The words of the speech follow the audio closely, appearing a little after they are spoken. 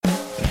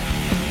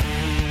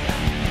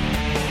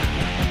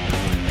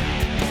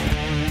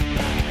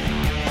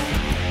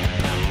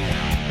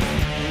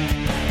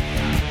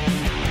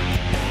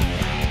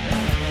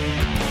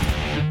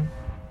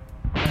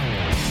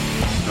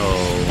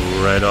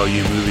all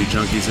you movie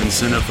junkies and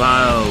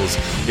cinephiles.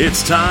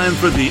 It's time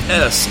for the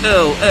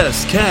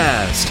SLS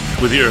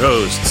Cast with your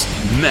hosts,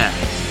 Matt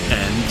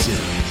and Tim.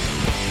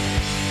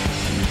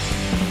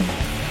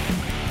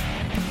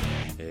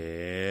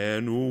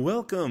 And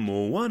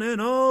welcome, one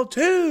and all,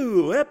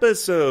 to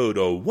episode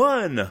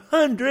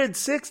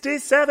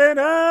 167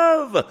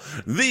 of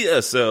the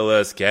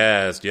SLS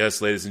Cast.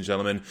 Yes, ladies and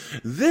gentlemen,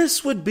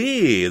 this would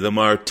be the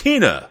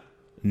Martina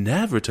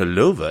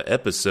Navratilova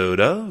episode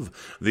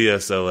of the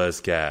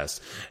SLS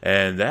Cast.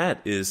 And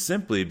that is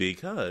simply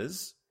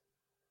because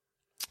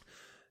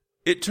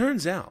it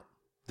turns out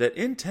that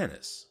in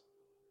tennis,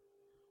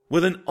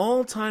 with an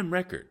all-time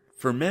record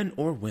for men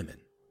or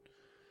women,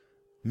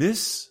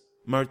 Miss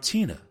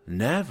Martina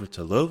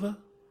Navratilova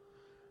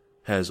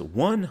has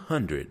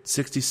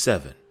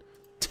 167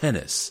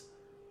 tennis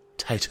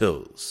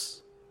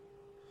titles.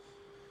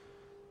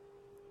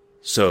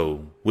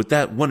 So, with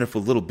that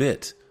wonderful little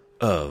bit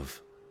of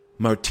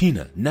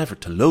Martina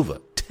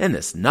Navratilova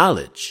tennis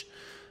knowledge,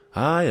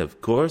 I,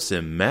 of course,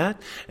 am Matt,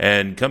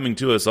 and coming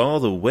to us all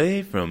the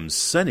way from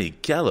sunny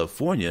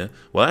California.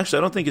 Well, actually,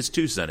 I don't think it's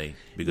too sunny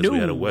because we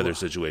had a weather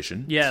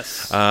situation.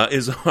 Yes,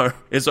 is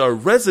our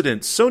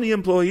resident Sony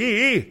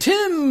employee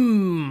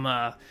Tim,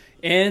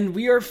 and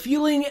we are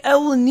feeling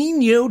El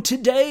Nino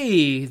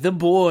today. The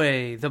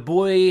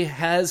boy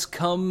has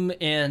come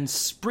and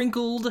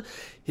sprinkled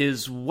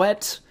his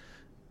wet.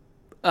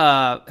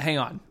 Hang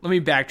on, let me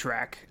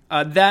backtrack.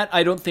 That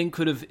I don't think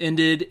could have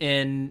ended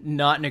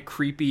not in a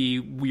creepy,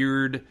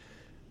 weird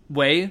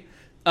way.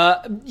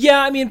 Yeah,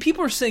 I mean,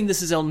 people are saying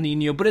this is El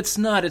Nino, but it's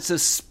not. It's a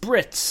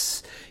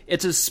spritz.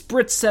 It's a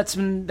spritz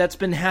that's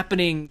been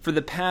happening for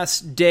the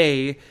past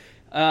day,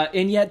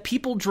 and yet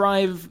people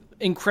drive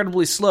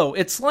incredibly slow.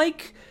 It's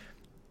like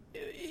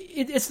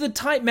it's the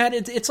type, Matt.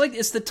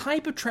 It's the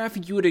type of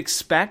traffic you would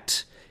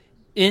expect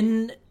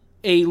in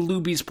a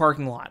Luby's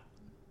parking lot.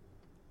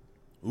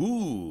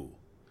 Ooh.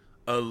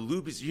 A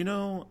Luby's,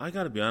 I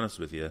gotta be honest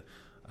with you.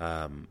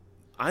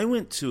 I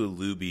went to a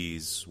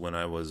Luby's when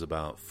I was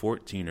about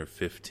 14 or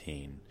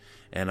 15,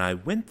 and I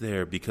went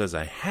there because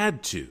I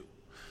had to,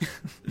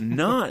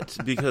 not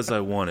because I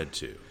wanted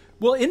to.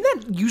 Well, isn't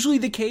that usually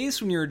the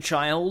case when you're a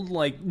child?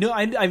 No,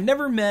 I've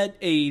never met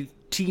a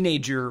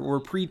teenager or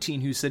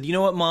preteen who said, "You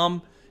know what,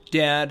 Mom,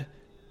 Dad,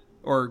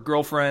 or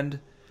girlfriend,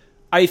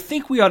 I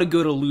think we ought to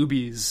go to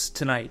Luby's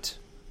tonight."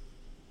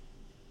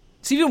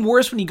 It's even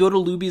worse when you go to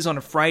Luby's on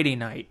a Friday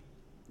night.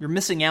 You're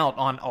missing out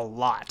on a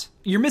lot.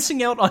 You're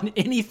missing out on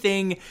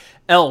anything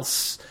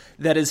else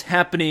that is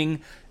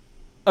happening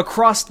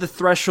across the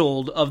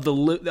threshold of the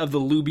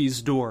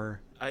Luby's door.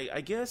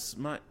 I guess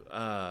the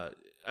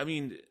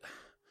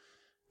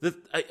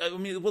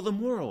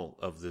moral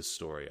of this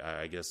story,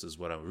 I guess, is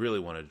what I really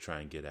wanted to try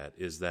and get at,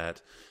 is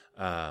that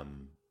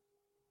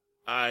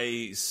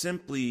I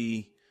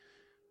simply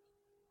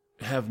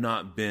have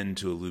not been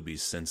to a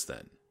Luby's since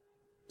then.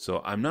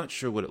 So I'm not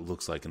sure what it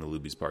looks like in a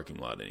Luby's parking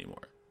lot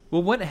anymore.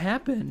 Well, what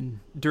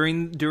happened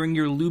during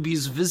your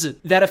Luby's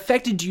visit that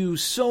affected you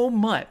so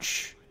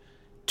much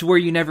to where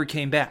you never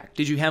came back?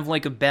 Did you have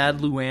like a bad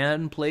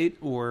Luann plate,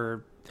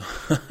 or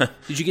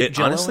did you get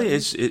Jell-O? Honestly,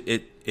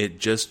 it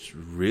just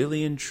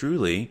really and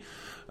truly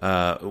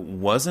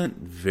wasn't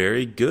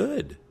very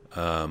good.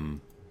 I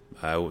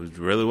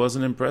really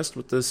wasn't impressed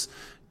with this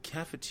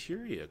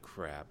cafeteria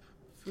crap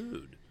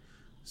food.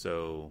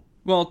 So,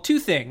 well, two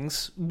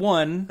things.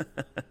 One,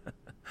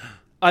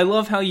 I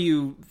love how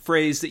you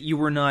phrase that you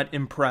were not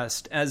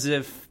impressed, as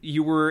if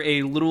you were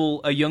a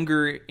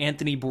younger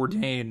Anthony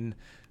Bourdain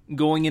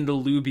going into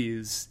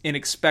Luby's and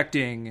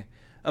expecting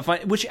a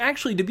fine. Which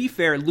actually, to be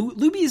fair,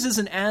 Luby's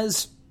isn't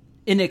as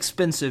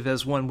inexpensive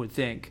as one would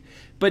think.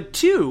 But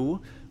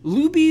two,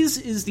 Luby's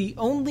is the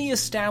only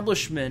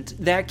establishment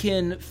that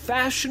can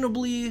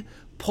fashionably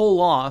pull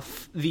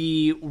off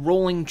the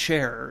rolling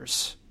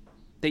chairs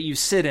that you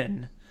sit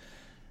in.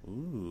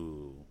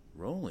 Ooh,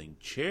 rolling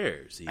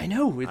chairs. I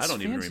know, it's I don't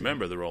fancy. even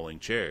remember the rolling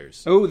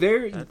chairs. Oh,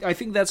 I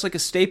think that's like a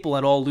staple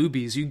at all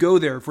Luby's. You go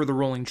there for the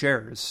rolling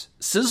chairs.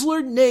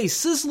 Sizzler? Nay,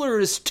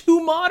 Sizzler is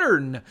too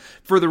modern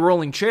for the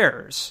rolling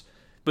chairs.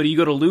 But you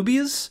go to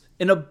Luby's,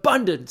 an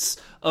abundance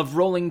of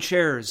rolling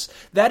chairs.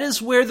 That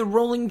is where the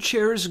rolling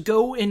chairs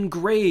go and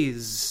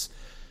graze.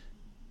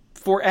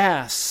 For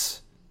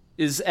ass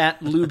is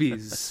at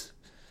Luby's.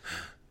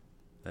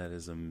 That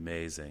is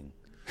amazing.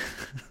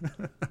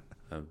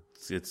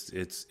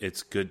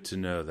 It's good to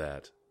know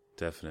that,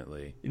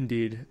 definitely.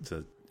 Indeed.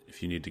 So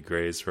if you need to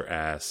graze for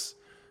ass,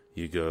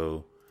 you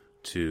go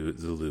to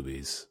the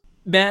Luby's.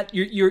 Matt,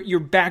 your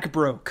back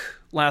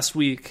broke last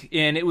week,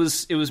 and it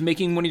was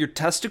making one of your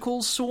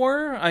testicles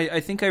sore. I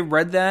think I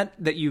read that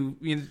you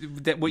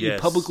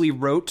publicly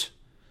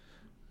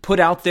put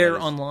out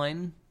there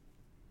online.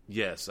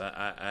 Yes,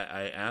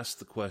 I asked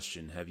the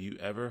question: have you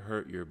ever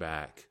hurt your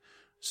back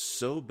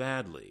so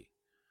badly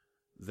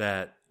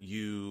that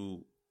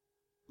you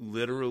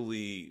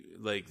literally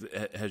the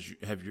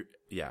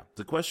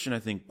question I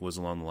think was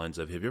along the lines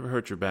of, have you ever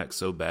hurt your back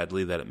so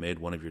badly that it made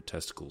one of your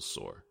testicles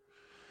sore?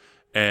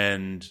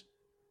 And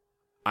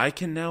I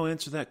can now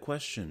answer that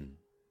question.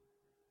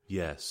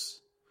 Yes.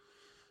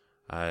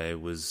 I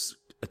was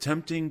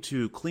attempting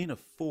to clean a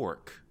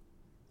fork.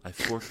 I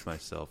forked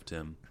myself,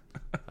 Tim.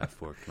 I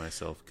forked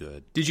myself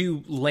good. Did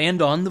you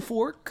land on the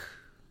fork?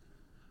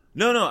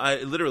 No.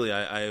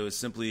 I was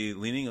simply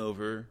leaning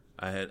over.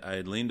 I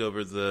had leaned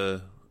over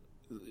the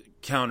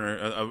counter,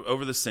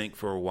 over the sink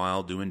for a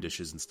while, doing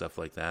dishes and stuff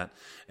like that.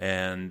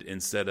 And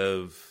instead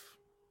of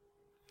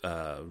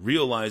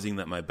realizing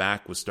that my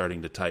back was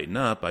starting to tighten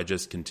up, I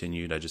just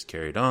continued. I just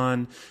carried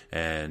on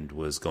and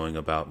was going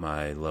about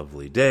my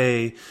lovely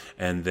day.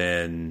 And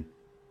then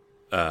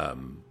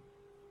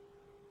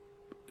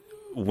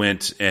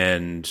went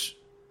and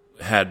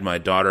had my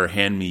daughter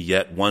hand me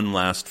yet one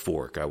last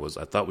fork. I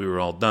thought we were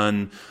all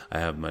done. I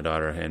have my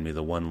daughter hand me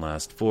the one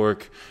last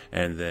fork,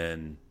 and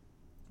then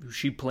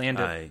she planned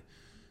it.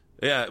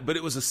 Yeah, but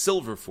it was a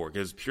silver fork. It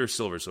was pure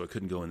silver, so it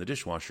couldn't go in the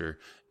dishwasher,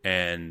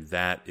 and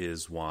that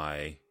is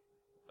why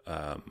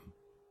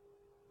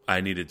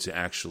I needed to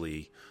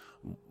actually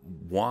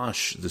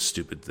wash the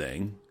stupid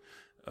thing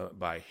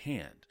by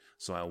hand.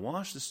 So I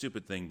washed the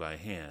stupid thing by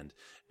hand,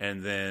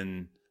 and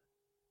then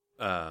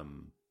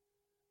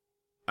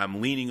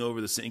I'm leaning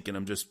over the sink, and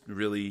I'm just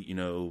really,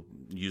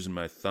 using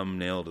my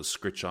thumbnail to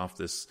scritch off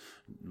this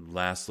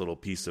last little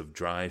piece of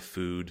dry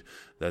food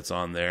that's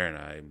on there, and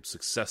I'm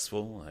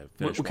successful.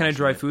 What kind of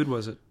dry food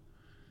was it?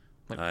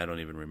 I don't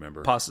even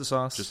remember. Pasta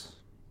sauce? Just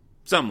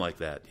something like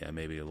that. Yeah,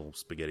 maybe a little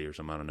spaghetti or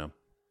something. I don't know.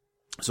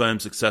 So I'm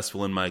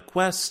successful in my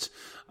quest.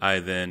 I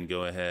then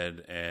go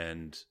ahead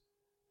and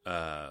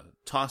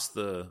toss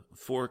the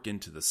fork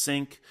into the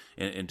sink,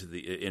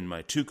 in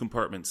my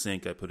 2-compartment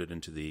sink. I put it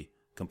into the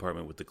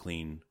compartment with the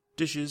clean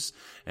dishes,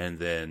 and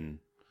then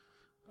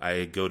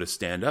I go to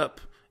stand up,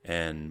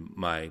 and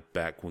my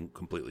back went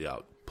completely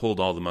out. Pulled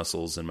all the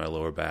muscles in my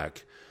lower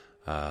back,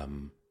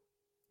 and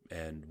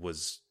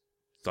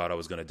thought I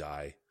was going to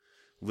die.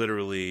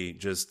 Literally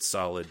just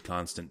solid,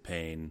 constant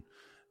pain.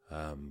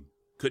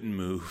 Couldn't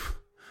move.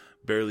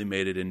 Barely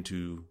made it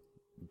into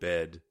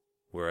bed,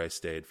 where I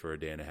stayed for a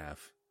day and a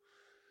half.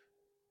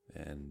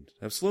 And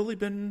I've slowly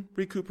been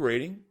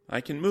recuperating. I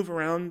can move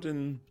around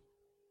and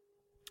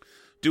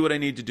do what I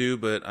need to do,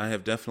 but I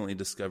have definitely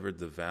discovered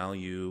the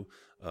value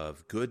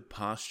of good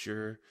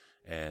posture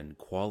and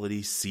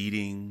quality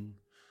seating,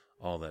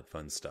 all that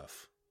fun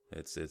stuff.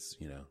 It's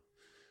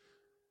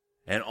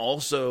And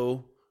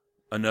also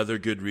another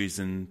good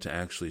reason to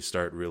actually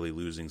start really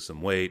losing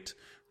some weight,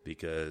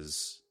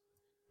 because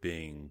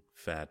being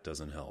fat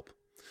doesn't help.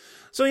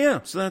 So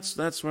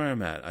that's where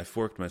I'm at. I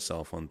forked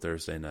myself on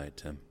Thursday night,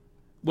 Tim.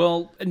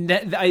 Well,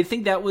 I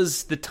think that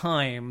was the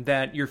time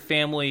that your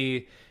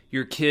family,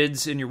 your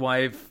kids, and your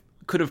wife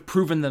could have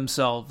proven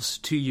themselves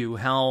to you,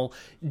 how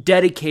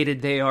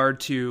dedicated they are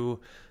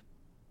to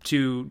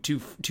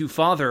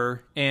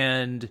father,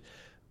 and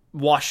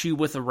wash you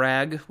with a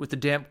rag, with a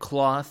damp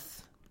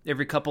cloth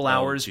every couple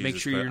hours. Jesus,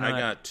 make sure you're not. I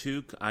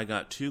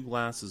got two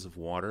glasses of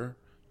water.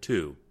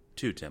 Two,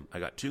 Tim. I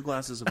got 2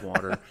 glasses of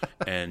water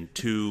and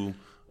two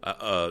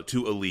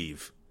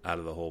Aleve out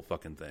of the whole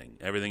fucking thing.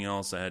 Everything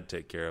else I had to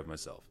take care of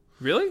myself.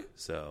 Really?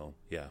 So,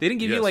 yeah. They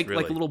didn't give you like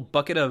really. a little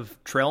bucket of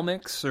trail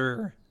mix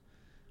or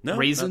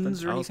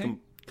raisins nothing. or anything? I was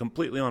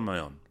completely on my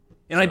own.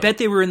 And I bet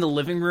they were in the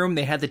living room.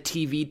 They had the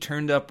TV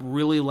turned up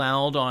really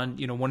loud on,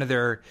 one of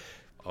their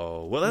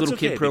little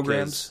kid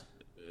programs.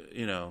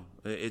 Because,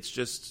 it's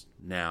just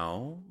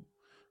now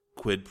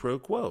quid pro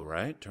quo,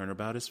 right?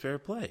 Turnabout is fair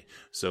play.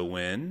 So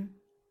when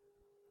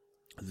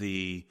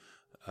the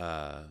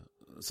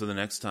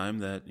next time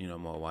that,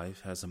 my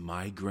wife has a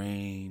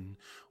migraine,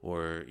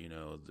 or,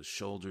 the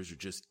shoulders are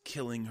just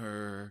killing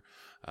her,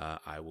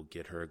 I will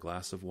get her a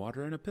glass of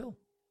water and a pill,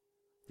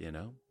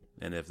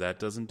 and if that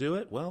doesn't do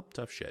it, well,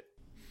 tough shit.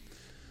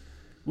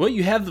 Well,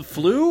 you have the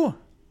flu?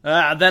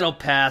 That'll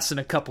pass in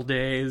a couple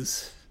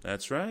days.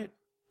 That's right.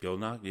 Go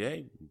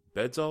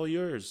bed's all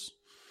yours.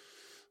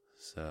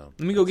 So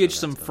let me go get you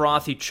some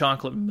frothy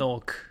chocolate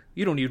milk.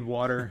 You don't need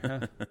water.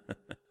 Huh?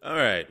 All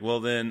right.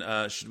 Well, then,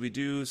 should we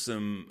do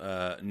some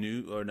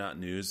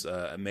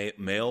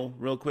mail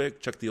real quick?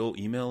 Check the old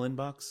email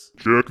inbox.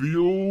 Check the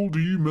old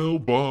email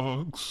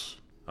box.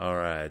 All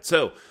right.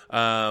 So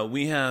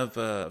we have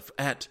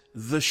at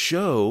the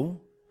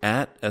show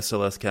at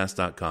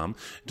slscast.com.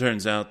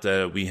 Turns out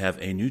that we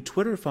have a new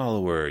Twitter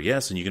follower.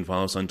 Yes, and you can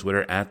follow us on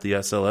Twitter at the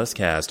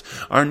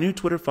SLScast. Our new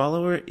Twitter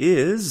follower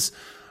is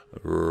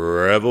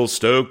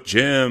Revelstoke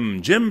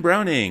Jim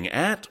Browning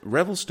at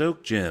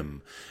Revelstoke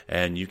Jim,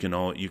 and you can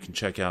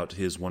check out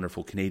his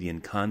wonderful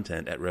Canadian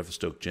content at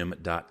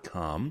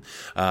revelstokejim.com.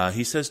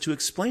 He says, to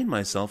explain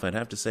myself, I'd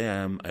have to say I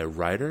am a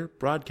writer,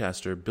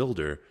 broadcaster,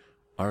 builder,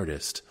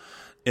 artist.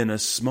 In a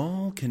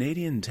small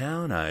Canadian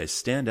town, I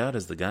stand out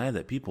as the guy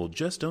that people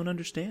just don't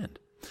understand.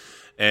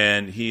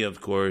 And he,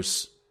 of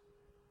course,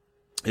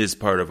 is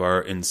part of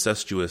our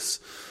incestuous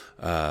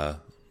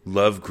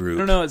love group. I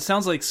don't know. It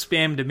sounds like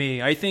spam to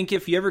me. I think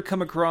if you ever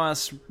come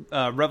across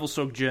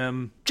Revelstoke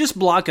Jim, just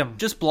block him.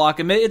 Just block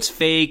him. It's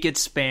fake.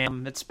 It's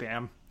spam. It's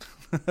spam.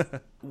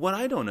 What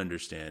I don't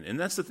understand, and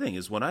that's the thing,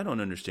 is what I don't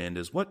understand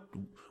is what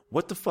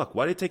the fuck?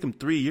 Why did it take them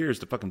 3 years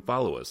to fucking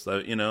follow us?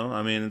 You know,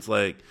 I mean, it's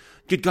like,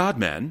 good God,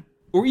 man.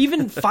 Or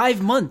even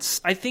 5 months.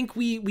 I think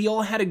we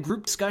all had a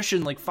group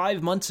discussion like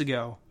 5 months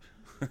ago.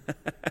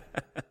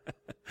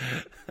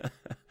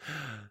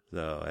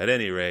 So, at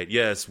any rate,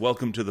 yes,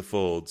 welcome to the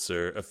fold,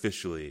 sir,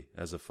 officially,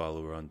 as a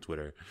follower on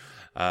Twitter.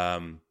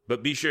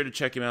 But be sure to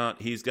check him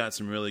out. He's got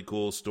some really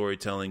cool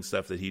storytelling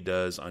stuff that he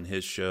does on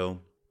his show.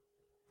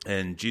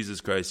 And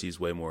Jesus Christ, he's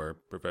way more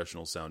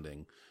professional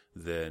sounding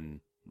than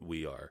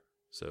we are.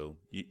 So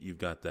you've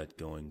got that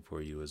going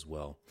for you as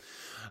well.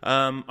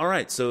 All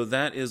right, so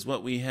that is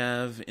what we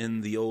have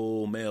in the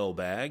old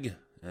mailbag,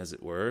 as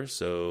it were.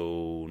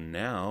 So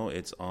now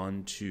it's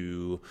on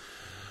to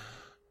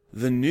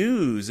the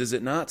news, is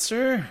it not,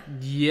 sir?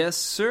 Yes,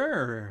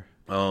 sir.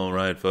 All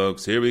right,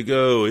 folks, here we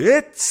go.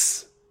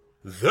 It's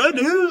the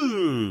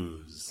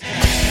news.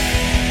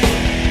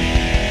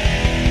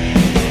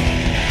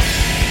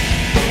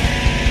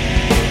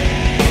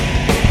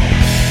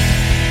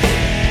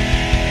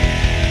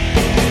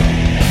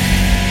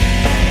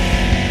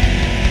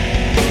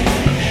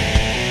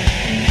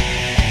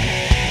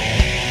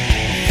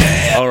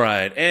 All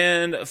right,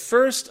 and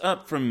first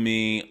up from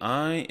me,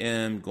 I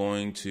am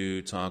going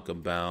to talk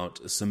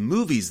about some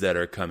movies that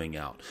are coming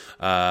out.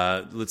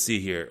 Let's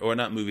see here. Or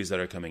not movies that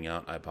are coming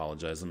out. I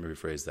apologize. Let me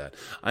rephrase that.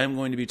 I am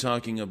going to be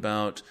talking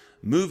about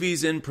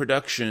movies in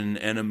production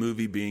and a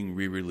movie being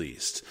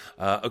re-released.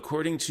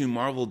 According to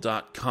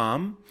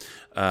Marvel.com,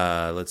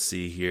 let's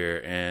see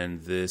here,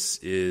 and this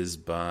is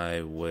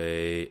by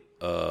way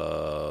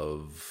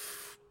of...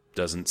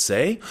 doesn't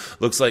say.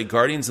 Looks like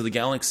Guardians of the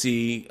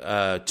Galaxy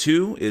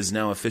 2 is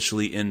now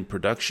officially in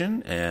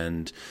production,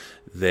 and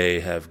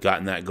they have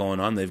gotten that going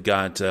on. They've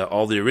got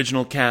all the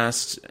original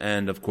cast,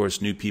 and of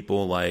course new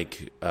people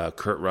like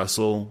Kurt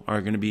Russell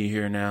are going to be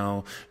here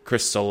now,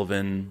 Chris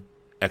Sullivan,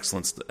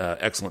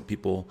 excellent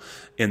people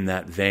in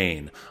that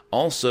vein.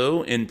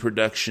 Also in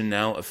production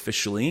now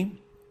officially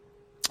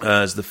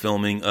is the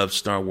filming of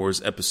Star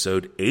Wars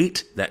Episode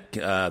 8.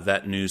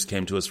 That news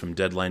came to us from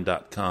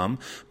Deadline.com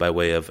by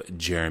way of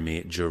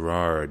Jeremy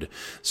Gerard.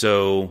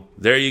 So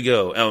there you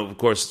go. And of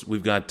course,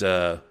 we've got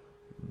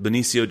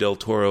Benicio del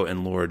Toro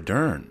and Laura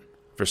Dern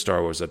for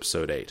Star Wars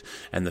Episode 8,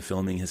 and the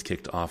filming has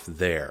kicked off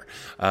there.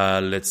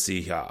 Let's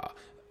see here.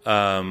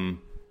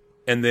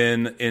 And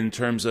then in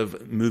terms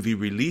of movie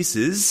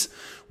releases,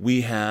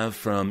 we have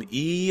from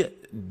EW.com,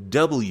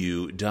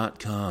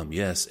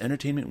 yes,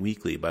 Entertainment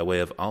Weekly, by way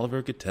of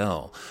Oliver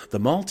Cattell. The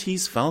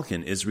Maltese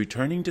Falcon is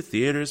returning to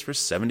theaters for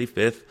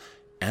 75th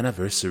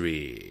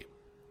anniversary.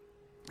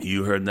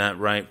 You heard that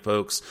right,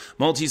 folks.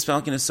 Maltese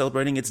Falcon is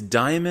celebrating its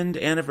diamond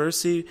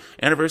anniversary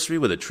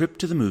with a trip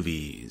to the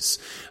movies.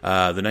 The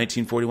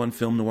 1941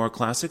 film noir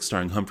classic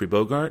starring Humphrey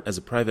Bogart as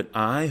a private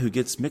eye who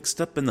gets mixed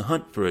up in the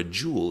hunt for a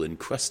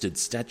jewel-encrusted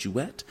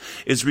statuette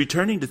is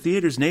returning to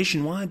theaters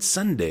nationwide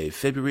Sunday,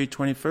 February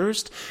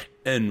 21st,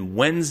 and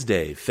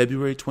Wednesday,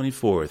 February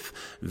 24th,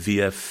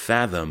 via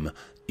Fathom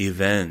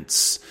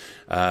Events.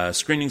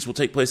 Screenings will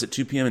take place at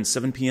 2 p.m. and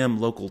 7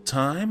 p.m. local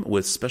time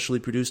with specially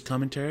produced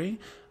commentary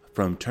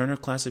from Turner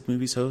Classic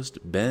Movies host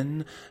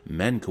Ben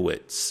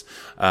Mankiewicz.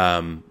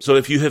 So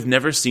if you have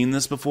never seen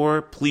this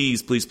before,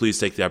 please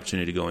take the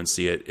opportunity to go and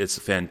see it. It's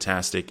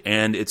fantastic,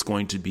 and it's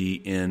going to be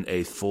in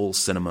a full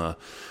cinema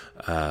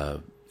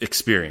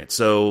experience.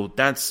 So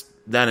that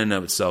in and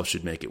of itself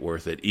should make it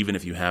worth it, even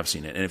if you have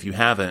seen it. And if you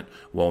haven't,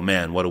 well,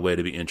 man, what a way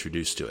to be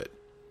introduced to it.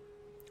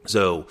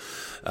 So,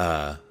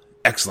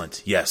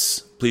 excellent. Yes,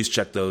 please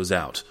check those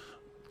out.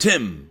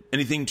 Tim,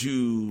 anything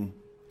to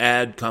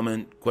add,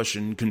 comment,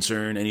 question,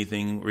 concern,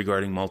 anything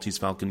regarding Maltese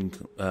Falcon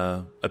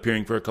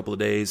appearing for a couple of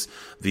days,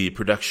 the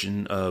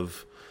production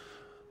of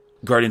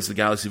Guardians of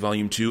the Galaxy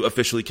Volume 2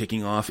 officially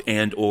kicking off,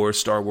 and or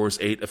Star Wars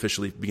 8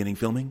 officially beginning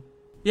filming?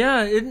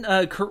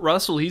 Yeah, Kurt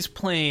Russell, he's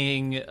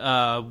playing,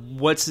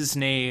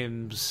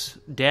 what's-his-name's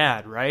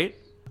dad, right?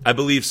 I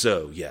believe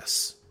so,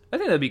 yes. I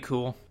think that'd be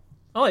cool.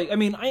 I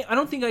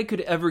don't think I could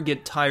ever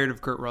get tired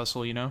of Kurt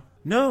Russell, you know?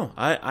 No,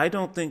 I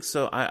don't think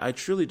so. I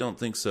truly don't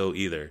think so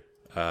either.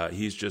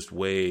 He's just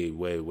way,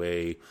 way,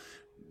 way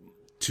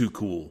too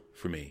cool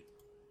for me.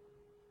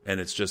 And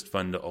it's just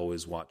fun to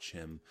always watch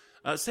him.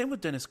 Same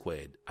with Dennis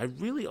Quaid. I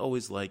really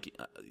always like,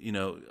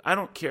 I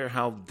don't care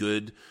how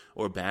good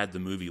or bad the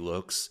movie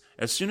looks.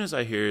 As soon as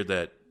I hear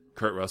that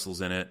Kurt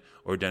Russell's in it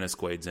or Dennis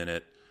Quaid's in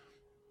it,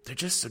 they're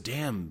just so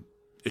damn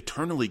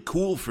eternally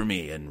cool for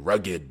me and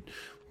rugged,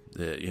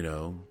 that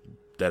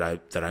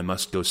I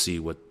must go see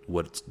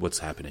what's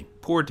happening.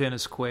 Poor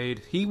Dennis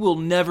Quaid. He will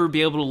never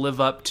be able to live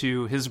up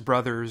to his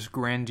brother's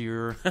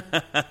grandeur.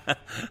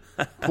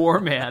 Poor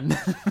man.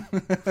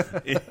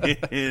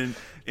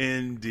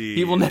 Indeed.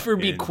 He will never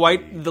be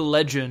quite the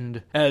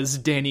legend as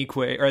Danny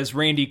Quaid, or as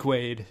Randy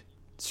Quaid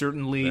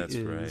certainly That's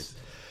is.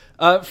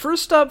 Right.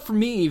 First up for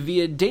me,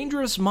 via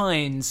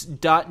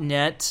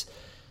dangerousminds.net,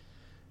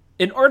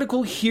 An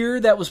article here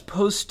that was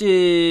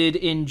posted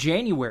in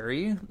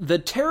January, the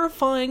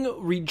terrifying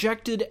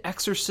Rejected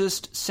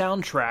Exorcist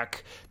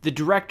soundtrack the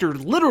director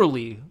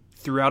literally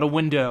threw out a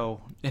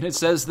window. And it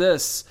says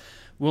this: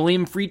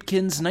 William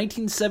Friedkin's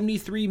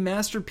 1973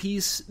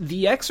 masterpiece,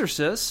 The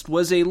Exorcist,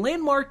 was a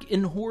landmark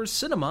in horror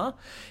cinema,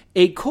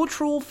 a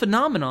cultural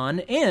phenomenon,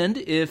 and,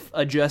 if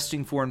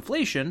adjusting for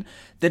inflation,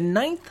 the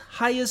 9th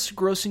highest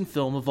grossing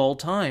film of all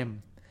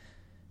time.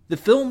 The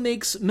film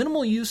makes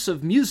minimal use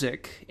of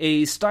music,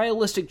 a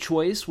stylistic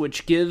choice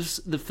which gives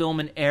the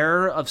film an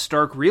air of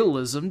stark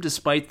realism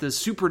despite the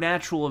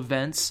supernatural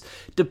events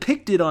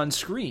depicted on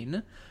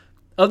screen.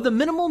 Of the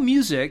minimal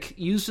music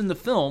used in the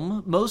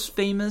film, most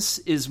famous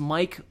is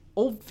Mike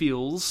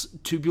Oldfield's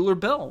Tubular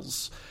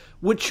Bells,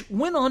 which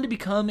went on to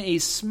become a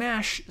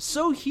smash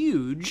so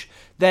huge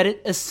that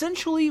it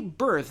essentially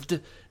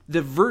birthed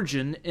the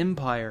Virgin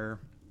Empire.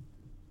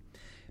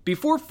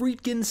 Before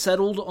Friedkin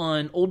settled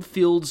on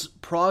Oldfield's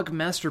Prague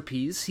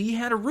masterpiece, he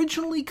had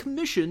originally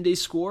commissioned a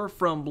score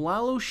from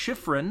Lalo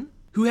Schifrin,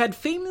 who had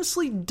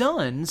famously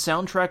done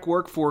soundtrack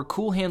work for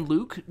Cool Hand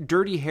Luke,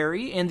 Dirty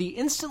Harry, and the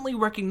instantly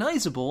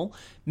recognizable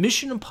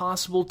Mission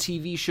Impossible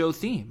TV show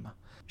theme.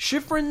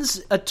 Schifrin's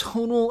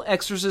atonal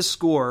Exorcist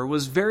score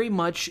was very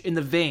much in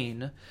the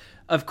vein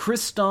of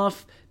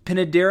Krzysztof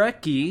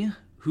Penderecki,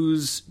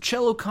 whose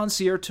Cello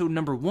Concerto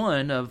No.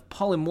 1 of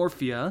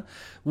Polymorphia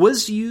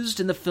was used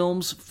in the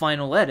film's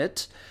final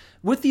edit,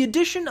 with the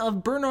addition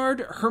of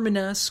Bernard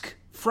Herrmann-esque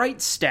fright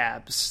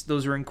stabs.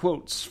 Those are in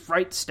quotes,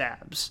 fright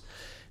stabs.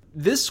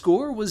 This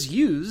score was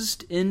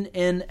used in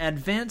an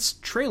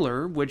advanced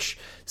trailer, which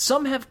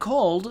some have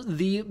called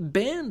the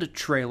band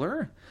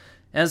trailer.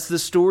 As the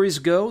stories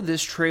go,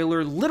 this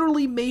trailer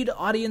literally made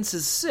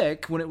audiences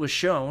sick when it was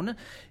shown.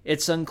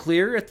 It's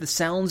unclear if the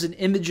sounds and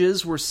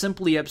images were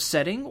simply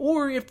upsetting,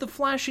 or if the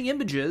flashing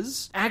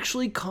images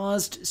actually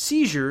caused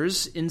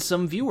seizures in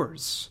some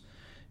viewers.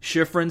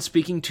 Schifrin,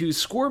 speaking to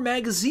Score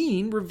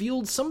magazine,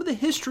 revealed some of the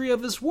history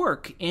of his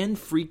work and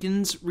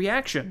Friedkin's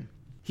reaction.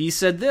 He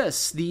said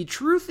this: "The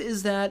truth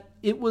is that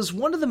it was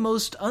one of the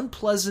most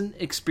unpleasant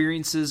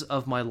experiences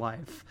of my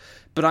life.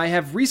 But I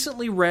have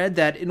recently read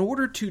that in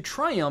order to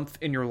triumph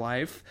in your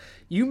life,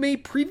 you may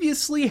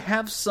previously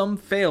have some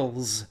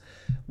fails.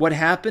 What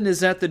happened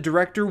is that the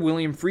director,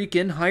 William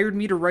Friedkin, hired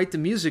me to write the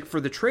music for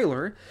the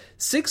trailer.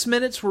 6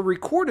 minutes were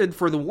recorded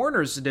for the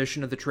Warner's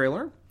edition of the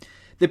trailer.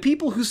 The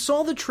people who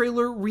saw the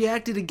trailer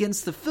reacted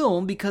against the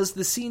film because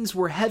the scenes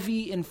were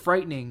heavy and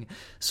frightening,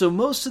 so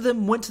most of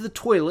them went to the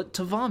toilet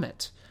to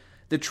vomit.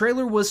 The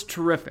trailer was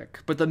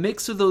terrific, but the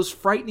mix of those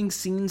frightening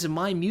scenes and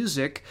my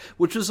music,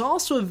 which was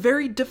also a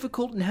very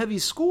difficult and heavy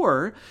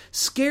score,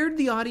 scared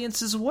the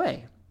audiences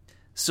away.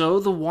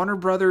 So the Warner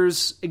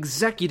Brothers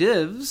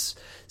executives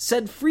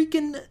said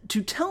Friedkin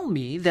to tell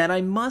me that I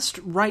must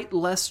write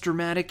less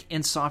dramatic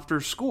and softer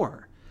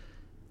score.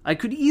 I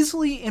could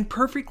easily and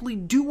perfectly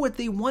do what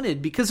they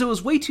wanted because it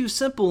was way too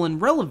simple in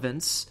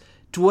relevance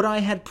to what I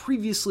had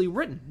previously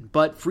written,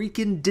 but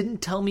Friedkin didn't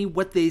tell me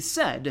what they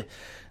said.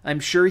 I'm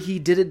sure he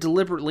did it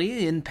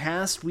deliberately. In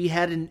past, we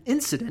had an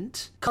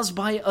incident caused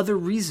by other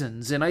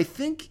reasons, and I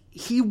think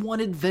he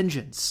wanted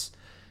vengeance."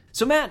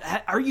 So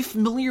Matt, are you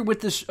familiar with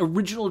this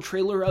original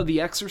trailer of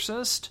The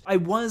Exorcist? I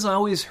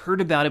always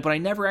heard about it, but I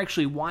never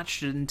actually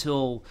watched it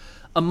until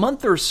a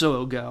month or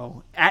so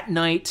ago, at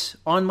night,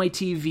 on my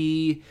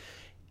TV,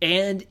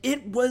 and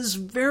it was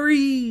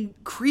very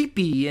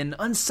creepy and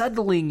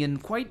unsettling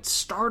and quite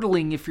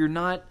startling if you're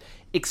not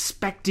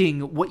expecting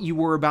what you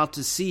were about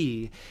to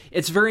see.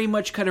 It's very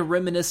much kind of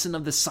reminiscent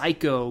of the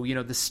Psycho,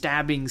 the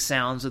stabbing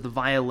sounds of the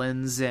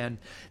violins and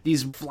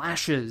these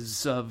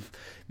flashes of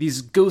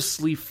these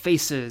ghostly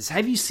faces.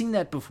 Have you seen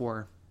that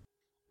before?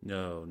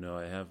 No,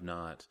 I have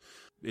not.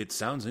 It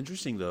sounds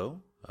interesting,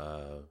 though.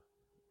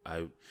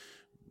 I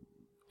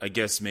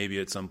guess maybe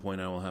at some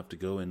point I will have to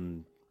go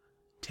and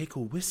take a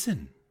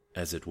listen,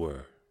 as it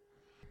were.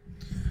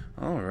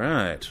 All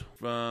right.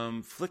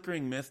 From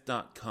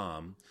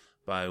flickeringmyth.com,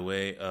 by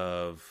way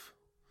of,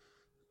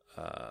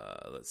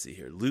 let's see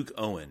here, Luke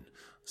Owen.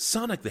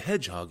 Sonic the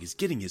Hedgehog is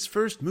getting his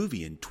first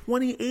movie in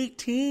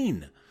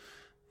 2018.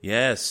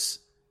 Yes.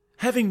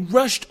 Having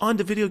rushed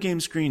onto video game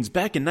screens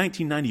back in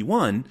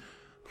 1991,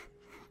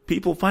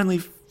 people finally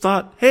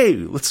thought, hey,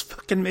 let's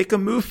fucking make a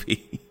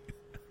movie.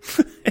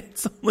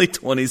 It's only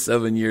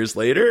 27 years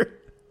later.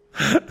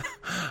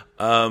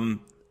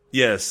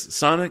 Yes,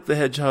 Sonic the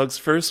Hedgehog's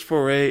first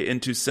foray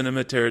into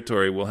cinema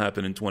territory will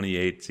happen in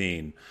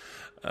 2018.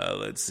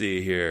 Let's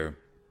see here.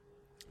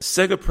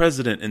 Sega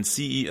president and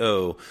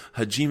CEO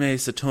Hajime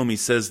Satomi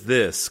says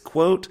this,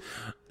 quote,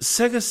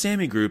 Sega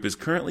Sammy Group is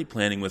currently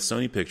planning with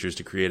Sony Pictures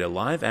to create a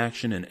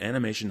live-action and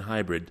animation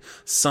hybrid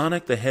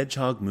Sonic the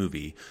Hedgehog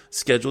movie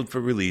scheduled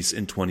for release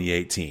in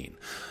 2018.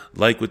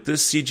 Like with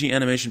this CG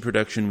animation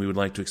production, we would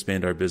like to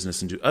expand our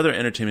business into other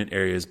entertainment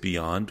areas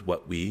beyond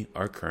what we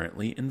are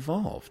currently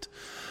involved.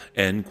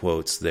 End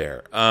quotes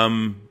there.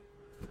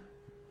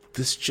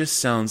 This just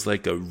sounds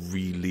like a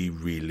really,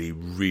 really,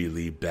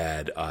 really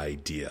bad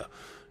idea.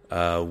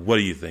 What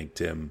do you think,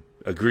 Tim?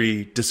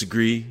 Agree?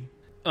 Disagree?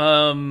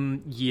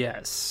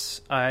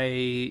 Yes.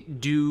 I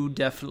do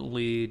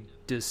definitely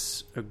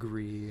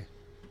disagree.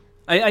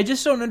 I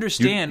just don't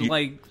understand,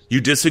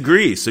 You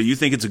disagree, so you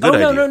think it's a good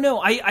idea. No.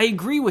 I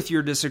agree with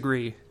your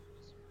disagree.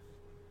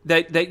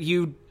 That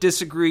you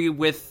disagree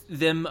with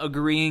them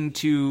agreeing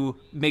to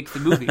make the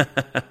movie.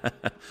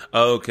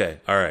 Okay,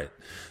 all right.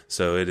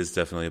 So it is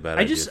definitely a bad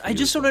idea. I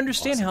just don't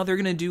understand how they're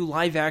going to do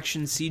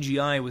live-action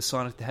CGI with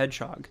Sonic the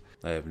Hedgehog.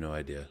 I have no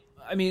idea.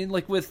 I mean,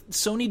 like with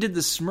Sony did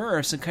the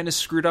Smurfs and kind of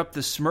screwed up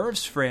the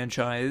Smurfs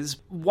franchise.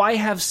 Why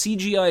have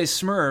CGI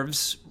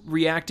Smurfs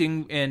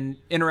reacting and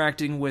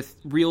interacting with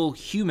real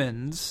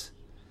humans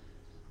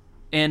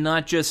and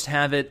not just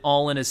have it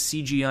all in a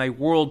CGI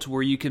world to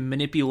where you can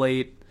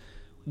manipulate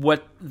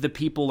what the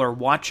people are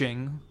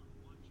watching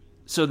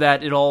so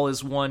that it all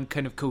is one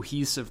kind of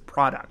cohesive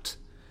product?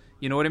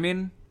 You know what I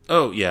mean?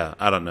 Oh, yeah.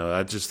 I don't know.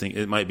 I just think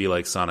it might be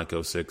like Sonic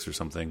 06 or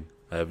something.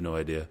 I have no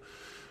idea.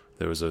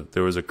 There was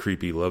a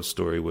creepy love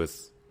story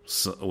with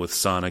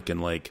Sonic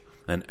and like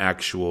an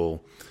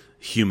actual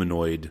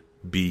humanoid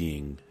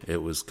being.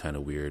 It was kind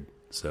of weird.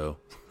 So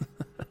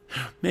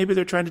maybe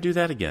they're trying to do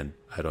that again.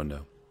 I don't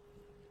know.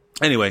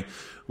 Anyway,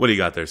 what do you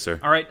got there, sir?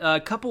 All right, a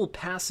couple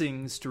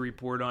passings to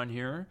report on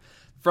here.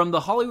 From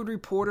The Hollywood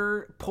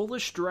Reporter,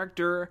 Polish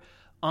director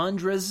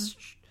Andrzej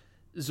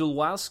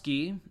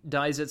Zulawski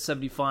dies at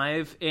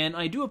 75, and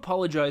I do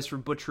apologize for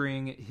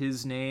butchering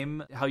his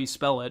name, how you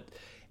spell it.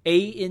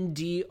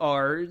 Andrzej,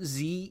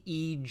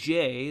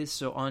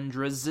 so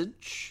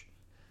Andrzej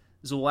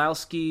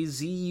Zulawski,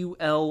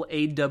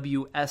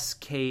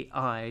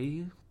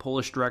 Zulawski,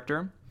 Polish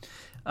director.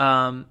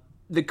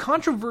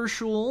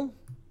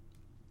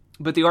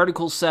 The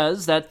article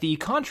says that the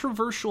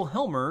controversial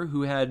Helmer,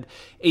 who had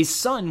a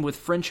son with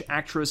French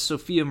actress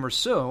Sophia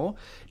Marceau,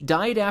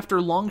 died after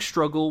a long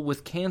struggle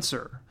with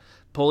cancer.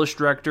 Polish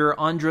director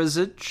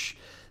Andrzej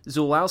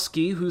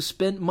Zulawski, who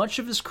spent much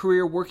of his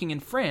career working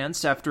in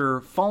France after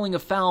falling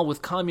afoul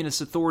with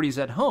communist authorities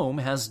at home,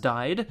 has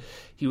died.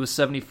 He was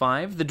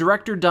 75. The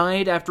director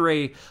died after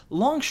a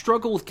long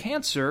struggle with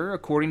cancer,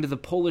 according to the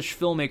Polish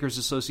Filmmakers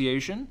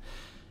Association.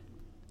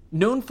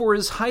 Known for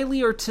his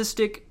highly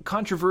artistic,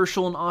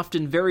 controversial, and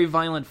often very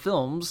violent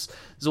films,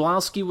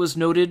 Zulawski was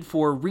noted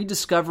for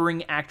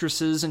rediscovering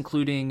actresses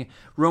including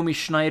Romy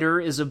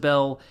Schneider,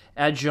 Isabelle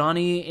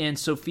Adjani, and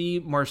Sophie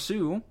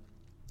Marceau,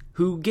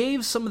 who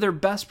gave some of their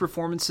best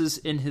performances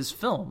in his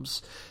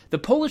films. The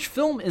Polish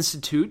Film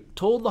Institute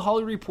told The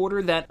Hollywood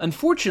Reporter that,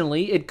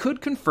 unfortunately, it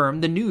could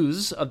confirm the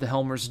news of the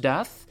Helmer's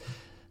death.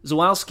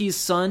 Zulawski's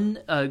son,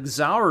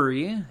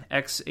 Xawery,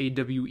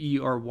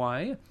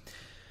 Xawery,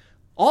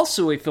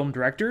 also a film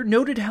director,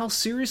 noted how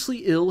seriously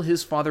ill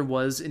his father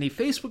was in a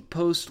Facebook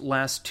post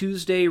last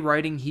Tuesday,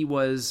 writing he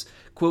was,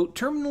 quote,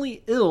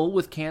 terminally ill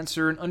with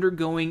cancer and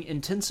undergoing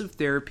intensive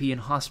therapy in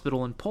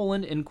hospital in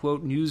Poland, end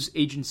quote, news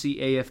agency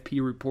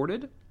AFP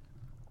reported.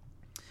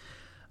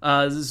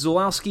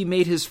 Zulawski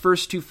made his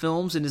first two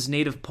films in his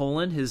native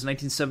Poland, his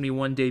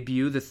 1971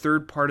 debut, The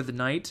Third Part of the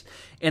Night,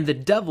 and The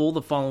Devil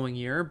the following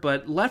year,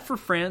 but left for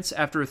France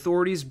after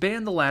authorities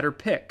banned the latter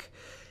pick.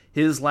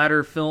 His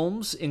latter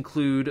films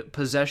include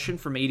Possession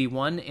from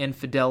 1981 and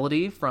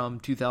Fidelity from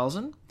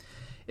 2000.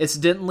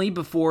 Incidentally,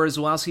 before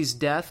Zulawski's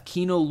death,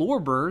 Kino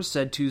Lorber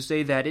said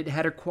Tuesday that it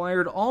had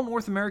acquired all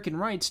North American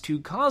rights to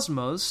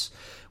Cosmos,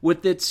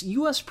 with its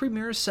U.S.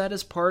 premiere set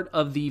as part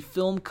of the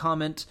Film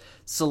Comment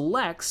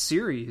Select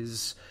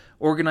series,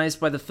 organized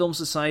by the Film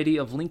Society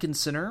of Lincoln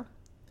Center,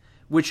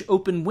 which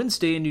opened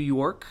Wednesday in New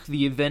York.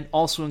 The event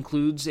also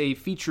includes a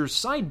feature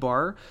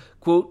sidebar,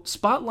 quote,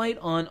 spotlight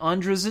on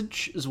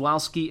Andrzej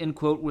Zulawski, end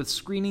quote, with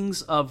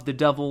screenings of The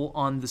Devil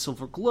on the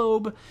Silver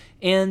Globe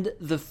and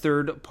The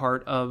Third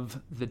Part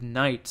of the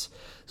Night.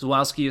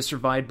 Zulawski is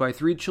survived by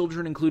 3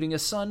 children, including a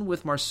son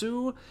with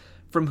Marceau,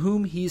 from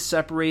whom he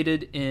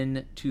separated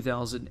in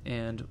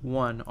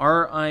 2001.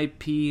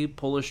 R.I.P.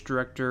 Polish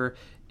director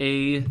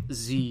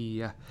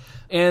A.Z.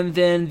 And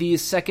then the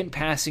second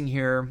passing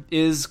here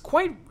is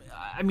quite,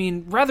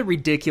 rather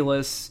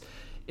ridiculous,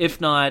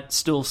 if not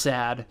still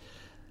sad.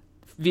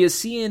 Via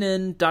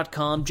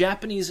CNN.com,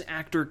 Japanese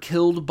actor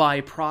killed by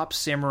prop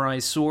samurai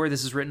sword.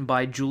 This is written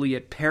by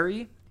Juliet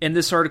Perry. And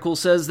this article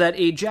says that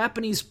a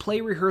Japanese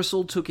play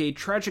rehearsal took a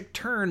tragic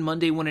turn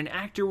Monday when an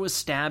actor was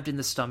stabbed in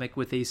the stomach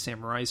with a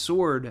samurai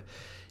sword.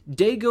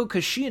 Daigo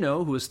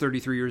Kashino, who was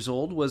 33 years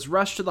old, was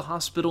rushed to the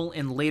hospital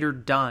and later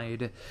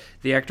died.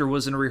 The actor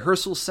was in a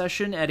rehearsal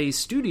session at a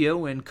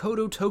studio in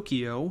Koto,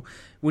 Tokyo,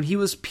 when he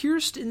was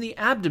pierced in the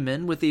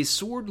abdomen with a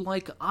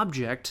sword-like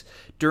object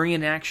during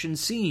an action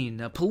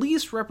scene, a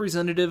police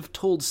representative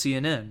told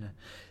CNN.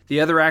 The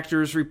other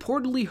actors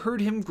reportedly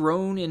heard him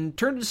groan and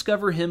turned to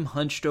discover him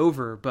hunched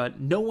over, but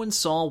no one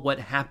saw what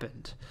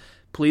happened.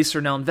 Police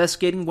are now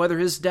investigating whether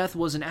his death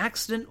was an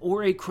accident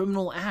or a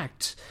criminal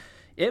act.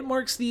 It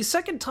marks the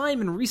second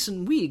time in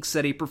recent weeks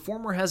that a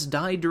performer has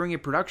died during a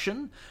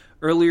production.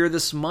 Earlier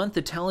this month,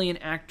 Italian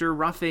actor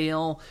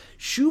Raphael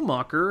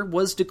Schumacher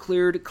was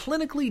declared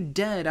clinically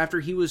dead after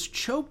he was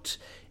choked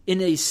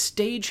in a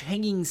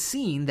stage-hanging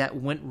scene that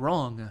went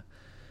wrong.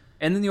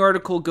 And then the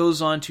article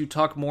goes on to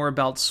talk more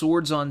about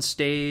swords on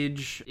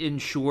stage, in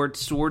short,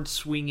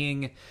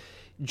 sword-swinging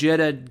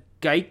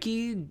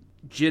Jidaigeki,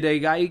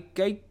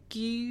 Jidaigeki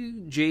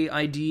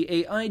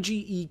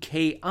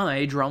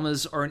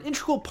dramas are an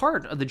integral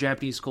part of the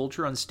Japanese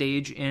culture on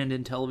stage and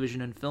in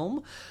television and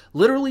film.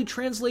 Literally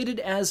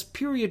translated as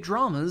period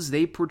dramas,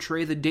 they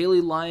portray the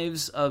daily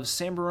lives of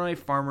samurai,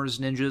 farmers,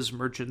 ninjas,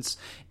 merchants,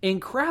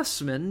 and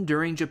craftsmen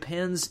during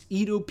Japan's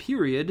Edo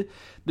period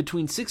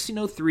between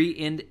 1603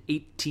 and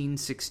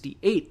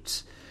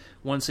 1868.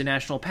 Once a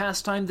national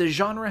pastime, the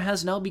genre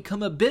has now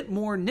become a bit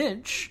more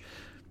niche.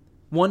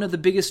 One of the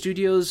biggest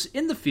studios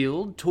in the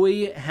field,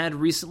 Toei, had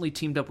recently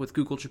teamed up with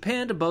Google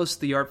Japan to boast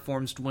the art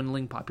form's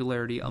dwindling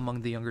popularity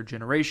among the younger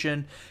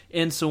generation,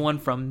 and so on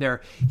from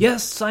there.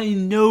 Yes, I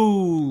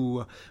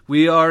know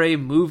we are a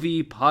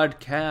movie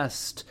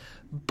podcast,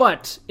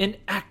 but an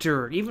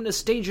actor, even a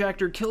stage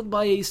actor killed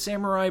by a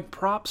samurai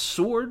prop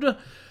sword,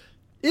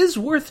 is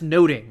worth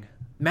noting.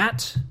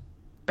 Matt,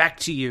 back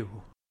to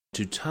you.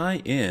 To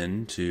tie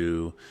in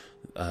to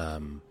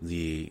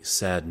the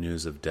sad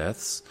news of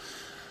deaths,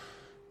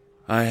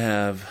 I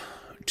have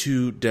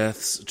 2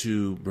 deaths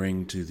to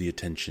bring to the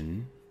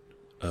attention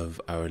of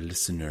our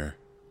listener.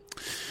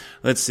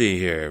 Let's see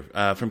here.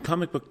 From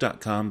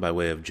comicbook.com by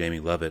way of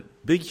Jamie Lovett.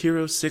 Big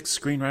Hero 6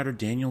 screenwriter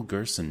Daniel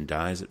Gerson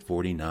dies at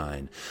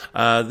 49.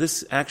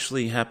 This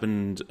actually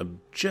happened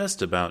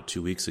just about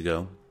 2 weeks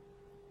ago.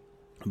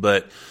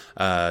 But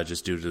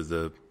just due to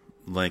the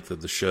length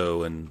of the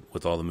show and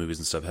with all the movies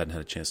and stuff, hadn't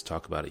had a chance to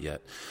talk about it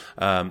yet.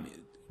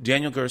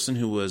 Daniel Gerson,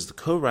 who was the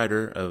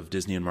co-writer of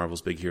Disney and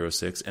Marvel's Big Hero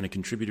 6 and a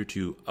contributor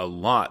to a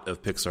lot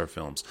of Pixar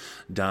films,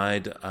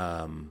 died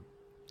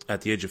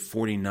at the age of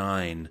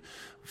 49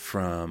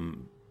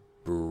 from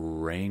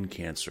brain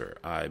cancer,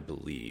 I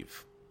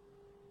believe.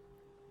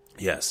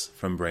 Yes,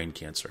 from brain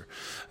cancer.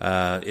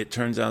 It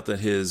turns out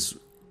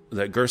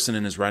that Gerson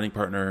and his writing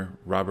partner,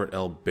 Robert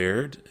L.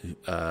 Baird,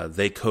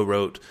 they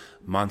co-wrote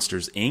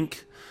Monsters, Inc.,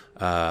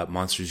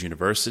 Monsters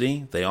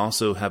University. They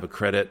also have a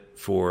credit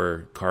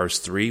for Cars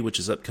 3, which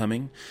is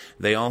upcoming.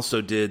 They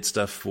also did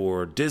stuff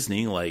for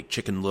Disney, like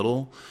Chicken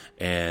Little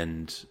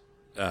and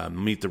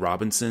Meet the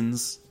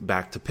Robinsons.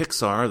 Back to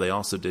Pixar, they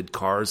also did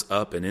Cars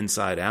Up and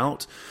Inside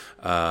Out.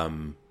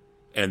 And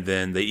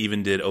then they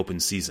even did Open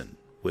Season,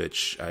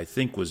 which I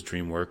think was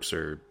DreamWorks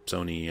or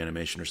Sony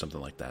Animation or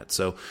something like that.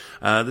 So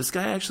this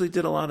guy actually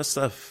did a lot of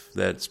stuff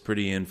that's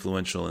pretty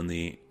influential in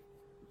the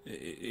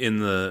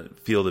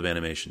field of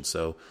animation.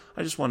 So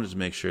I just wanted to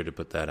make sure to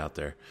put that out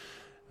there.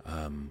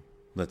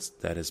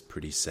 That is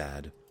pretty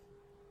sad.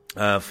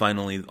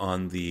 Finally,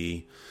 on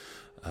the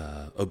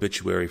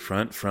obituary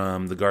front,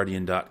 from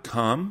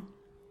theguardian.com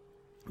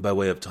by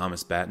way of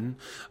Thomas Batten,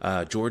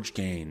 George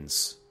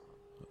Gaines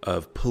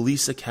of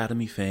Police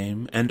Academy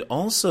fame and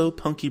also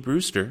Punky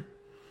Brewster,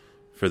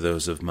 for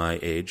those of my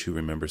age who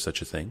remember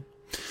such a thing.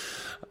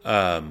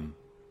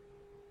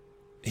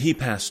 He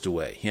passed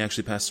away. He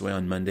actually passed away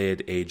on Monday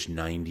at age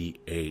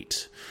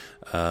 98.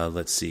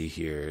 Let's see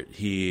here.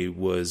 He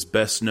was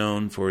best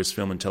known for his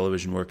film and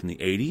television work in the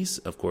 80s.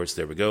 Of course,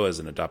 there we go, as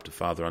an adoptive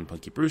father on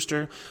Punky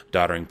Brewster,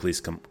 daughtering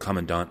Police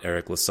Commandant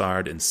Eric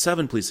Lassard in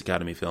 7 Police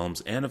Academy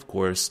films, and of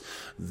course,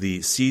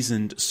 the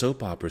seasoned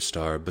soap opera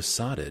star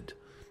Besotted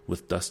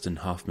with Dustin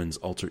Hoffman's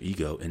alter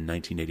ego in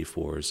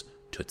 1984's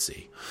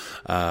Tootsie.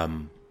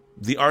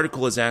 The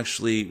article is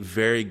actually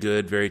very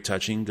good, very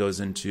touching,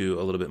 goes into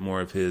a little bit more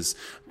of his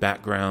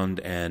background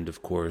and,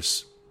 of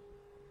course,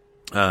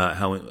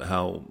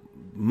 how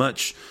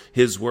much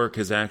his work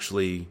has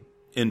actually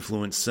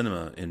influenced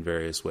cinema in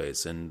various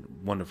ways and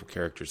wonderful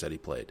characters that he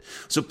played.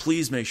 So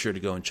please make sure to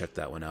go and check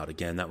that one out.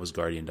 Again, that was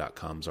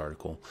Guardian.com's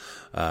article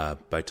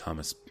by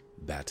Thomas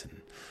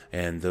Batten.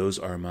 And those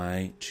are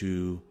my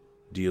 2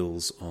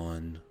 deals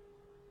on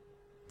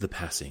the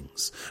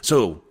passings.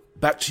 So,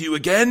 back to you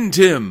again,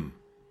 Tim.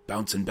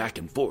 Bouncing back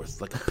and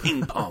forth like a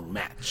ping-pong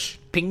match.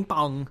 Ping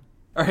pong.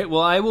 All right,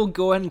 well, I will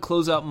go ahead and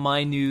close out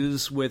my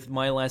news with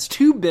my last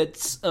 2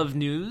 bits of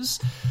news.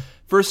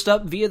 First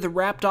up, via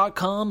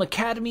TheWrap.com,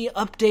 Academy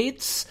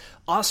updates.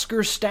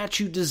 Oscar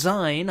statue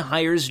design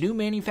hires new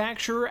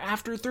manufacturer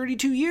after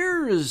 32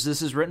 years.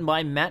 This is written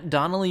by Matt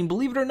Donnelly, and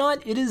believe it or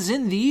not, it is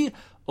in the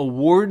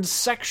awards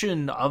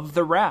section of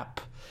The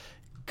Wrap,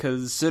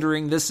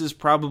 considering this is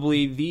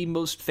probably the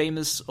most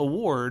famous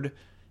award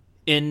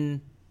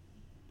in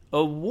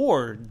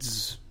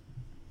awards.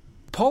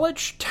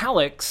 Polish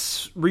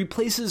Talix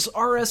replaces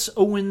R.S.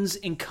 Owens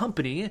and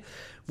Company,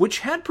 which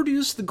had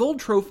produced the gold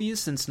trophies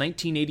since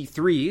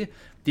 1983.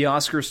 The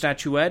Oscar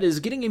statuette is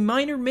getting a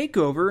minor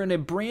makeover and a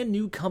brand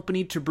new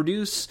company to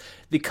produce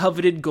the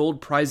coveted gold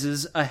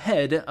prizes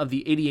ahead of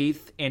the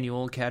 88th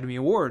Annual Academy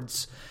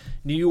Awards.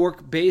 New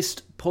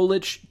York-based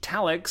Polish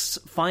Talix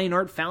Fine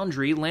Art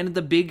Foundry landed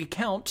the big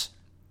account.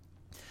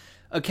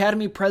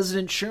 Academy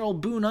President Cheryl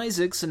Boone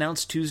Isaacs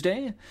announced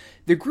Tuesday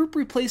the group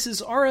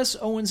replaces R.S.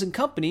 Owens and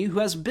Company, who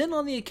has been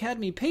on the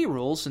Academy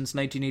payroll since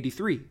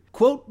 1983.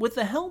 Quote, with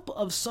the help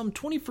of some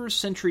 21st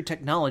century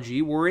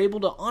technology, we're able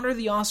to honor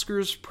the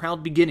Oscars'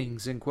 proud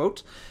beginnings, end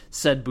quote,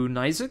 said Boone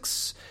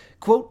Isaacs.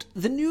 quote,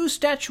 "The new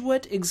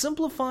statuette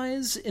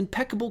exemplifies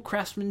impeccable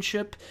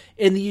craftsmanship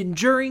and the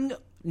enduring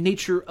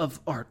nature of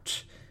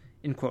art,"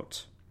 end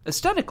quote.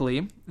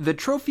 Aesthetically, the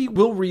trophy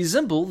will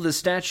resemble the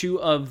statue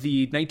of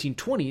the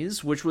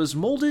 1920s, which was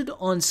molded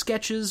on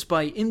sketches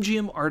by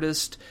MGM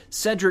artist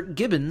Cedric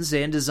Gibbons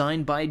and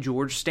designed by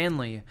George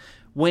Stanley.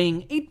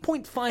 Weighing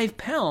 8.5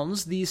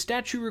 pounds, the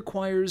statue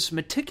requires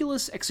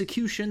meticulous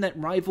execution that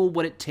rival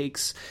what it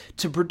takes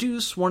to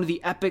produce one of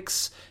the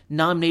epics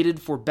nominated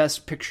for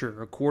Best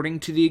Picture. According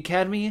to the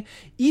Academy,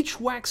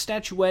 each wax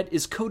statuette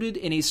is coated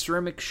in a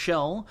ceramic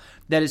shell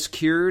that is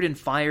cured and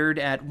fired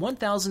at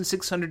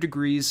 1,600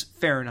 degrees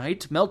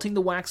Fahrenheit, melting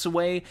the wax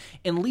away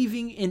and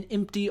leaving an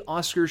empty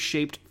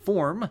Oscar-shaped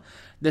form.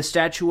 The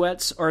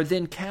statuettes are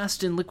then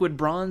cast in liquid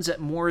bronze at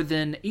more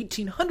than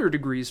 1,800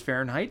 degrees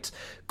Fahrenheit,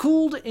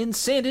 cooled and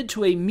sanded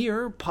to a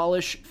mirror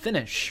polish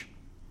finish.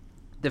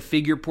 The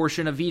figure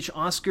portion of each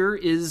Oscar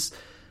is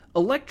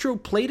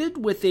electroplated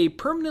with a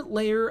permanent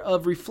layer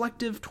of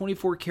reflective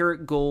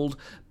 24-karat gold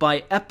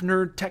by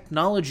Epner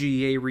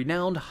Technology, a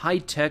renowned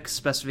high-tech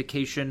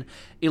specification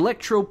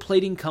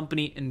electroplating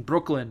company in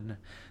Brooklyn.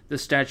 The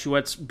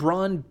statuette's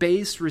bronze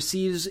base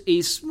receives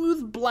a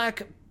smooth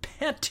black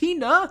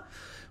patina,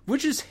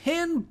 which is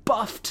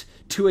hand-buffed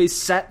to a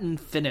satin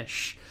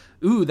finish.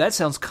 Ooh, that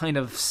sounds kind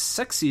of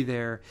sexy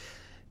there.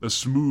 A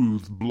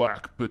smooth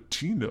black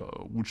patina,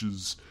 which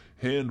is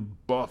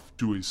hand-buffed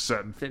to a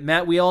satin finish.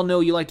 Matt, we all know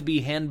you like to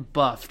be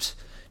hand-buffed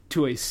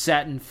to a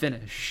satin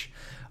finish.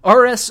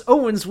 R.S.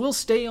 Owens will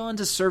stay on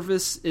to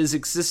service his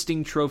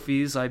existing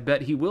trophies. I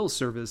bet he will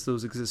service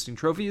those existing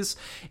trophies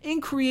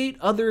and create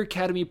other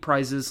Academy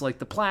prizes like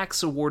the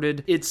plaques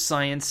awarded its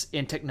Science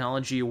and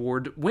Technology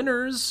Award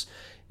winners,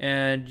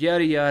 and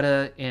yada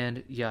yada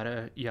and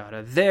yada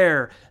yada.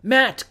 There,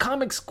 Matt,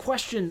 comics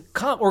question,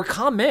 or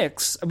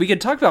comics. We can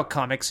talk about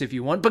comics if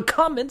you want, but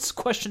comments,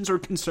 questions, or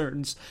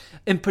concerns,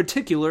 in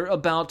particular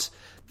about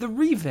the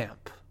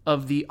revamp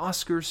of the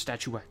Oscar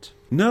statuette.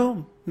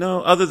 No.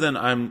 Other than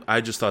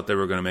I just thought they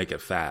were going to make it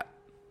fat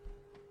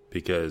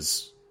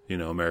because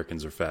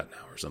Americans are fat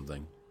now or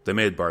something. They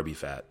made Barbie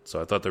fat,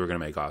 so I thought they were going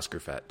to make Oscar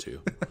fat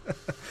too.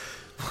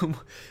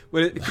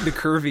 The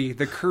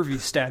curvy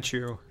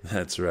statue.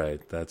 That's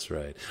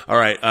right. All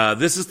right,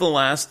 this is the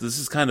last. This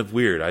is kind of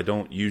weird. I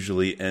don't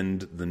usually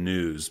end the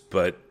news,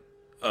 but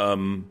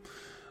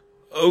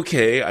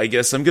okay, I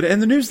guess I'm going to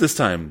end the news this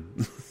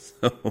time.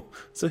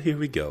 So here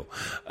we go.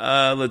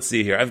 Let's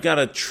see here. I've got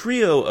a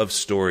trio of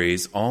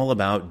stories all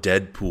about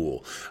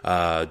Deadpool.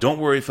 Don't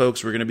worry,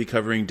 folks. We're going to be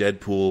covering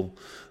Deadpool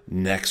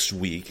next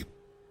week,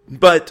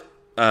 but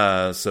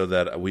so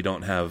that we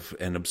don't have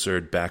an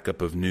absurd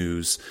backup of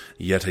news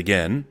yet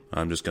again,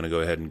 I'm just going to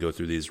go ahead and go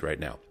through these right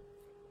now.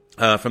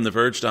 From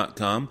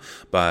TheVerge.com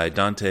by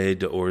Dante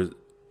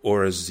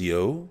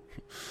D'Orazio.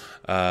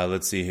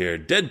 Let's see here.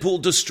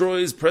 Deadpool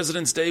destroys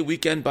President's Day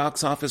weekend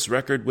box office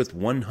record with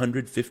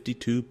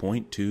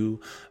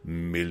 $152.2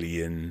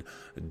 million.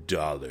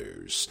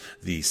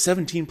 The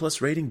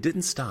 17-plus rating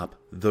didn't stop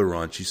the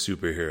raunchy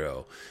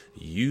superhero.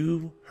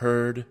 You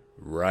heard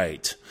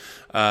right.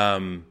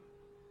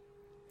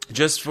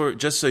 Just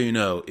so you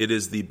know, it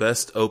is the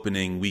best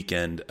opening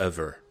weekend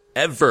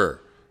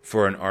ever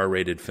for an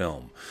R-rated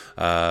film.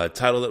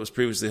 Title that was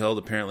previously held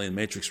apparently in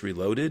Matrix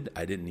Reloaded.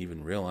 I didn't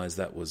even realize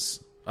that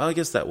was... I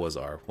guess that was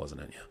R, wasn't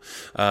it?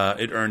 Yeah.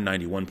 It earned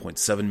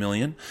 $91.7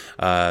 million.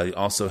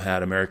 Also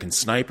had American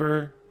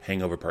Sniper,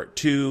 Hangover Part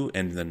 2,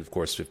 and then, of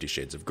course, 50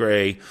 Shades of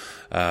Grey.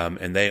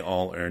 And they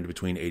all earned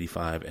between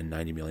 $85 and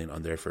 $90 million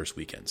on their first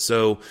weekend.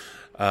 So,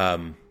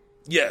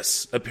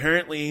 yes,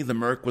 apparently the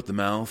Merc with the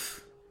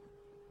Mouth,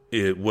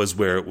 it was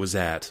where it was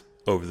at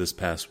over this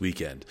past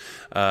weekend.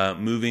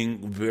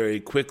 Moving very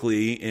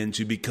quickly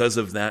into, because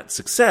of that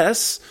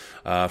success,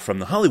 from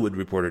the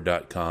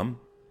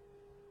HollywoodReporter.com,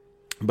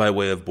 by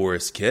way of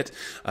Boris Kitt,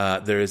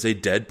 there is a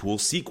Deadpool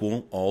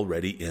sequel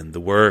already in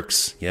the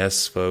works.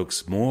 Yes,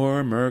 folks,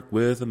 more Merc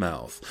with a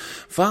Mouth.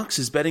 Fox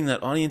is betting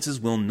that audiences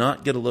will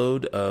not get a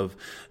load of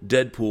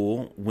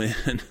Deadpool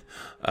when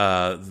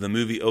the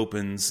movie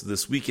opens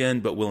this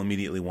weekend, but will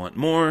immediately want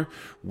more,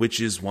 which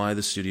is why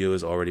the studio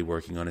is already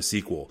working on a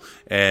sequel.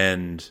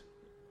 And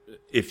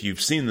if you've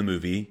seen the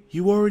movie,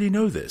 you already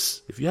know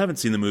this. If you haven't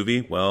seen the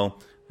movie, well,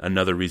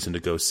 another reason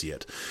to go see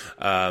it.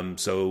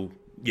 So,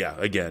 yeah,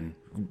 again,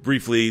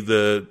 briefly,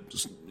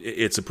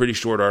 it's a pretty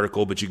short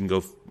article, but you can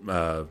go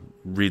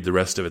read the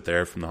rest of it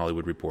there from the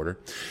Hollywood Reporter.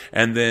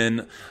 And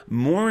then,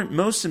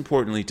 most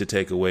importantly to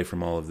take away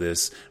from all of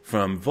this,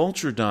 from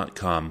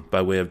Vulture.com,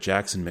 by way of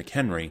Jackson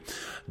McHenry,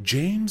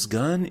 James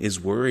Gunn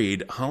is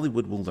worried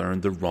Hollywood will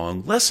learn the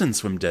wrong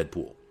lessons from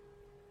Deadpool.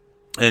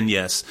 And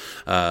yes,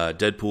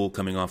 Deadpool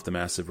coming off the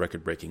massive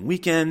record-breaking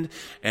weekend,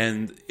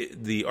 and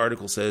the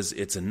article says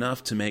it's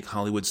enough to make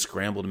Hollywood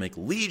scramble to make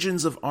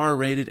legions of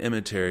R-rated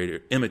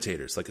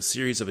imitators, like a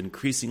series of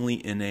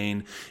increasingly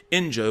inane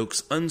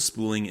in-jokes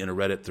unspooling in a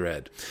Reddit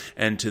thread.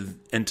 And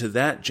to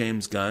that,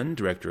 James Gunn,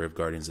 director of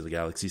Guardians of the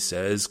Galaxy,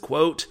 says,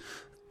 quote,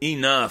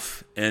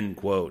 Enough, end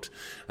quote.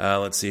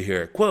 Let's see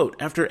here. Quote,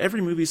 after every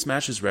movie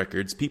smashes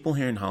records, people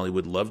here in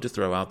Hollywood love to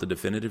throw out the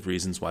definitive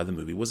reasons why the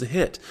movie was a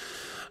hit.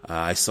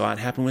 I saw it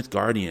happen with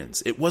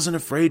Guardians. It wasn't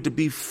afraid to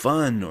be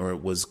fun, or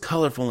it was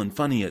colorful and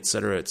funny,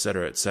 etc.,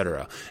 etc.,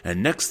 etc.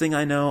 And next thing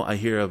I know, I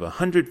hear of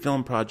 100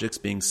 film projects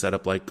being set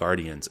up like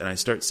Guardians, and I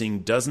start seeing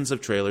dozens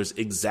of trailers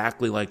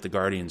exactly like the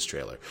Guardians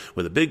trailer,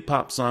 with a big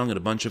pop song and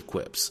a bunch of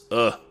quips.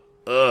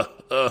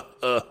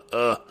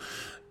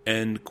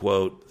 End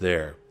quote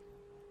there.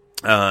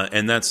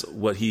 And that's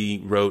what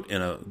he wrote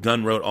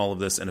Gunn wrote all of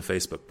this in a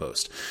Facebook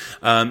post.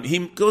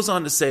 He goes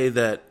on to say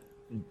that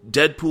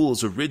Deadpool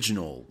is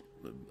original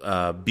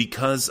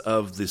because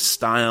of the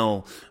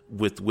style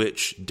with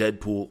which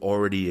Deadpool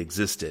already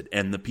existed.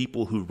 And the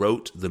people who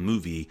wrote the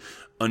movie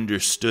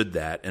understood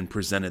that and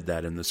presented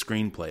that in the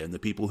screenplay. And the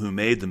people who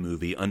made the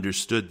movie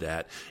understood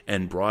that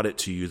and brought it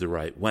to you the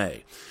right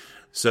way.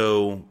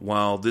 So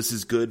while this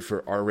is good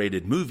for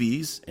R-rated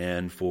movies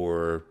and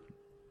for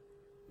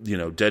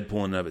Deadpool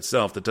in and of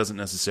itself, that doesn't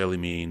necessarily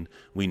mean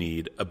we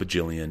need a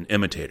bajillion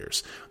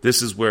imitators.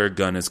 This is where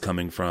Gunn is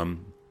coming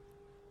from,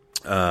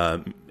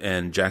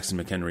 and Jackson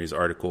McHenry's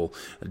article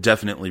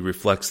definitely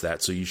reflects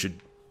that, so you should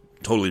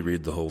totally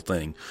read the whole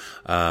thing.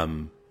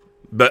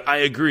 But I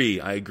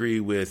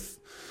agree with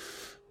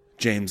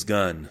James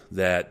Gunn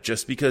that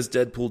just because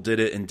Deadpool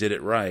did it and did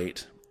it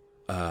right,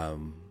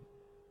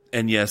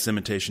 and yes,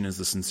 imitation is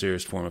the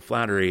sincerest form of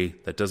flattery,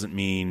 that doesn't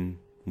mean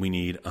we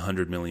need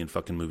 100 million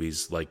fucking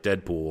movies like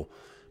Deadpool,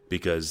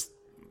 because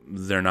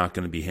they're not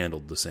going to be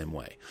handled the same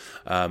way.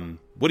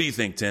 What do you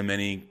think, Tim?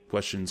 Any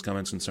questions,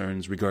 comments,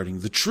 concerns regarding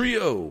the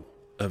trio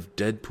of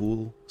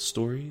Deadpool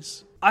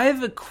stories? I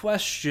have a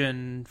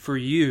question for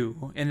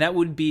you, and that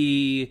would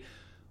be,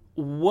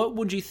 what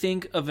would you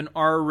think of an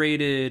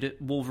R-rated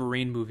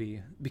Wolverine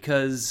movie?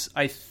 Because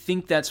I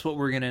think that's what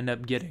we're going to end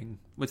up getting,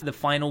 with the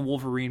final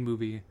Wolverine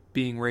movie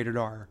being rated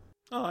R.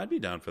 Oh, I'd be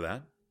down for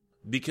that.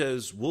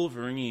 Because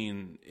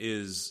Wolverine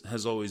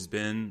has always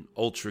been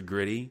ultra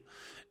gritty,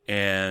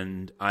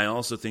 and I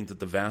also think that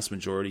the vast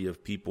majority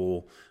of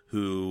people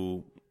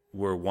who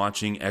were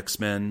watching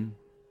X-Men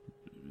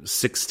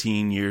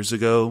 16 years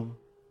ago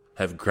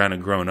have kind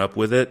of grown up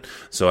with it.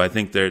 So I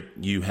think that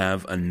you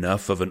have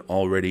enough of an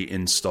already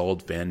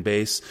installed fan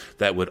base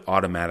that would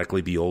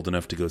automatically be old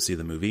enough to go see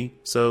the movie.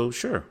 So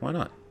sure, why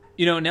not?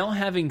 Now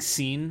having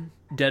seen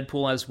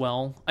Deadpool as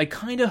well, I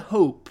kind of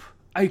hope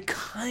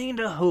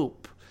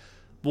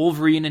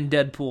Wolverine and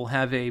Deadpool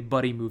have a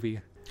buddy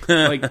movie.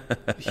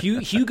 Like,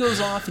 Hugh goes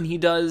off and he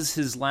does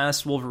his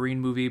last Wolverine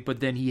movie, but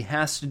then he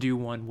has to do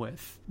one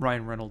with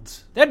Ryan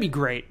Reynolds. That'd be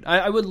great.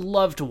 I would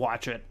love to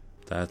watch it.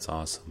 That's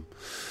awesome.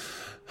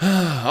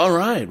 All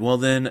right. Well,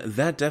 then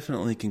that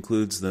definitely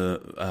concludes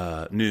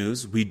the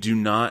news. We do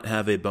not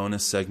have a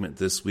bonus segment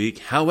this week.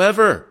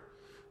 However,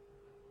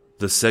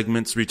 the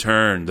segments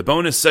return. The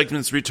bonus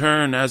segments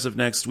return as of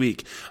next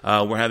week.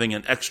 We're having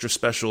an extra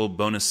special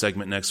bonus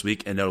segment next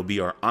week, and that'll be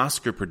our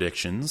Oscar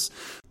predictions.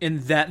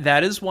 And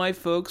that is why,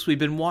 folks, we've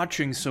been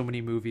watching so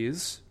many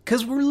movies,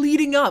 because we're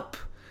leading up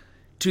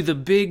to the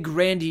big,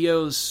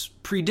 grandiose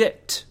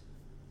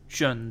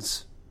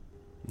predictions.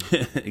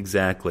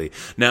 Exactly.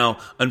 Now,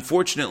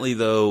 unfortunately,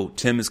 though,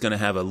 Tim is going to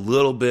have a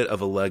little bit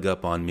of a leg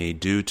up on me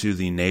due to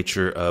the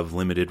nature of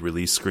limited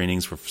release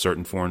screenings for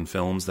certain foreign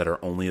films that are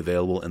only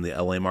available in the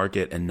LA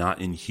market and not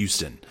in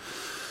Houston.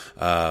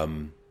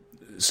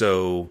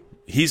 So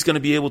he's going to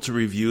be able to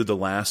review the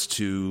last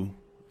two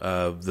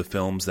of the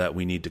films that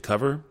we need to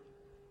cover,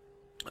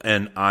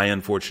 and I,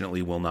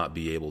 unfortunately, will not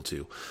be able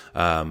to.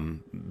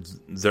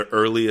 The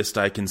earliest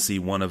I can see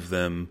one of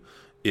them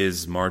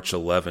is March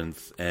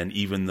 11th, and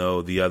even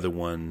though the other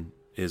one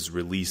is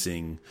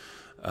releasing,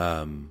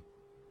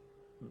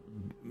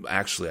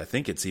 actually, I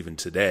think it's even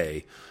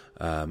today,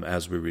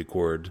 as we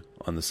record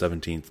on the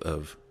 17th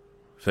of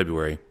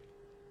February,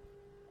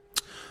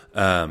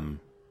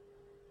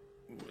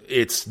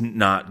 it's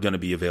not going to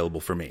be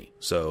available for me.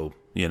 So,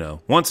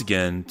 once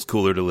again, it's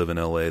cooler to live in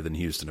LA than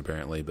Houston,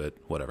 apparently, but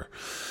whatever.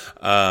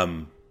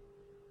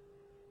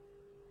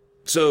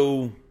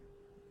 So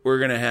we're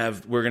gonna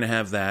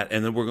have that,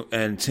 and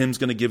then Tim's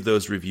gonna give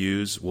those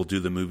reviews. We'll do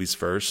the movies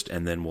first,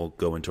 and then we'll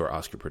go into our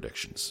Oscar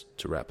predictions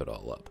to wrap it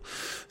all up.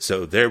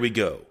 So there we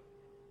go.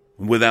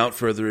 Without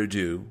further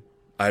ado,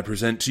 I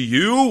present to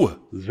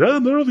you the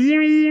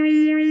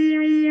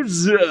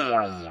movies.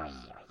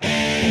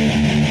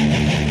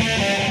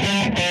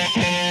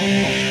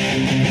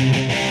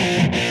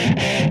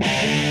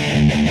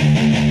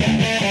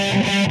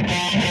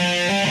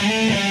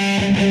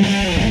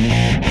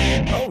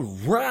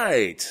 All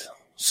right.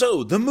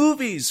 So, the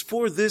movies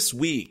for this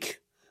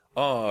week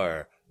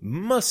are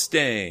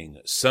Mustang,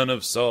 Son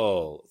of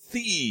Saul,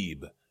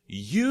 Thebe,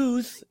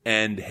 Youth,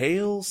 and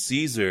Hail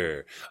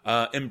Caesar.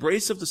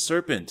 Embrace of the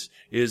Serpent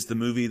is the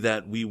movie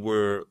that we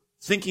were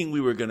thinking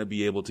we were going to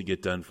be able to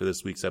get done for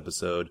this week's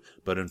episode,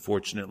 but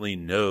unfortunately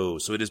no.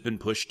 So it has been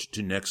pushed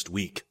to next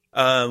week.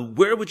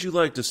 Where would you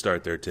like to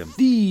start there, Tim?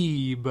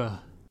 Thebe.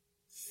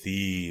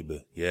 Thebe,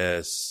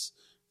 yes.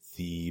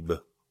 Thebe.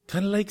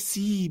 Kind of like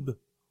Sebe.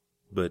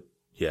 but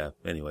yeah,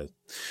 anyway.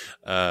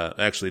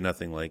 Actually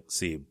nothing like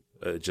Seeb.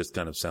 It just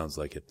kind of sounds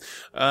like it.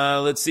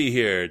 Let's see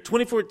here.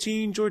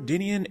 2014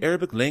 Jordanian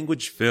Arabic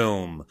language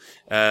film.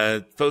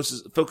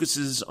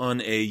 Focuses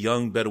on a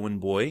young Bedouin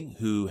boy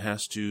who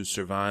has to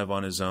survive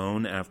on his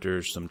own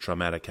after some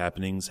traumatic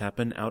happenings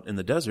happen out in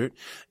the desert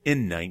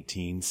in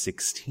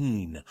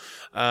 1916.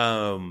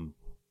 And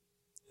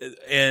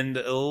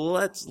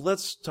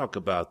let's talk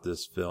about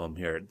this film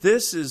here.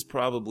 This is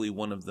probably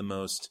one of the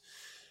most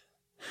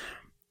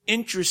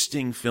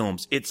interesting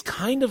films. It's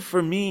kind of,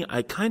 for me,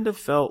 I kind of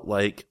felt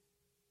like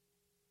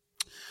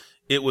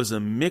it was a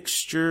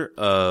mixture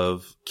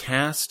of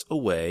Cast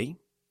Away,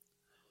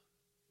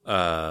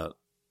 of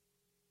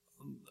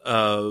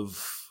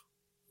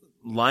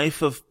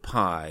Life of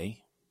Pi,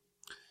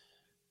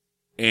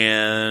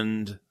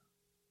 and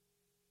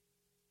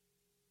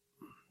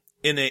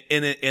in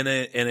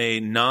a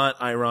not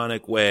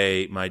ironic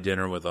way, My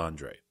Dinner with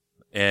Andre.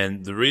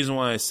 And the reason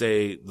why I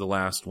say the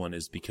last one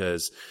is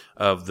because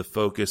of the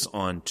focus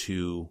on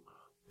two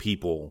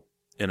people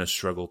in a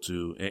struggle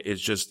to,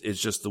 it's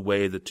just the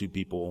way the two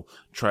people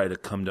try to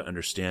come to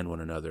understand one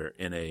another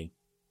in a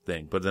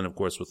thing. But then, of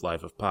course, with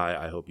Life of Pi,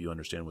 I hope you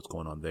understand what's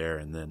going on there.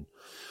 And then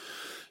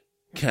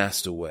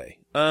Cast Away.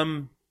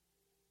 I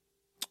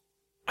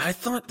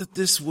thought that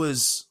this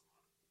was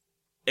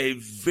a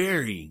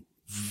very,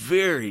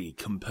 very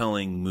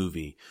compelling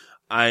movie.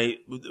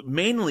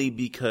 Mainly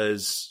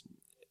because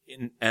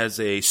as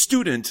a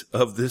student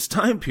of this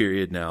time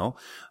period now,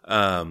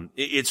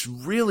 it's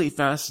really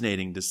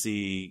fascinating to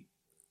see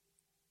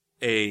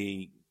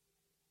a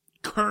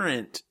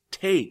current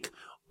take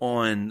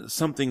on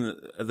something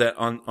that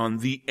on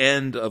the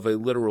end of a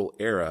literal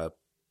era,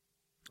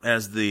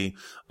 as the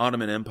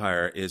Ottoman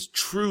Empire is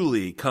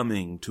truly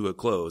coming to a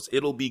close.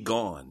 It'll be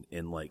gone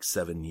in like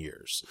 7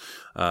 years.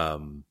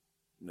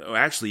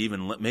 Actually,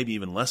 maybe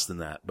even less than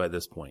that by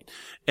this point.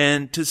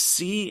 And to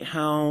see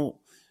how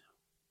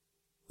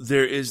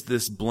there is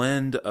this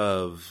blend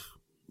of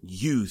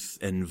youth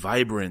and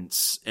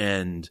vibrance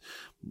and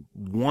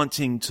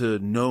wanting to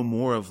know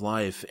more of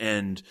life,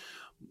 and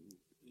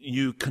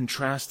you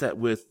contrast that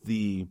with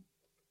the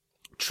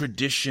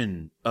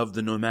tradition of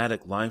the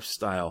nomadic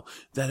lifestyle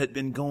that had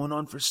been going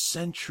on for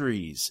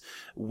centuries,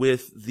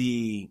 with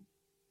the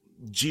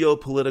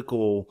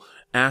geopolitical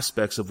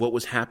aspects of what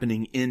was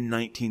happening in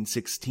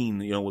 1916,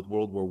 with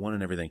World War I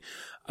and everything.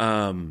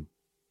 And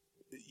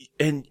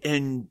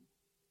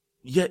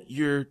yet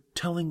you're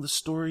telling the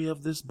story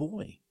of this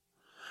boy.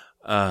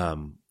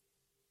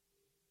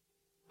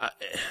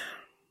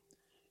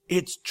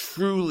 It's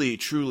truly,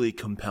 truly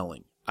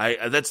compelling.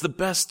 That's the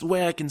best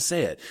way I can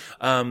say it.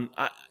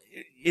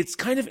 It's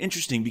kind of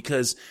interesting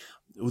because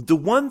the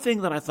one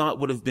thing that I thought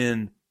would have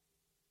been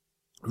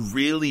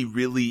really,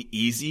 really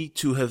easy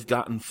to have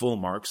gotten full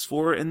marks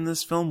for in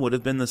this film would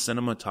have been the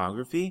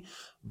cinematography.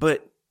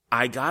 But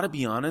I gotta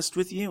be honest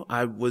with you,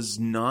 I was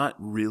not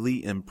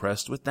really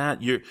impressed with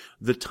that.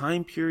 The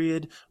time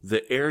period,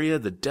 the area,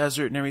 the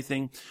desert and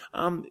everything,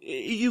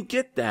 you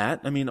get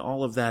that. I mean,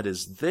 all of that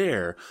is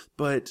there,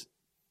 but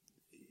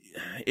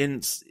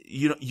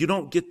you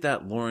don't get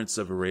that Lawrence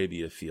of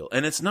Arabia feel.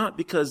 And it's not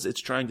because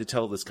it's trying to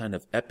tell this kind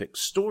of epic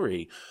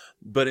story,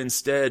 but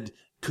instead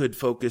could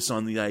focus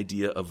on the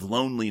idea of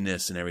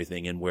loneliness and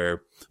everything. And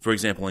where, for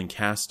example, in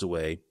Cast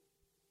Away,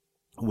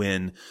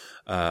 when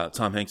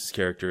Tom Hanks'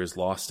 character is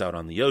lost out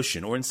on the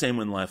ocean, or in same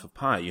in Life of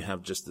Pi, you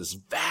have just this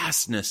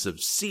vastness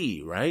of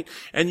sea, right?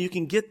 And you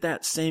can get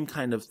that same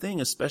kind of thing,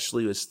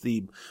 especially as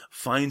Thebe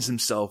finds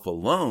himself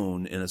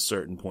alone in a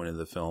certain point of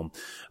the film.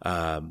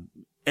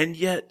 And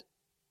yet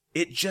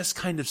it just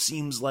kind of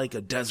seems like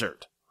a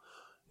desert,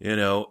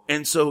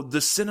 and so the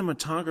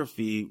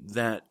cinematography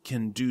that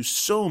can do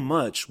so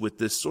much with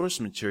this source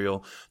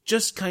material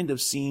just kind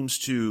of seems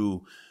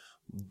to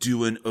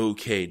do an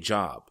okay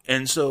job.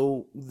 And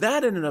so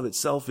that in and of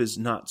itself is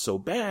not so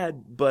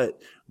bad, but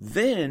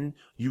then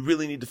you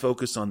really need to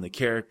focus on the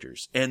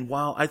characters. And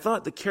while I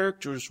thought the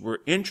characters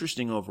were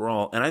interesting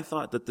overall, and I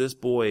thought that this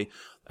boy,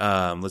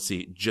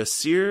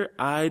 Jasir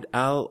Eid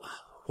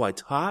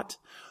al-Huaytat,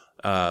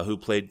 who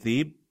played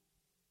Thebe,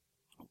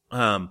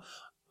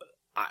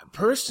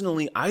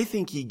 personally, I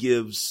think he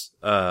gives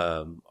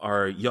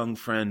our young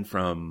friend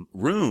from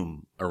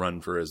Room a run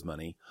for his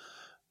money.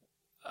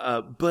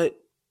 But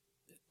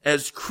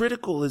as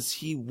critical as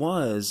he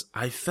was,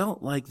 I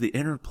felt like the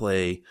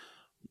interplay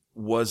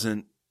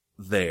wasn't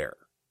there.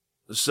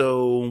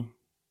 So,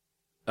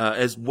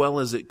 as well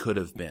as it could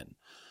have been.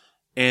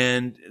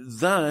 And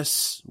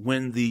thus,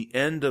 when the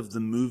end of the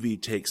movie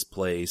takes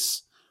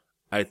place,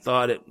 I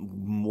thought it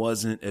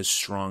wasn't as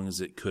strong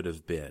as it could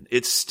have been.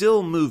 It's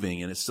still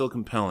moving and it's still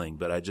compelling,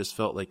 but I just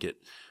felt like it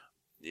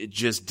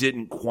just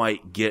didn't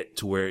quite get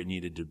to where it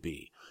needed to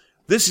be.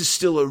 This is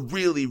still a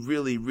really,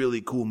 really,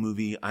 really cool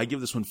movie. I give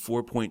this one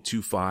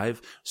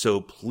 4.25, so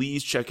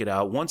please check it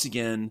out. Once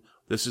again,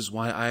 this is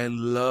why I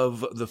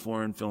love the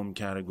foreign film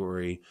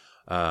category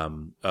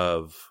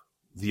of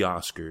the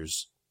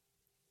Oscars,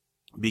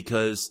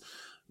 because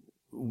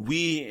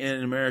we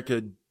in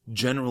America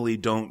generally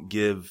don't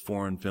give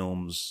foreign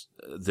films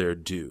their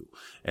due.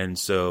 And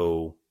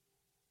so,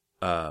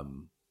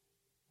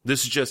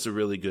 this is just a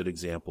really good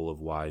example of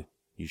why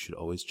you should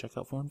always check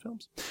out foreign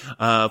films.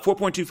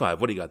 4.25.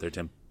 What do you got there,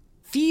 Tim?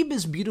 Thebe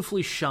is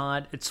beautifully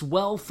shot, it's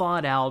well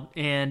thought out,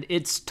 and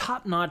it's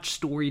top-notch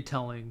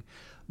storytelling.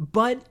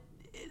 But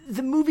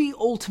the movie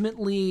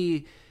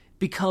ultimately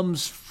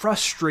becomes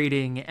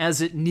frustrating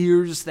as it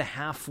nears the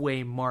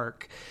halfway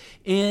mark.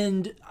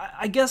 And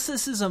I guess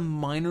this is a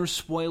minor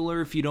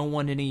spoiler if you don't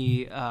want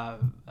any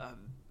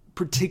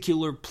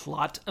particular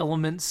plot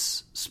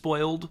elements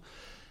spoiled.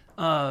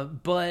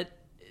 But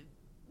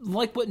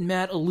like what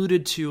Matt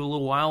alluded to a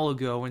little while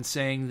ago in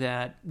saying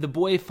that the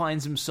boy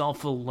finds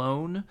himself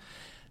alone,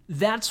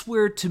 that's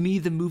where, to me,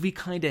 the movie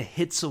kind of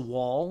hits a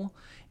wall,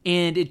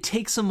 and it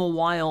takes them a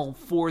while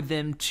for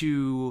them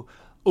to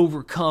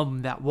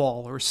overcome that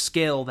wall or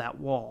scale that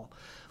wall.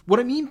 What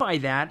I mean by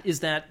that is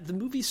that the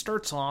movie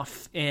starts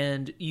off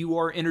and you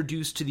are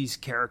introduced to these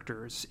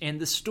characters, and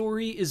the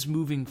story is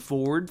moving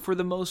forward for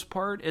the most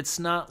part. It's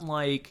not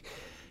like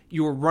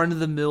your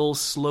run-of-the-mill,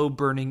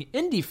 slow-burning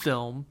indie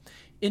film.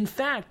 In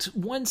fact,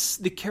 once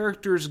the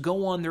characters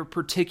go on their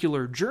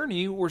particular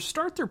journey or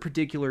start their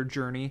particular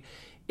journey,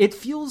 it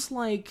feels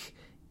like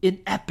an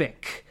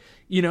epic.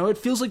 You know, it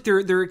feels like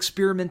they're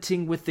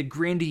experimenting with the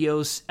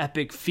grandiose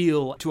epic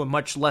feel to a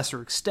much lesser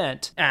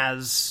extent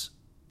as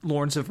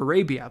Lawrence of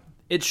Arabia.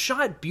 It's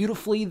shot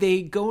beautifully.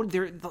 They go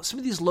there. Some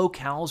of these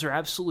locales are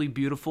absolutely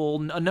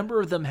beautiful. A number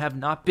of them have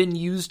not been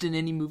used in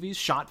any movies,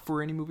 shot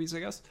for any movies, I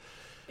guess.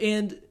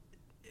 And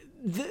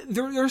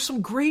there are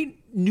some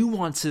great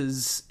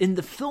nuances in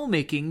the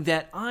filmmaking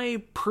that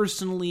I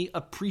personally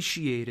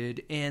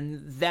appreciated,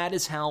 and that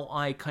is how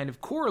I kind of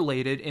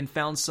correlated and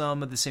found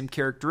some of the same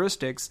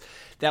characteristics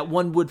that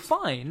one would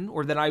find,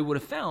 or that I would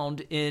have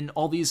found, in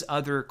all these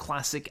other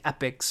classic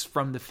epics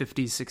from the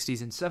 50s,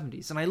 60s, and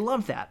 70s. And I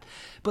love that.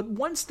 But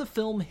once the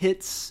film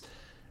hits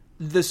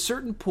the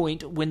certain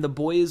point when the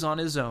boy is on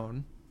his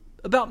own,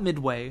 about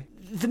midway,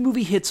 the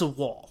movie hits a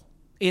wall.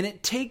 And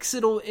it takes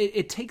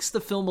the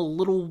film a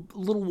little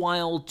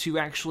while to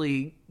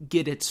actually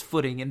get its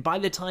footing. And by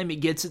the time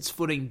it gets its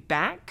footing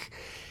back,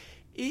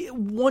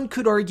 one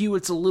could argue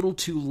it's a little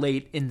too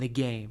late in the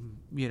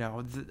game. You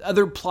know, the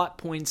other plot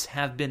points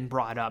have been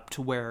brought up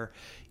to where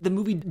the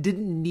movie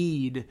didn't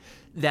need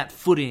that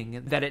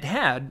footing that it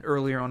had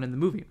earlier on in the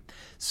movie.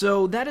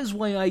 So that is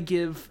why I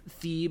give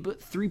Thebe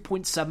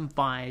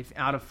 3.75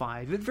 out of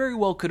 5. It very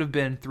well could have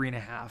been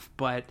 3.5,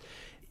 but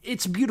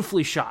it's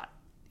beautifully shot.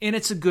 And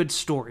it's a good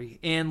story.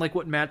 And like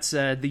what Matt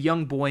said, the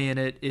young boy in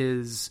it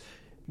is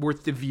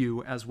worth the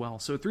view as well.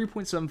 So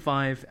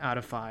 3.75 out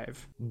of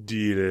 5.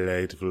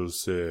 Delightful,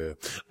 sir.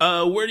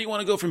 Where do you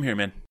want to go from here,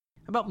 man?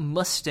 How about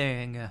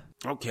Mustang?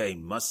 Okay,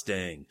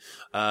 Mustang.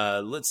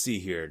 Let's see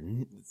here.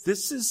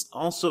 This is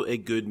also a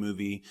good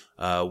movie.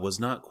 Was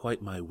not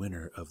quite my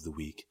winner of the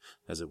week,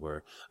 as it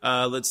were.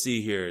 Let's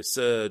see here. It's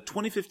a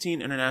 2015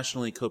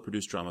 internationally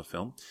co-produced drama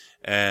film.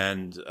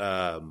 And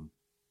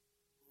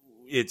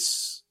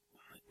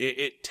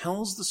It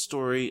tells the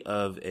story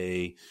of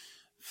it's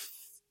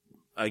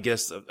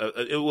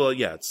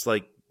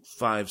like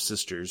 5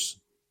 sisters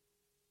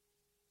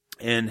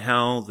and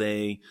how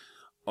they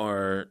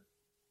are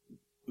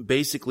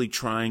basically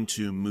trying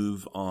to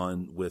move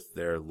on with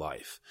their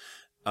life.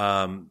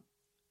 And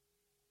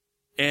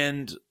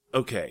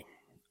okay,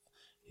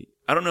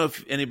 I don't know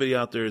if anybody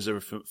out there is ever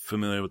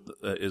familiar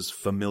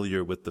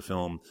with the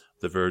film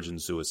The Virgin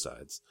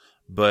Suicides,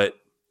 but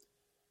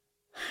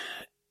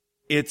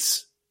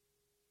it's.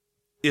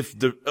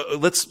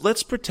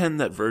 Let's pretend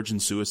that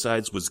Virgin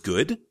Suicides was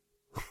good.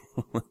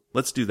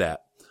 Let's do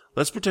that.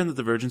 Let's pretend that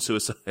The Virgin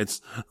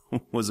Suicides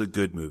was a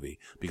good movie,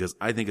 because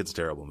I think it's a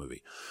terrible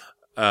movie.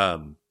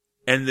 And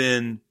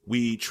then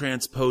we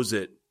transpose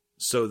it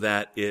so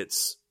that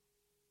it's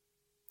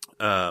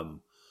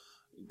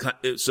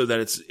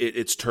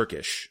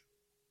Turkish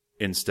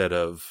instead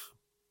of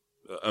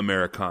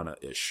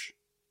Americana-ish.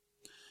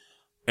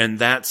 And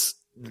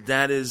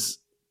that is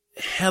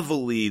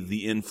heavily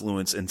the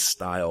influence and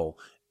style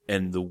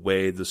and the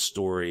way the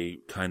story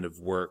kind of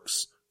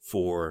works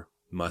for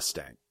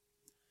Mustang.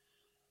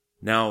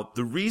 Now,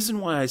 the reason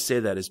why I say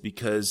that is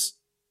because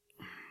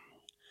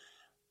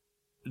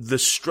the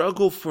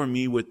struggle for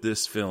me with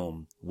this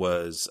film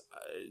was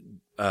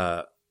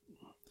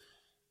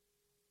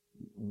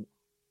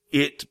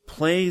it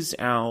plays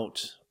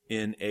out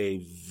in a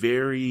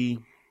very,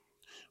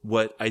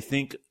 what I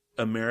think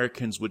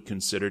Americans would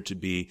consider to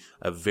be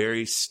a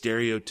very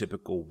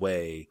stereotypical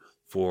way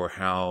for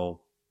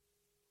how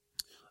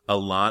a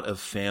lot of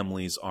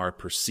families are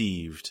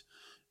perceived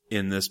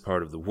in this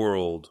part of the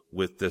world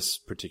with this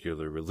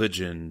particular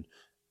religion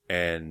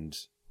and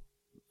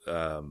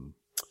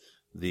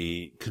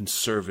the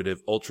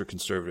conservative,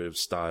 ultra-conservative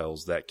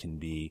styles that can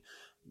be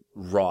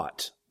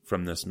wrought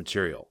from this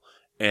material.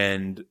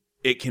 And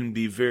it can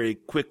be very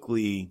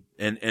quickly,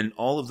 and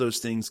all of those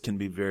things can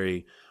be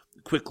very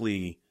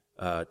quickly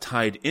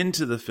tied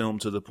into the film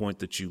to the point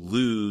that you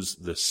lose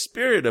the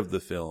spirit of the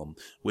film,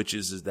 which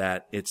is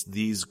that it's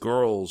these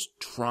girls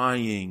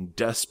trying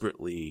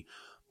desperately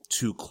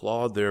to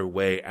claw their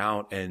way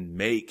out and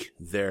make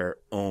their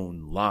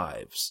own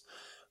lives.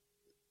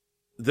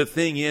 The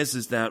thing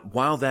is that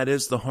while that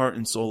is the heart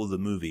and soul of the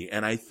movie,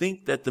 and I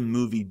think that the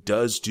movie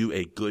does do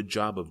a good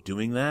job of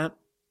doing that,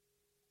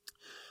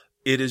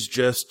 it is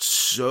just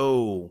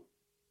so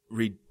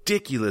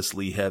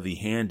ridiculously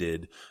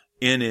heavy-handed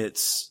in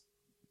its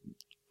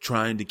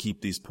trying to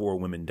keep these poor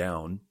women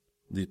down,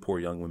 these poor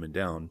young women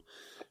down.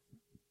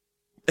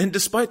 And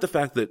despite the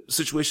fact that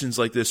situations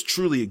like this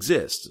truly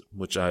exist,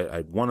 which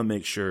I want to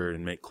make sure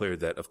and make clear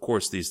that, of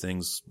course, these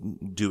things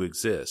do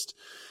exist,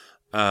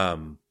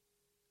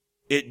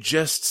 it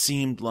just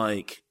seemed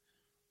like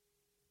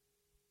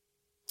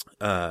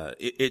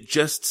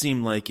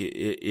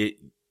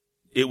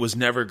it was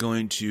never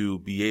going to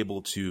be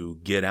able to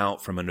get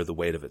out from under the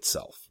weight of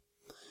itself.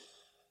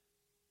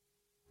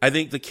 I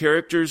think the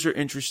characters are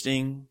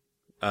interesting.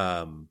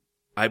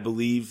 I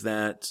believe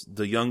that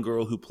the young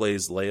girl who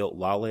plays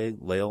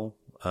Lale,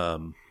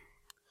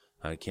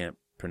 I can't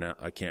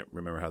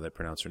remember how they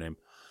pronounce her name,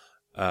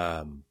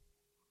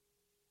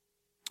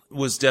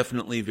 was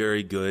definitely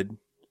very good.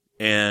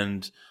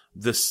 And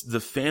the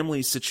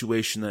family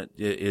situation that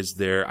is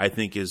there, I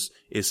think is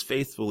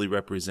faithfully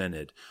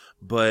represented.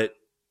 But,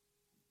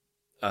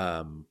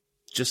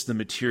 just the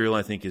material,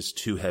 I think, is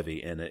too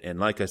heavy. And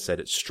like I said,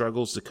 it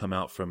struggles to come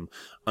out from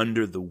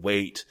under the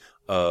weight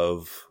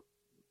of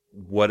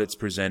what it's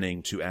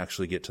presenting to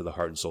actually get to the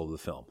heart and soul of the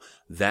film.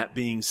 That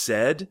being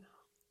said,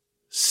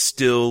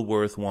 still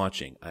worth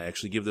watching. I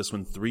actually give this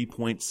one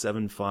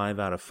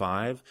 3.75 out of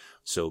 5.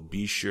 So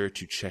be sure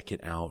to check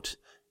it out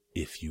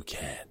if you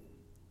can.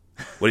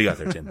 What do you got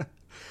there, Tim?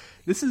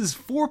 This is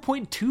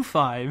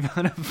 4.25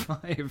 out of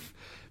 5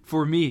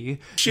 for me.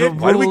 Shit,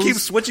 why do we keep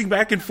switching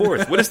back and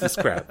forth? What is this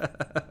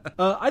crap?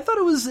 I thought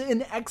it was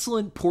an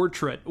excellent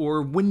portrait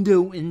or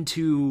window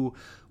into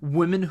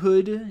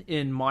womanhood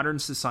in modern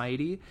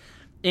society.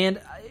 And,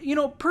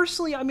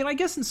 personally, I mean, I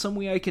guess in some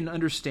way I can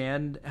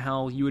understand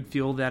how you would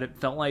feel that it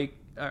felt like,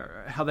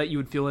 how that you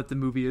would feel that the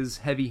movie is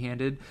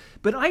heavy-handed.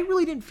 But I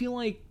really didn't feel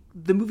like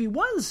the movie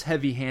was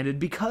heavy-handed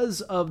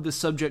because of the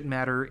subject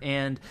matter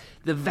and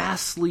the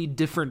vastly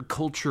different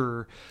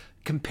culture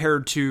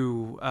compared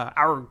to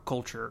our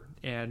culture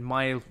and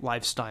my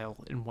lifestyle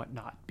and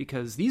whatnot.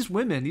 Because these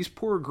women, these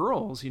poor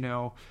girls,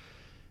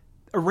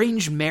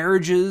 arranged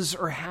marriages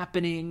are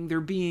happening.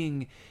 They're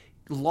being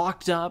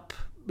locked up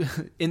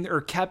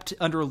or kept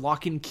under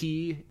lock and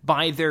key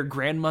by their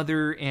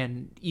grandmother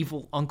and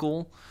evil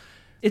uncle.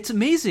 It's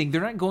amazing.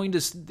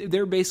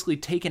 They're basically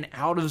taken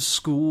out of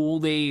school.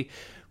 They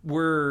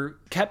were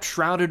kept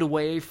shrouded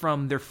away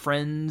from their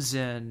friends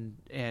and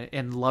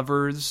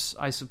lovers,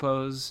 I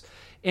suppose.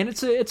 And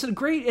it's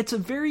a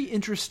very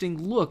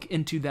interesting look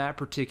into that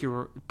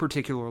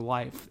particular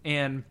life.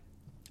 And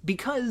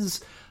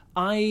because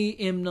I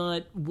am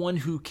not one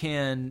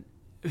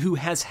who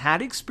has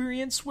had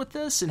experience with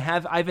this and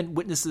I haven't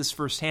witnessed this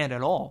firsthand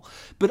at all,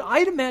 but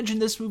I'd imagine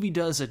this movie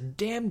does a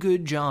damn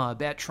good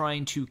job at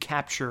trying to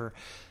capture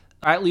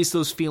at least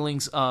those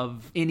feelings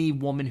of any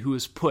woman who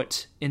is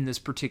put in this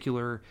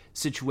particular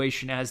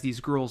situation as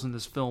these girls in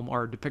this film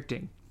are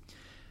depicting.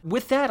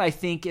 With that, I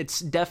think it's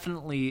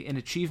definitely an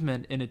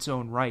achievement in its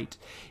own right.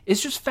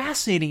 It's just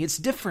fascinating. It's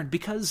different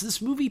because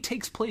this movie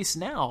takes place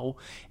now,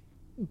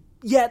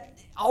 yet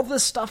all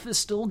this stuff is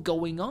still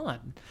going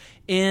on.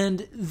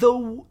 And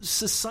though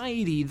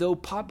society, though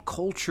pop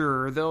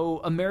culture, though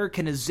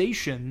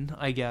Americanization,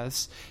 I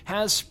guess,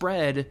 has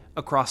spread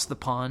across the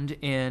pond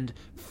and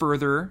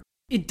further,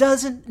 it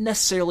doesn't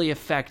necessarily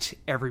affect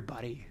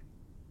everybody,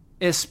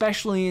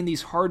 especially in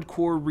these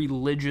hardcore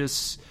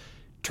religious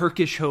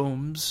Turkish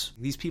homes.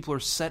 These people are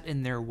set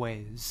in their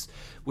ways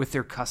with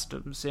their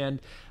customs. And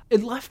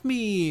it left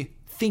me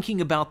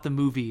thinking about the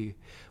movie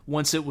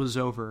once it was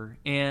over.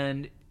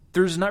 And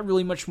there's not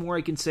really much more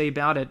I can say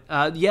about it.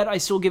 Yet I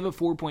still give it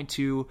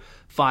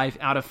 4.25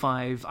 out of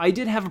 5. I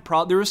did have a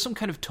problem. There was some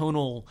kind of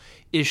tonal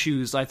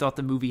issues I thought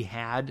the movie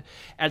had.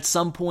 At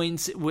some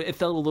points, it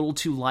felt a little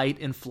too light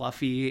and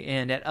fluffy.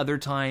 And at other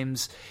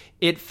times,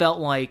 it felt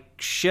like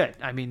shit.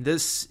 I mean,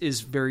 this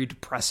is very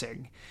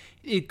depressing.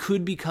 It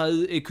could be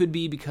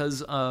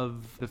because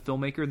of the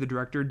filmmaker, the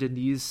director,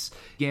 Deniz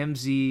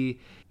Gamze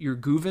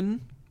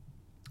Yurguven.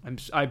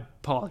 I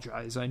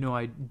apologize. I know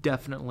I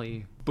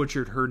definitely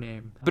butchered her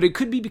name. But it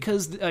could be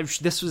because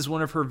this was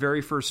one of her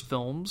very first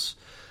films.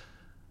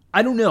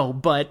 I don't know,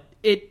 but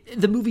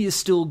the movie is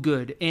still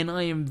good, and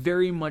I am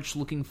very much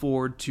looking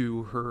forward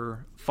to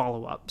her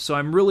follow-up. So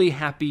I'm really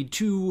happy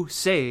to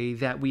say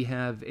that we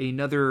have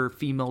another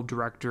female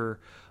director,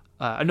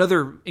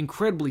 another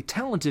incredibly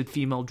talented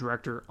female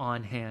director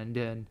on hand.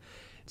 And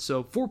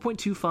so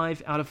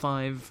 4.25 out of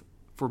 5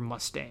 for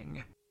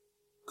Mustang.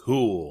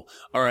 Cool.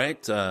 All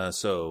right.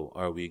 So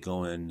are we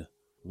going,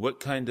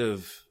 what are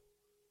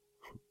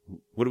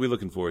we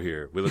looking for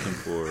here? We're looking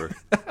for...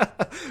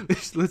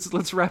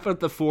 Let's wrap up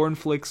the foreign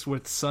flicks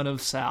with Son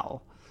of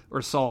Sal,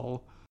 or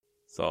Saul.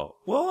 So,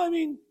 well, I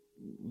mean,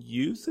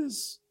 Youth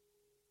is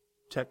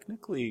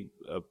technically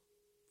a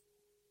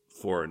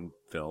foreign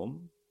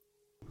film.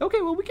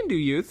 Okay, well, we can do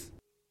Youth.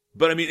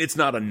 But I mean, it's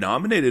not a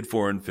nominated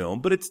foreign film,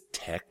 but it's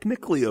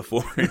technically a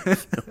foreign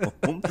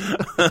film.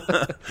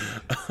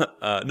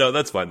 No,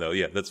 that's fine though.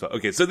 Yeah, that's fine.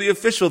 Okay, so the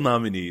official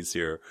nominees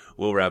here,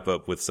 we'll wrap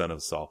up with Son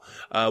of Saul,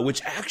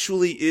 which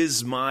actually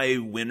is my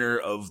winner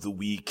of the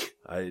week.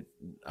 I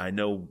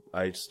know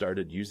I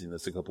started using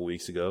this a couple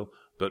weeks ago,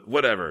 but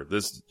whatever.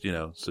 This,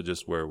 so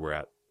just where we're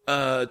at.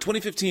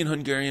 2015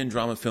 Hungarian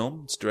drama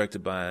film. It's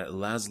directed by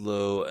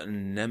Laszlo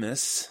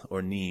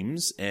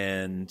Nemes,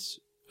 and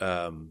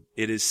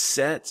it is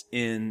set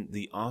in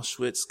the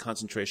Auschwitz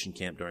concentration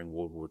camp during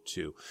World War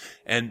II,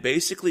 and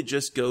basically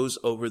just goes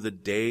over a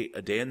day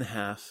and a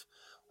half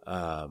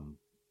in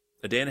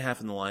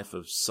the life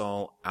of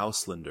Saul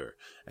Auslander.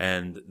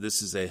 And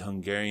this is a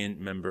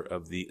Hungarian member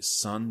of the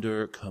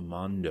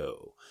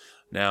Sonderkommando.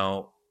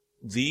 Now,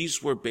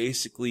 these were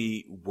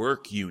basically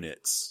work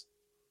units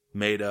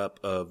made up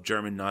of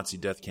German Nazi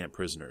death camp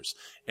prisoners.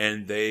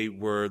 And they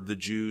were the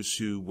Jews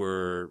who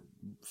were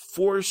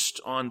forced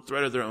on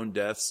threat of their own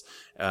deaths,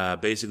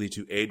 basically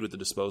to aid with the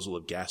disposal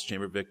of gas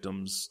chamber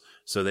victims.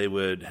 So they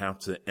would have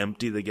to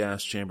empty the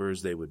gas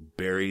chambers. They would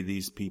bury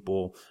these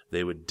people.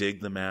 They would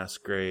dig the mass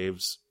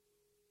graves.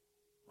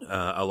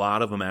 A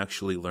lot of them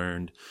actually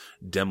learned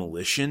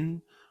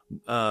demolition.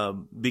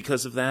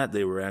 Because of that,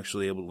 they were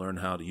actually able to learn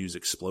how to use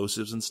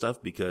explosives and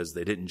stuff, because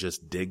they didn't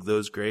just dig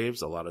those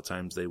graves. A lot of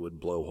times they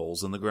would blow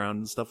holes in the ground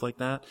and stuff like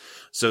that.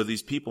 So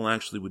these people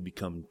actually would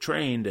become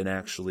trained and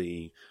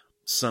actually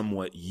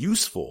somewhat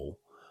useful.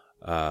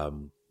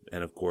 And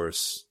of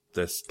course,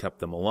 this kept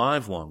them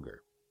alive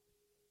longer.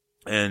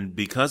 And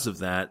because of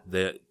that,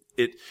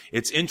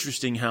 it's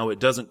interesting how it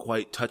doesn't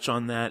quite touch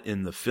on that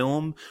in the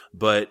film,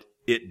 but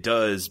it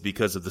does,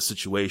 because of the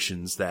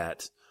situations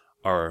that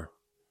our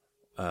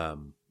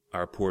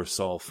poor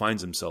Saul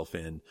finds himself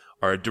in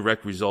are a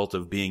direct result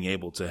of being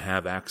able to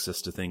have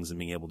access to things and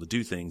being able to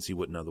do things he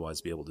wouldn't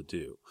otherwise be able to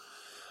do.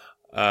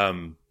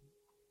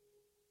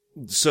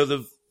 So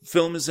the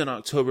film is in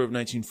October of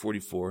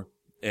 1944,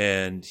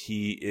 and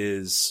he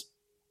is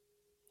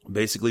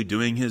basically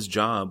doing his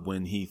job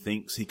when he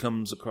thinks he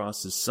comes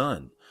across his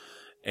son.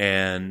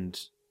 And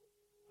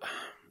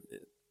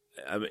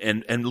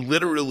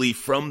literally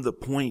from the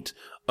point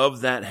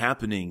of that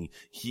happening,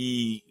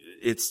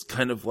 it's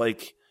kind of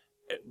like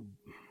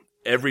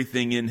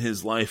everything in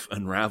his life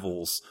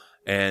unravels,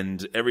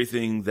 and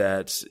everything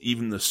that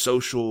even the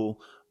social,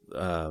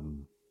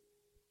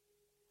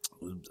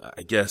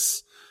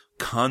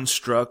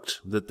 construct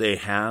that they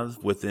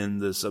have within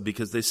this,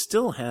 because they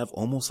still have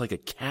almost like a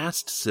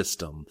caste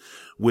system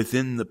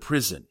within the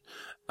prison.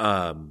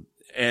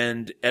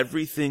 And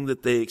everything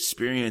that they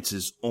experience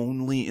is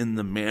only in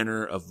the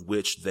manner of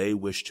which they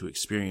wish to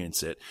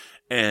experience it.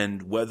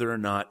 And whether or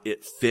not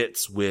it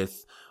fits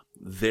with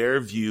their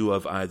view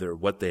of either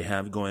what they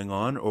have going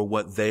on or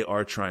what they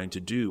are trying to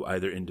do,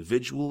 either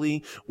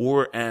individually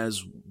or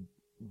as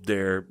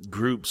their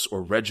groups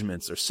or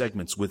regiments or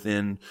segments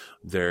within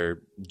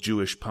their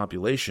Jewish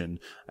population,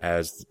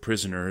 as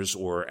prisoners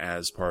or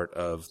as part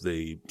of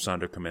the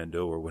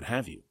Sonderkommando or what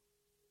have you.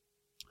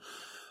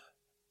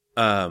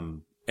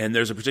 And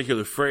there's a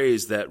particular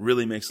phrase that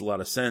really makes a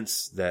lot of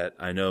sense that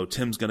I know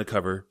Tim's going to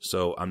cover,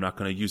 so I'm not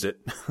going to use it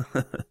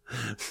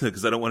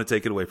because I don't want to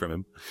take it away from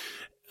him.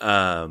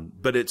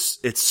 But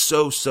it's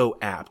so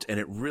apt, and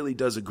it really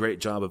does a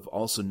great job of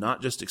also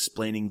not just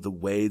explaining the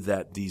way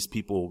that these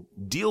people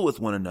deal with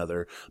one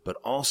another, but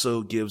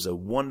also gives a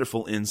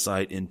wonderful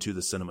insight into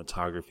the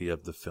cinematography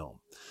of the film.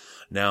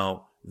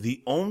 Now,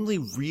 the only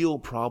real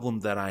problem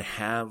that I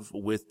have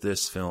with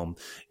this film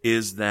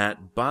is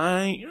that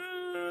by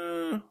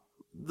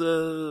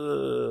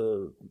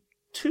the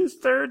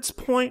 2/3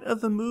 point of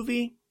the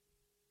movie,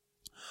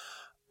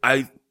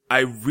 I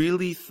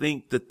really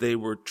think that they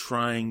were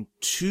trying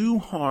too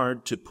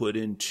hard to put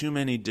in too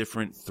many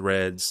different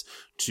threads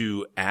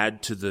to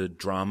add to the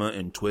drama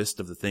and twist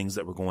of the things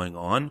that were going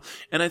on.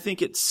 And I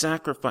think it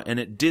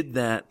did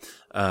that,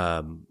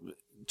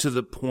 to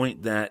the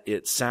point that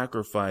it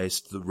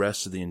sacrificed the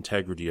rest of the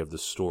integrity of the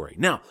story.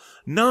 Now,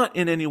 not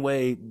in any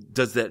way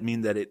does that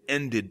mean that it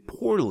ended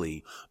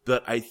poorly,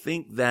 but I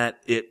think that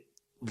it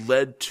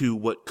led to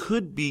what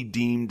could be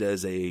deemed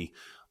as a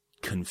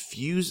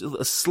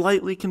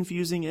slightly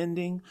confusing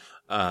ending,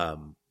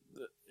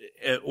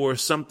 or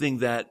something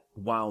that,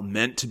 while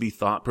meant to be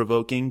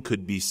thought-provoking,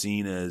 could be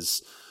seen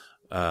as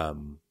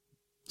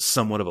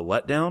somewhat of a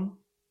letdown.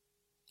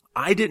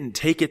 I didn't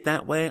take it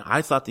that way.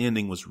 I thought the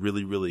ending was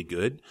really, really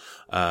good,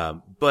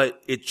 but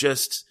it's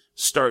just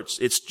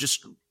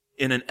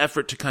in an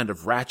effort to kind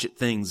of ratchet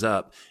things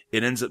up,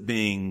 it ends up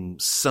being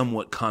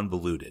somewhat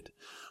convoluted.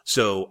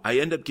 So I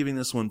end up giving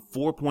this one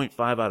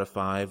 4.5 out of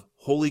 5.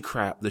 Holy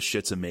crap, this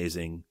shit's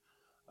amazing.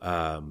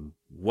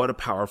 What a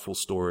powerful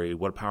story.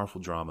 What a powerful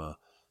drama.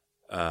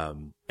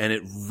 And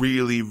it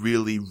really,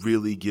 really,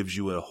 really gives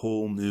you a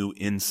whole new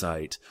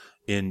insight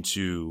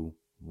into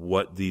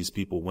what these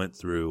people went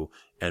through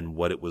and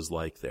what it was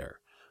like there.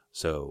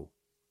 So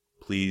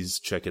Please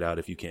check it out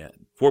if you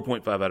can.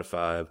 4.5 out of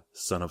 5,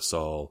 Son of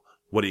Saul.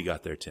 What do you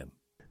got there, Tim?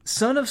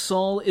 Son of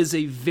Saul is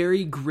a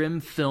very grim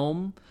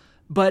film,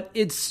 but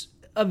it's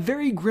a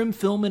very grim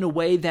film in a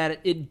way that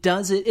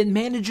it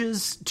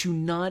manages to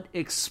not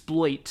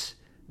exploit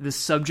the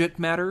subject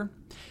matter.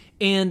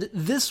 And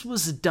this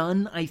was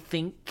done, I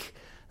think,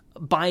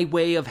 by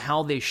way of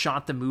how they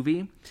shot the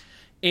movie.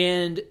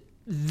 And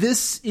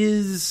this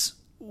is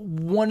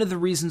one of the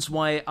reasons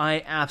why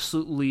I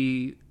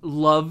absolutely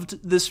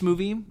loved this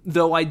movie,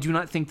 though I do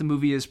not think the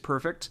movie is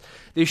perfect.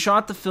 They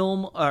shot the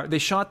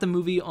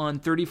movie on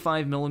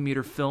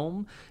 35mm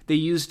film. They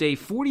used a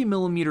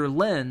 40mm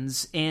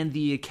lens and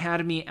the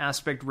Academy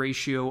aspect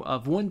ratio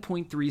of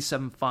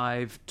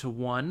 1.375 to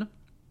 1.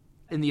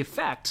 And the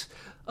effect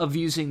of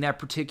using that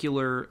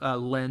particular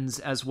lens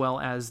as well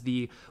as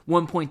the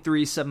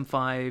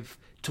 1.375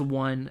 to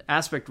 1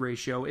 aspect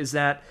ratio is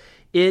that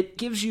it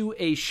gives you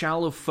a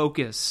shallow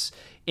focus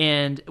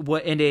and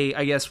what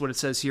it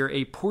says here,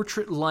 a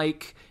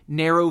portrait-like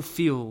narrow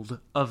field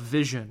of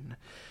vision.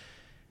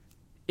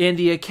 And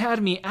the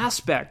Academy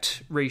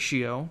aspect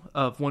ratio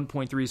of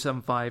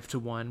 1.375 to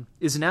 1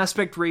 is an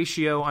aspect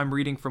ratio, I'm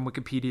reading from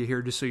Wikipedia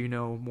here just so you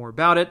know more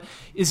about it,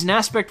 is an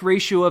aspect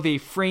ratio of a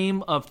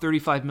frame of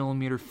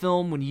 35mm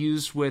film when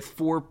used with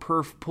 4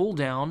 perf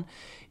pull-down.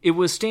 It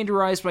was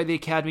standardized by the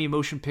Academy of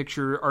Motion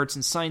Picture Arts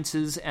and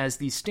Sciences as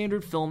the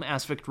standard film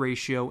aspect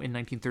ratio in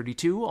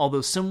 1932,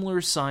 although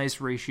similar size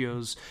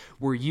ratios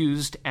were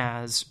used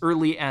as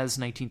early as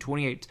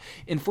 1928.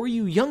 And for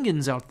you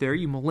youngins out there,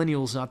 you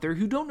millennials out there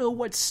who don't know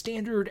what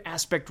standard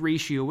aspect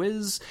ratio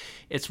is,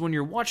 it's when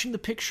you're watching the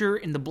picture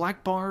and the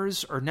black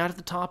bars are not at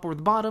the top or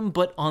the bottom,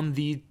 but on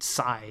the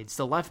sides,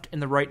 the left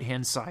and the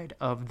right-hand side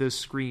of the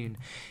screen.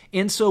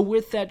 And so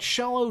with that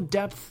shallow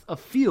depth of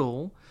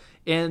field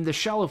and the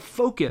shallow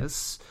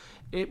focus,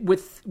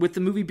 with the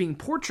movie being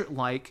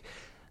portrait-like,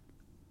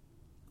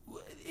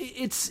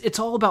 it's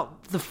all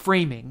about the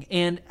framing.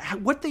 And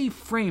what they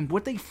framed,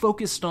 what they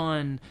focused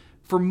on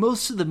for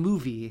most of the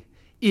movie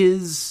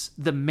is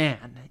the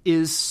man,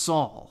 is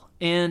Saul.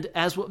 And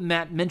as what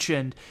Matt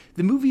mentioned,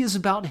 the movie is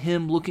about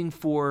him looking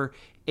for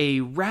a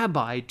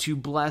rabbi to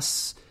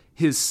bless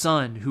his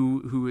son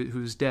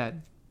who's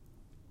dead.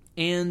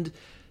 And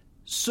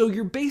so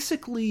you're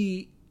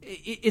basically...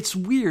 It's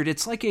weird.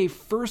 It's like a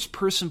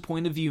first-person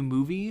point of view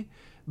movie,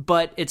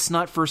 but it's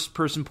not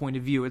first-person point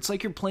of view. It's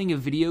like you're playing a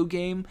video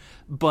game,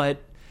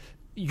 but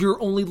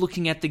you're only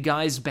looking at the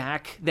guy's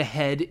back, the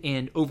head,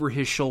 and over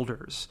his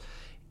shoulders.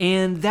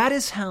 And that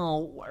is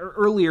how,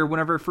 earlier,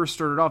 whenever I first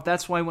started off,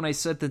 that's why when I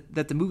said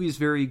that the movie is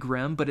very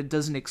grim, but it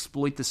doesn't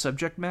exploit the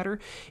subject matter,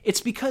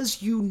 it's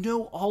because you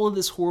know all of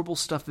this horrible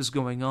stuff is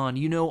going on.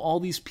 You know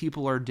all these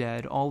people are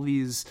dead, all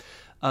these...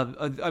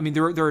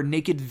 there are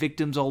naked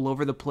victims all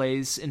over the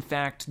place. In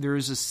fact, there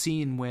is a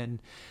scene when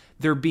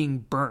they're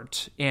being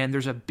burnt, and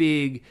there's a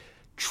big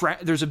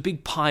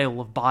pile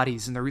of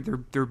bodies, and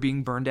they're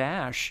being burned to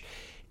ash.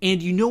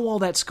 And you know all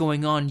that's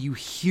going on. You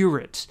hear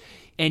it,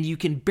 and you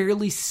can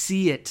barely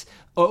see it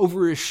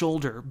over his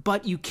shoulder,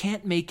 but you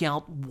can't make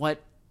out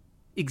what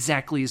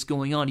exactly is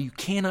going on. You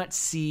cannot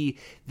see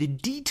the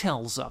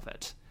details of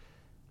it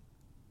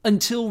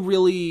until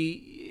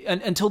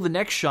the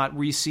next shot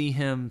where you see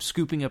him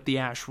scooping up the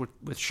ash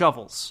with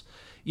shovels,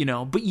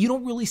 but you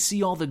don't really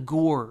see all the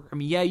gore. I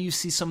mean, yeah, you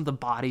see some of the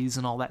bodies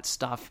and all that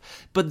stuff,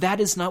 but that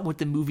is not what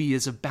the movie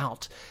is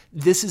about.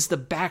 This is the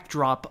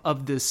backdrop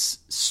of this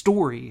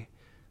story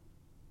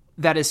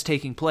that is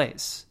taking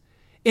place.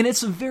 And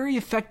it's a very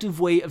effective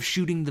way of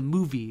shooting the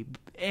movie,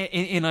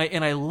 and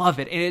I love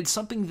it. And it's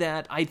something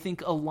that I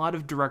think a lot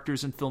of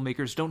directors and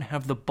filmmakers don't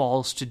have the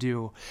balls to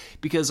do,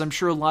 because I'm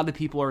sure a lot of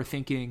people are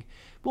thinking,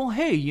 well,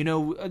 hey,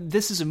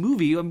 this is a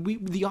movie.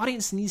 The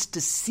audience needs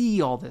to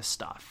see all this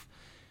stuff.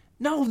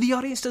 No, the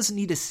audience doesn't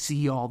need to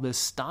see all this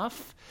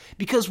stuff,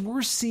 because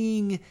we're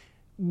seeing...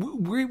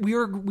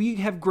 We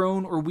have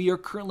grown, or we are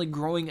currently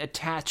growing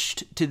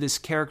attached to this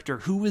character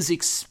who is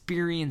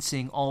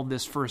experiencing all of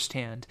this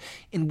firsthand,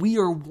 and we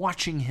are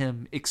watching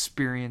him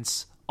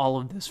experience all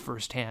of this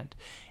firsthand.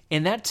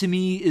 And that to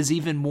me is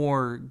even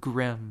more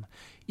grim,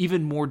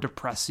 even more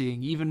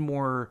depressing, even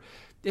more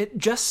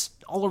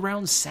just all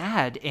around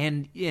sad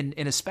and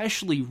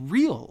especially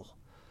real.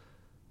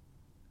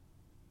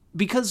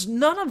 Because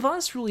none of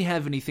us really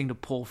have anything to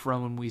pull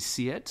from when we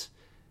see it.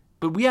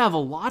 But we have a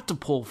lot to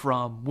pull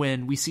from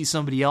when we see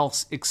somebody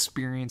else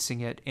experiencing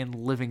it and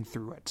living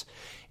through it.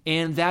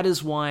 And that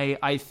is why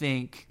I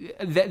think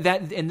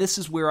and this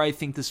is where I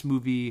think this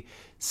movie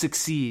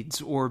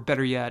succeeds, or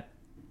better yet,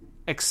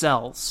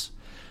 excels.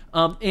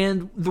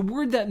 And the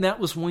word that Matt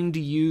was wanting to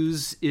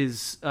use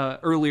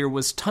earlier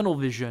was tunnel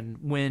vision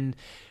when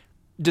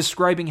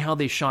describing how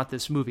they shot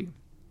this movie.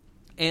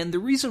 And the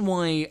reason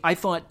why I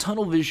thought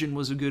tunnel vision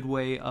was a good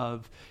way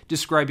of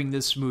describing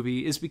this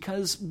movie is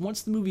because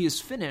once the movie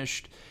is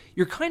finished,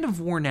 you're kind of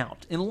worn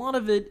out. And a lot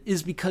of it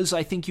is because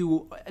I think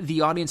you,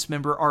 the audience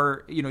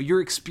member,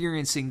 you're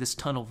experiencing this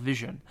tunnel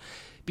vision.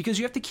 Because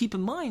you have to keep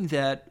in mind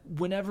that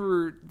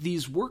whenever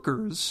these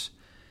workers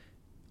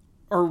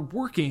are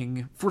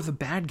working for the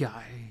bad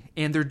guy,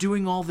 and they're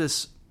doing all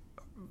this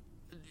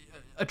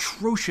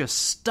atrocious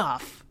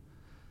stuff.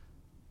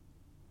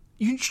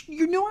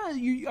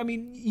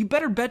 You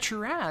better bet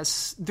your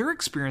ass they're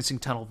experiencing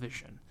tunnel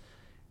vision.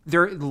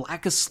 Their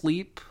lack of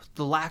sleep,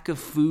 the lack of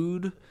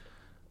food,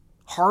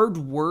 hard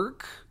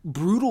work,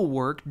 brutal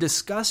work,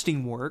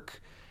 disgusting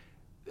work.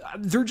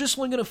 They're just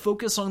only going to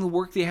focus on the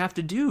work they have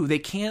to do. They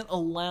can't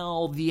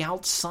allow the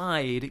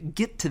outside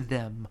get to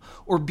them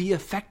or be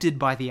affected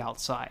by the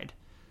outside.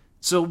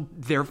 So,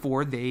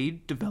 therefore,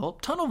 they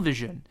develop tunnel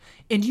vision.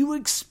 And you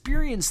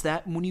experience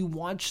that when you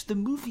watch the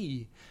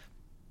movie.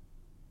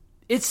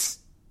 It's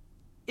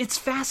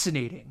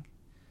fascinating.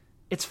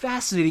 It's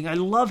fascinating. I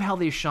love how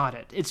they shot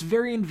it. It's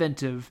very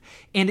inventive.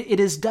 And it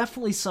is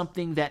definitely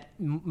something that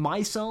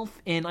myself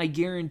and I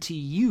guarantee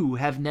you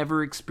have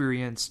never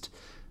experienced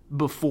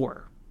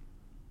before.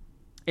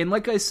 And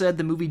like I said,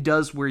 the movie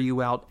does wear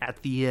you out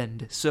at the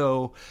end.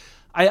 So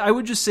I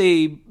would just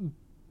say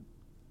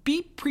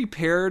be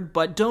prepared,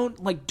 but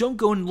don't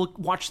go and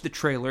watch the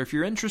trailer. If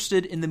you're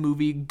interested in the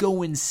movie,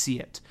 go and see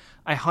it.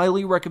 I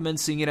highly recommend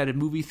seeing it at a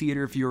movie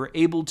theater if you're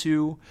able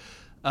to.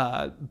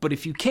 But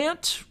if you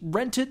can't,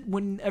 rent it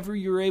whenever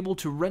you're able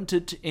to rent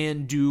it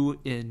and do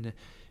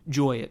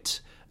enjoy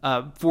it.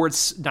 For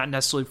it's not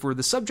necessarily for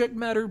the subject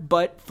matter,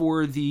 but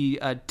for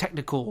the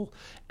technical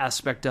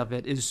aspect of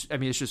it it's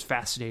just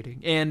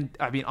fascinating. And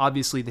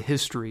obviously the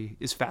history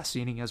is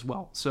fascinating as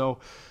well. So,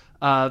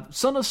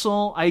 Son of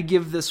Saul, I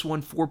give this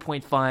one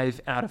 4.5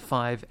 out of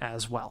 5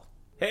 as well.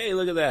 Hey,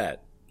 look at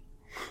that.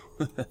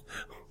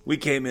 We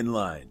came in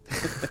line.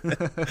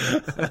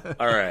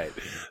 All right.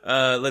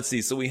 Let's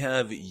see. So we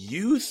have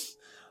Youth,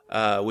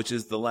 which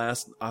is the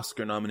last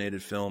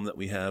Oscar-nominated film that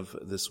we have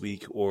this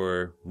week,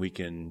 or we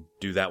can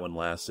do that one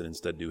last and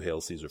instead do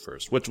Hail Caesar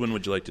first. Which one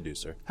would you like to do,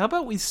 sir? How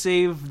about we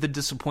save the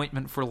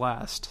disappointment for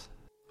last?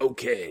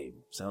 Okay,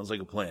 sounds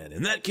like a plan.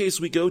 In that case,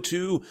 we go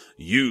to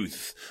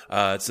Youth.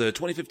 It's a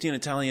 2015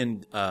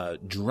 Italian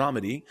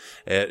dramedy.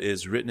 It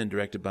is written and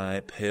directed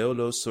by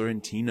Paolo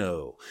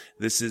Sorrentino.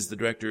 This is the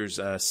director's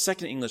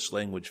second English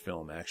language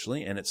film,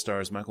 actually, and it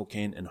stars Michael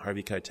Caine and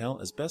Harvey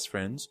Keitel as best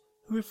friends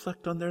who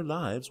reflect on their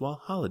lives while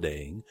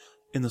holidaying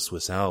in the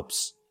Swiss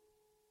Alps.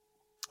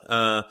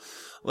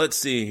 Let's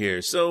see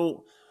here.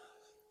 So,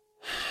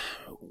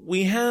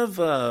 we have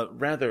a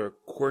rather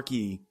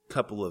quirky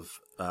couple of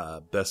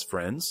best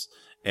friends,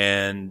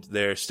 and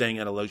they're staying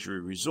at a luxury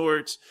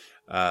resort.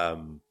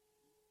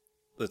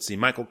 Let's see,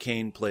 Michael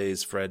Caine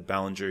plays Fred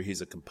Ballinger.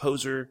 He's a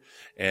composer.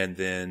 And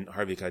then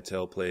Harvey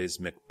Keitel plays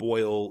Mick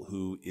Boyle,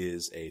 who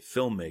is a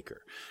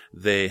filmmaker.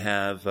 They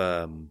have,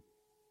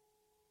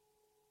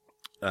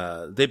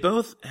 they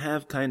both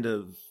have kind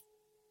of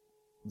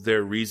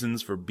their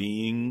reasons for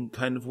being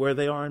kind of where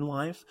they are in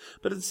life,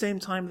 but at the same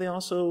time, they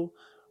also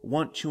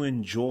want to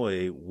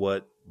enjoy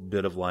what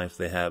bit of life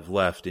they have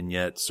left, and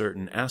yet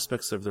certain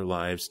aspects of their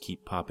lives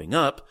keep popping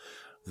up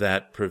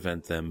that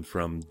prevent them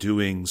from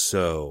doing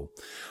so.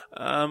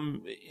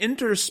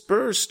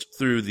 Interspersed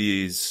through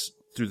this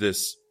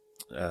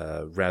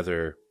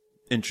rather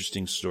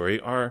interesting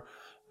story are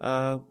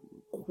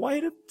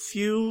quite a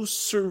few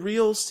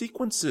surreal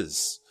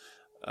sequences.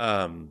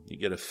 You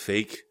get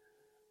fake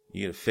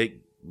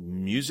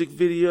music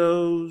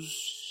videos.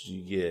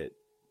 You get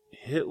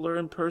Hitler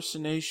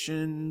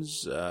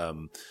impersonations.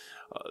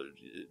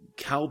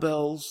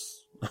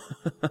 Cowbells.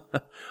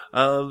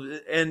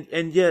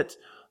 And yet,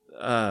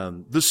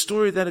 the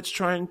story that it's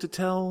trying to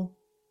tell,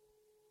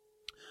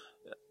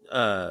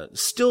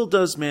 still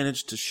does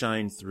manage to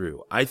shine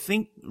through. I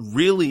think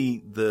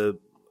really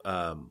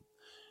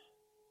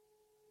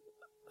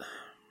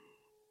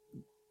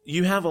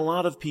you have a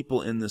lot of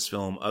people in this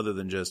film other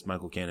than just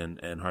Michael Caine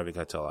and Harvey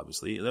Keitel,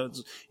 obviously.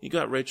 You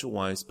got Rachel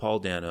Weisz, Paul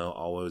Dano,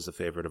 always a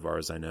favorite of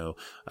ours, I know,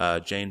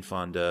 Jane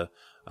Fonda,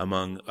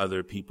 among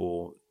other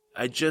people.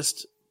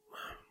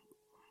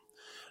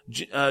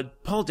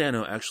 Paul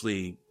Dano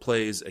actually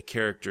plays a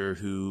character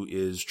who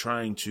is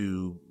trying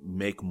to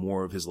make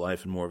more of his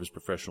life and more of his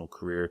professional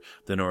career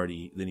than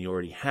he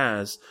already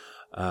has.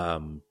 I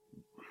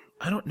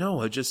don't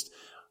know.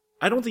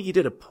 I don't think he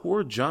did a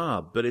poor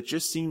job, but it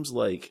just seems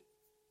like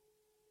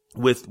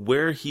with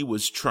where he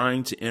was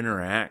trying to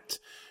interact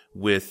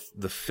with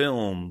the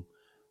film,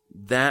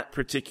 that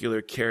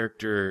particular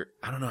character,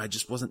 I don't know, I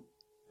just wasn't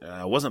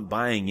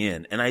buying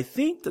in. And I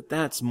think that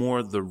that's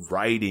more the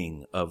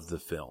writing of the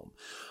film,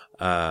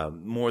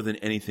 more than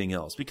anything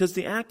else, because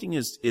the acting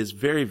is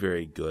very,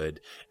 very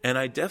good. And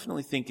I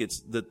definitely think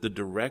it's that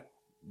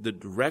the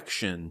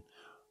direction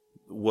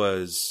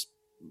was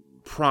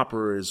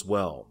proper as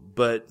well,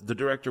 but the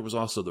director was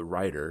also the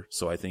writer.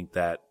 So I think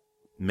that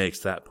makes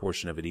that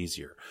portion of it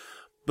easier.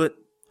 But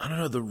I don't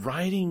know, the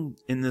writing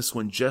in this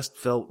one just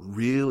felt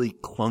really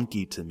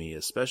clunky to me,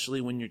 especially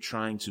when you're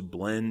trying to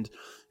blend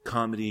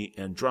comedy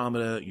and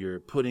drama. You're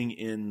putting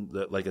in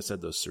like I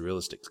said, those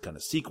surrealistic kind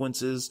of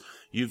sequences.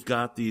 You've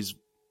got a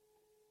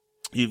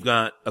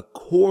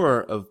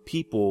core of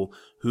people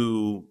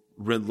who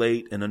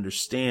relate and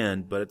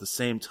understand, but at the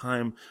same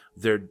time,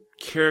 their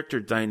character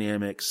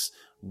dynamics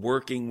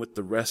working with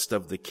the rest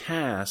of the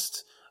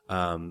cast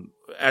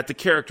at the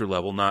character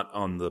level, not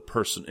on the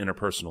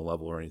interpersonal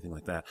level or anything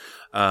like that,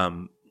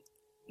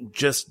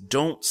 just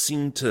don't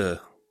seem to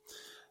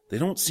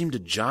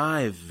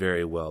jive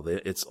very well.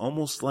 It's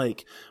almost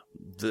like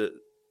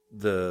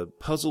the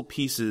puzzle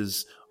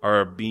pieces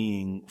are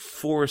being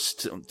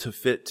forced to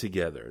fit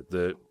together.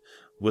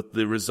 With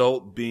the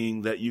result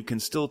being that you can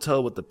still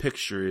tell what the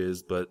picture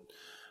is, but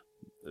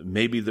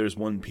maybe there's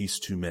one piece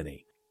too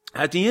many.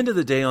 At the end of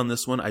the day on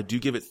this one, I do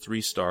give it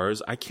 3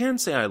 stars. I can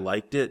say I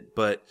liked it,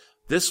 but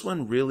this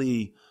one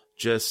really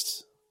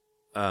just,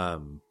 I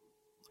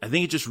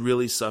think it just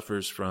really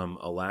suffers from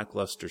a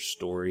lackluster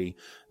story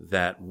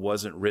that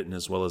wasn't written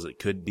as well as it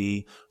could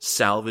be,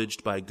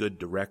 salvaged by good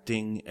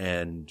directing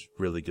and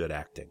really good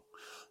acting.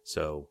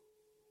 So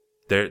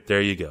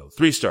there you go.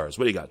 3 stars.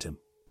 What do you got, Tim?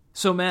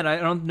 So, Matt, I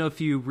don't know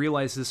if you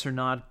realize this or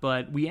not,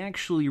 but we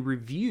actually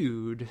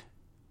reviewed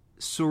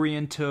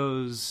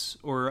Sorrentino's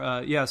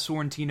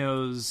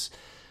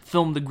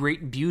film The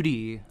Great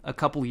Beauty a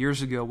couple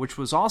years ago, which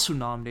was also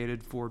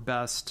nominated for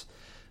Best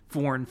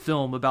Foreign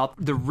Film, about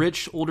the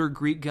rich older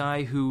Greek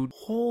guy who...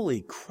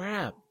 Holy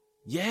crap.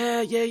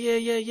 Yeah.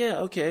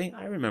 Okay,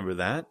 I remember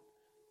that.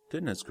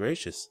 Goodness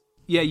gracious.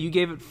 Yeah, you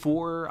gave it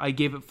 4, I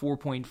gave it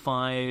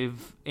 4.5,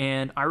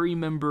 and I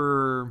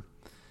remember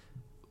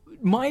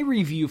my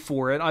review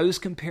for it, I was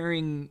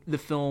comparing the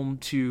film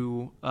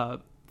to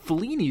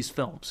Fellini's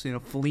films. You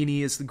know,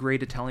 Fellini is the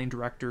great Italian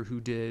director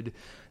who did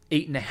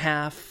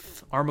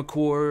 8½,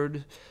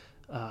 Armacord,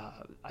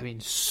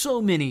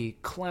 so many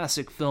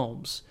classic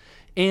films.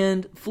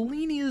 And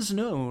Fellini is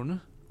known,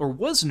 or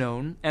was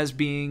known, as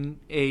being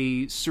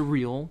a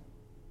surreal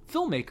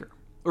filmmaker.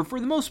 Or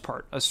for the most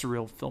part, a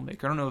surreal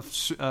filmmaker. I don't know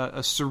if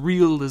a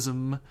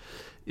surrealism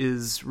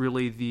is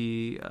really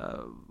the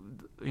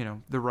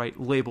right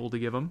label to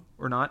give him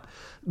or not.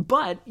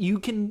 But you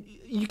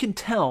can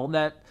tell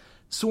that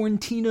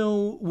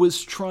Sorrentino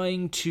was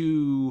trying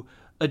to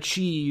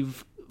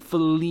achieve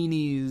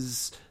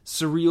Fellini's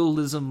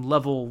surrealism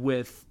level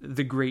with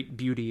The Great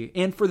Beauty,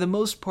 and for the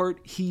most part,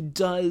 he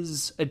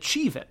does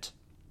achieve it.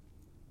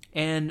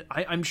 And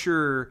I'm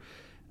sure,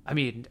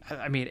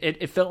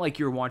 it felt like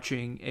you were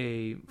watching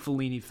a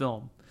Fellini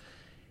film.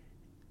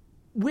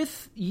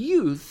 With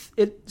Youth,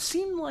 it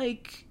seemed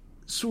like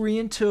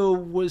Sorrento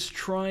was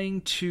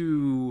trying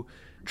to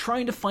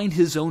find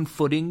his own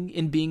footing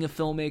in being a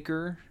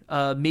filmmaker,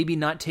 maybe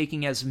not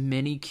taking as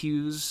many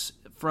cues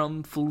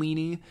from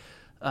Fellini,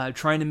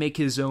 trying to make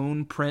his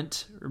own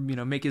print, or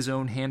make his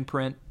own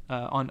handprint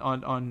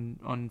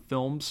on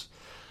films.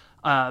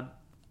 I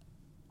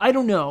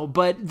don't know,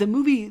 but the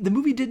movie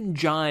didn't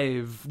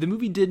jive. The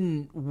movie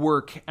didn't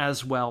work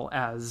as well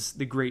as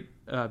The Great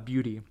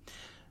Beauty.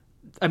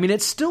 I mean,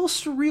 it's still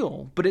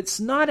surreal, but it's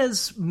not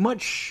as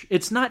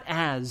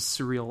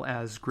surreal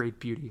as Great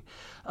Beauty.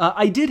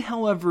 I did,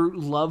 however,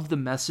 love the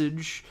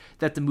message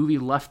that the movie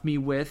left me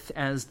with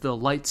as the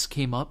lights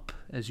came up,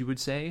 as you would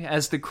say.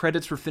 As the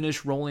credits were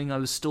finished rolling, I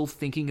was still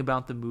thinking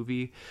about the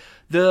movie.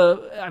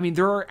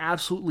 There are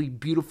absolutely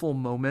beautiful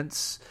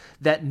moments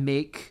that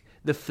make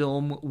the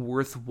film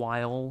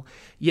worthwhile.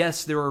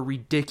 Yes, there are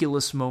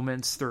ridiculous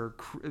moments. There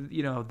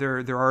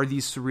are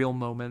these surreal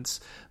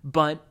moments,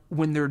 but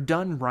when they're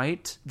done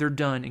right, they're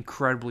done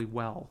incredibly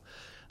well.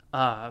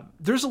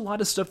 There's a lot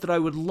of stuff that I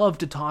would love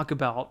to talk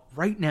about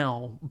right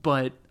now,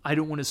 but I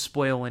don't want to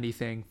spoil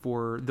anything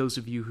for those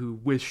of you who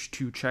wish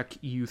to check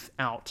Youth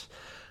out.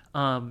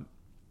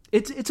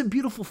 It's a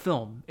beautiful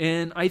film,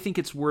 and I think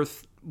it's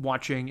worth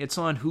watching. It's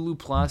on Hulu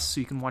Plus, so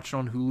you can watch it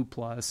on Hulu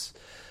Plus.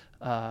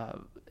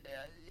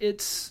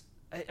 It's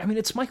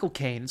Michael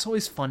Caine. It's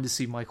always fun to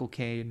see Michael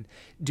Caine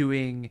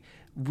doing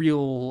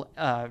real,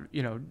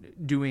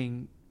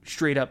 doing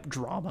straight up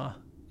drama.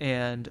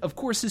 And of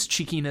course his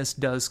cheekiness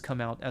does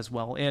come out as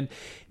well. And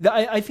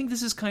I think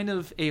this is kind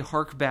of a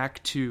hark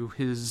back to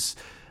his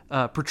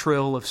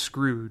portrayal of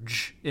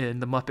Scrooge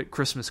in The Muppet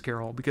Christmas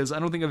Carol, because I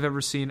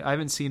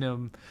haven't seen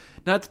him,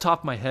 not at the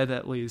top of my head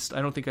at least,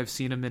 I don't think I've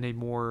seen him in a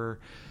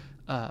more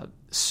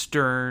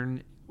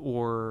stern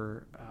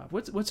or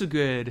what's a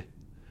good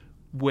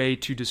way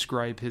to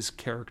describe his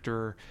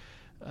character,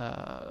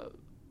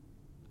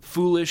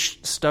 foolish,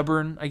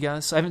 stubborn, I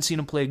guess. I haven't seen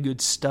him play a good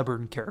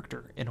stubborn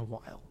character in a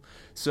while,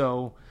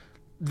 so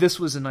this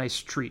was a nice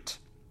treat.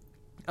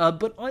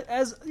 But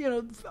as you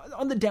know,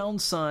 on the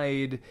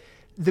downside,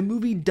 the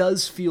movie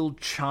does feel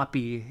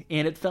choppy,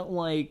 and it felt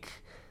like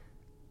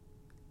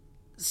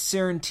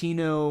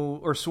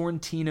Sorrentino,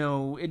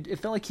 it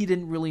felt like he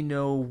didn't really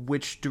know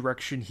which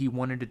direction he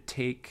wanted to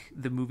take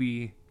the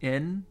movie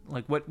in,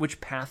 like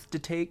which path to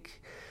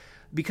take,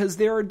 because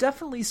there are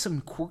definitely some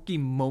quirky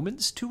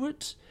moments to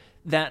it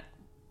that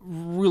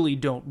really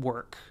don't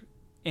work.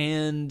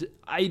 And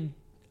I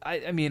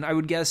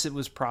would guess it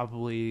was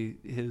probably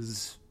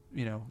his,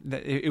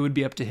 that it would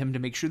be up to him to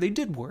make sure they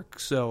did work.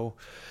 So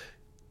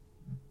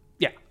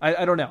yeah,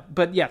 I don't know.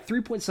 But yeah,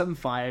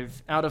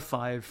 3.75 out of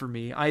 5 for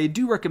me. I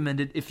do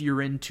recommend it if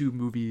you're into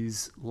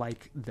movies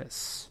like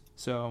this.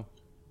 So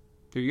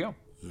there you go.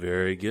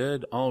 Very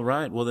good. All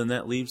right. Well, then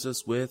that leaves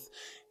us with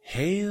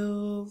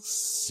Hail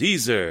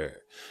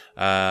Caesar,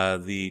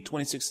 the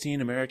 2016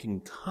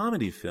 American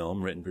comedy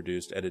film written,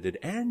 produced, edited,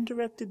 and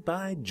directed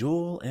by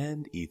Joel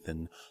and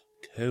Ethan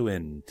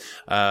Coen.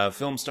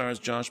 Film stars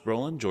Josh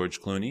Brolin,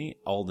 George Clooney,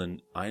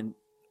 Alden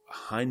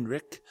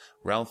Heinrich,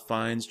 Ralph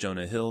Fiennes,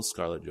 Jonah Hill,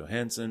 Scarlett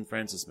Johansson,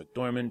 Frances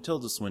McDormand,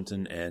 Tilda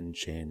Swinton, and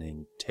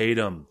Channing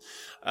Tatum.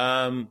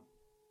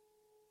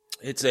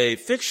 It's a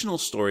fictional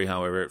story,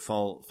 however. It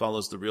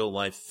follows the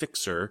real-life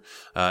fixer,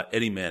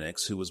 Eddie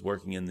Mannix, who was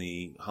working in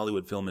the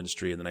Hollywood film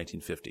industry in the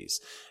 1950s.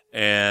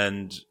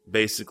 And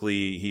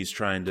basically, he's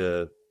trying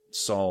to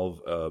solve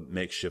a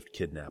makeshift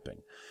kidnapping.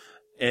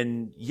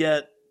 And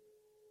yet,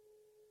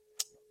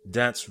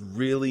 that's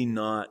really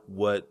not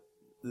what...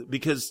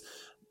 Because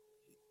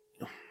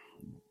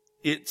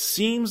it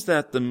seems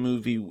that the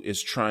movie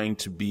is trying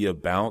to be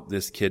about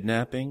this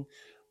kidnapping,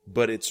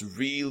 but it's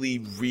really,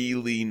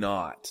 really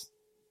not.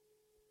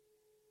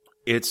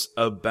 It's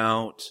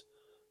about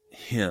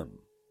him.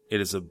 It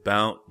is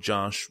about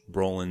Josh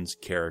Brolin's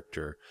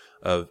character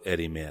of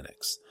Eddie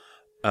Mannix.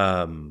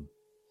 And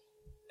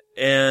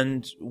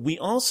we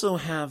also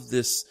have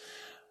this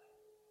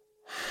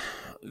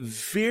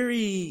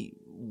very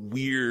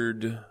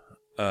weird,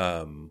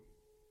 kind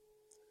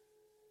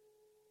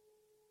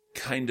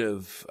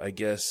of, I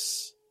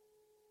guess,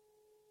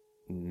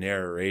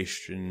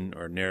 narration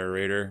or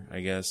narrator,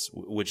 I guess,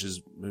 which is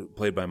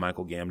played by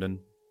Michael Gambon.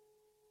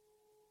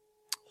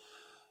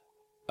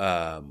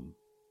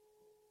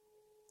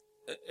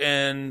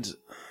 And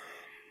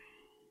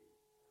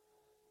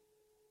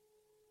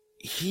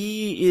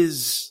he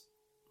is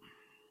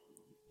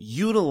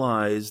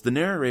utilized, the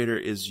narrator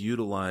is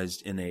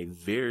utilized in a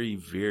very,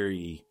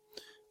 very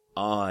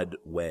odd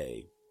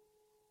way.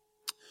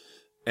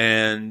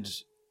 And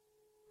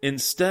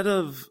instead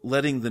of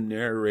letting the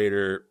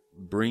narrator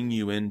bring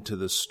you into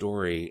the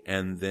story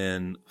and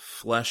then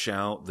flesh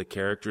out the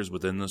characters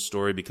within the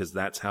story, because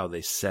that's how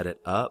they set it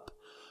up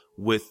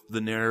with the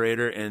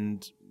narrator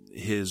and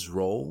his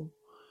role,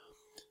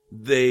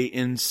 they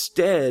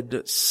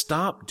instead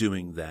stop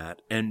doing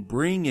that and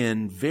bring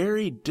in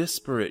very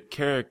disparate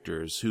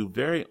characters who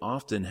very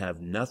often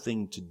have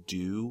nothing to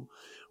do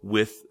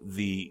with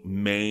the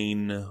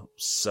main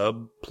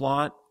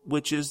subplot,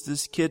 which is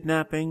this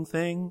kidnapping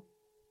thing,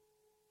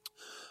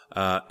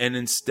 and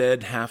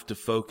instead have to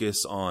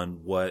focus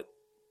on what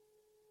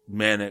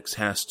Mannix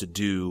has to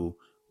do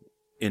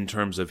in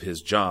terms of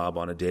his job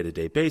on a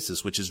day-to-day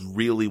basis, which is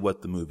really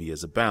what the movie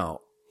is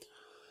about.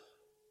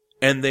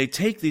 And they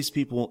take these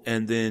people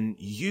and then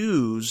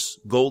use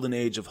Golden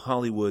Age of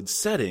Hollywood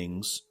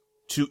settings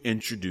to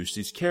introduce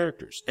these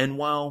characters. And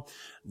while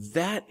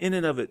that in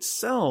and of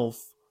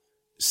itself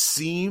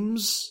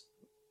seems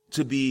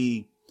to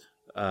be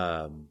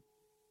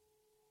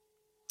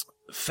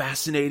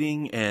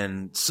fascinating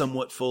and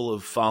somewhat full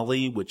of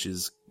folly, which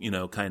is,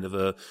 kind of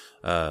a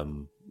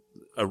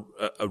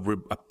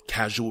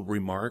casual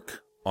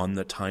remark on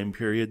the time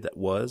period that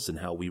was and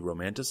how we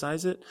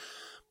romanticize it,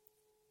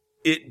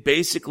 it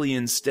basically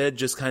instead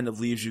just kind of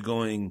leaves you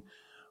going,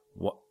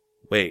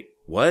 wait,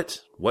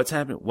 what? What's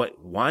happening?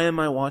 Why am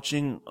I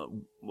watching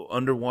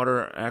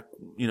underwater,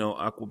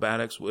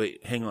 aquabatics?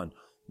 Wait, hang on.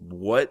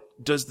 What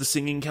does the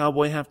singing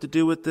cowboy have to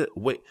do with it?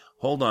 Wait,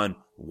 hold on.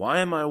 Why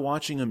am I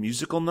watching a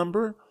musical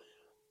number?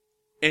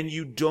 And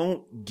you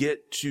don't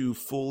get to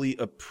fully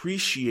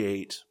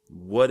appreciate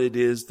what it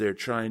is they're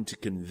trying to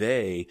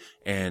convey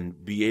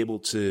and be able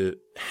to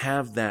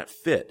have that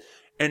fit.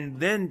 And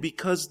then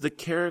because the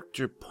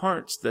character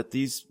parts that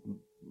these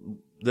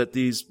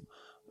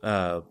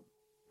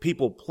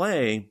people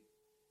play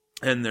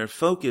and their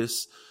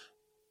focus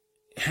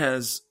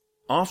has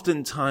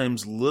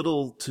oftentimes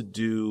little to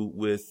do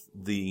with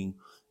the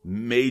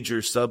major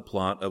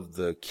subplot of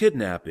the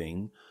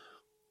kidnapping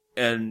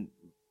and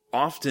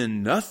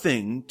often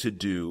nothing to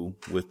do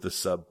with the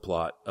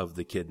subplot of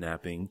the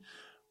kidnapping,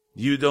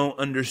 you don't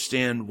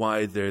understand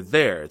why they're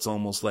there. It's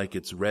almost like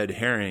it's red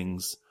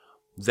herrings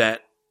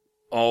that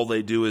all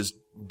they do is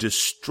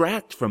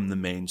distract from the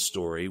main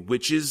story,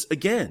 which is,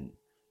 again,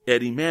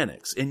 Eddie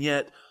Mannix. And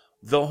yet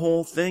the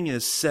whole thing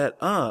is set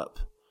up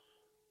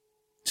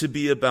to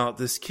be about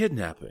this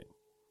kidnapping.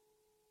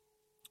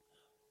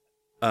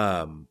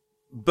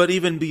 But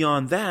even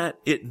beyond that,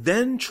 it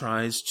then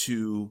tries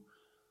to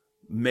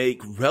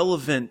make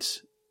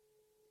relevant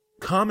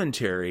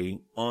commentary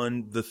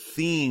on the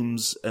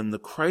themes and the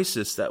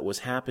crisis that was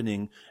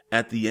happening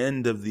at the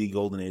end of the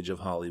Golden Age of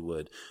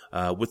Hollywood,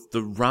 with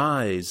the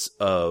rise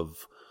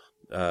of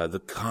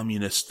the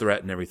communist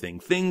threat and everything,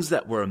 things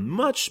that were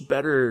much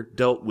better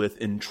dealt with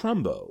in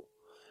Trumbo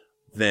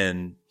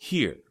than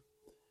here.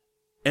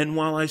 And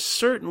while I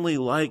certainly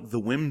like the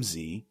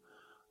whimsy,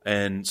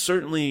 and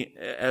certainly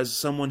as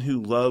someone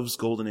who loves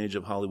Golden Age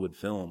of Hollywood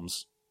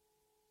films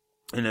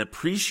and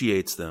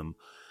appreciates them,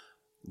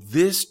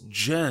 this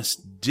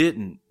just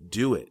didn't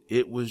do it.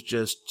 It was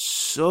just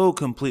so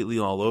completely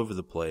all over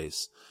the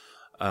place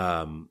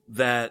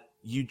that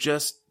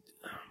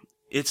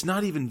it's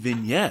not even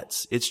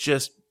vignettes. It's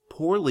just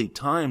poorly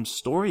timed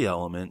story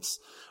elements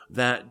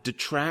that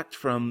detract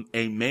from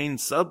a main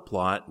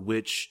subplot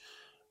which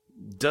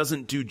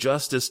doesn't do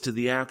justice to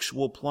the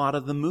actual plot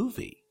of the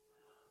movie.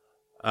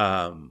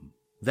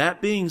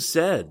 That being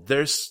said,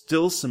 there's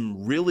still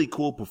some really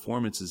cool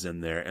performances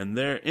in there, and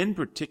there, in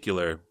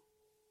particular,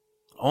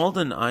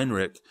 Alden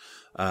Ehrenreich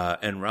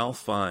and Ralph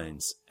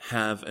Fiennes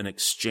have an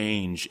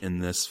exchange in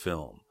this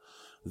film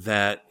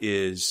that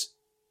is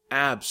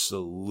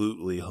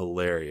absolutely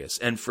hilarious,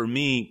 and for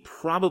me,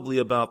 probably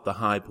about the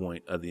high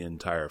point of the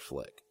entire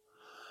flick.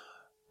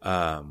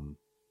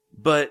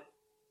 But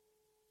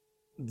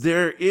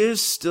there is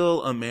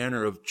still a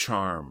manner of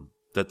charm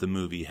that the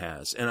movie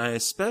has, and I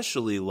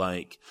especially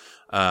like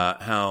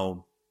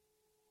how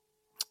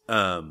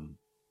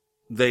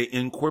they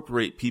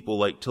incorporate people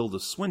like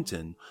Tilda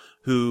Swinton,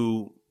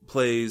 who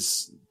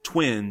plays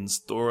twins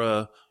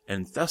Thora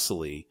and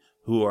Thessaly,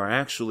 who are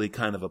actually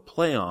kind of a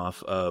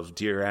playoff of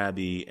Dear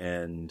Abby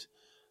and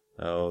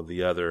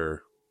the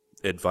other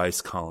advice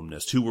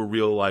columnist, who were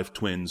real-life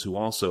twins who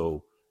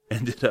also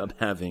ended up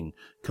having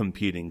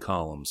competing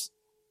columns.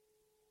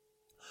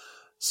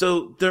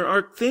 So there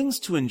are things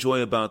to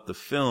enjoy about the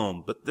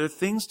film, but there are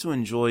things to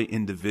enjoy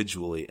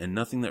individually and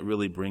nothing that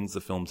really brings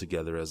the film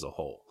together as a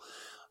whole.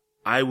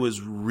 I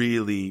was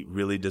really,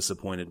 really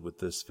disappointed with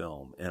this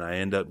film, and I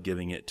end up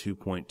giving it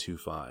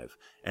 2.25,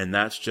 and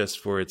that's just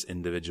for its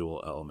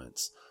individual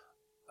elements.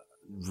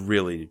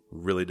 Really,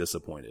 really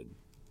disappointed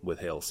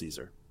with Hail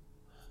Caesar.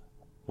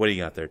 What do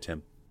you got there,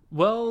 Tim?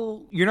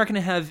 Well, you're not going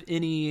to have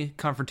any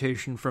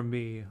confrontation from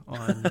me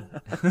on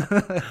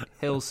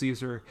Hail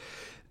Caesar.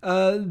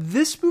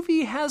 This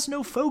movie has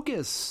no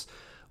focus.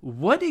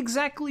 What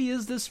exactly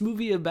is this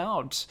movie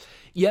about?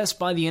 Yes,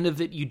 by the end of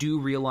it, you do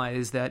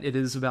realize that it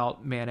is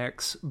about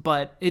Mannix,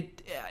 but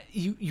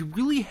you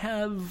really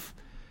have,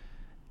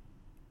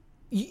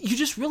 you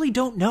just really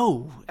don't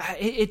know.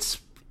 It's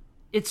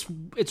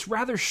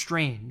rather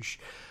strange.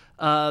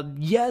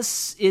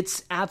 Yes,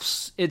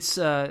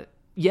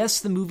 yes,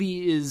 the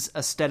movie is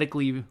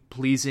aesthetically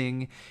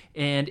pleasing,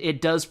 and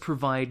it does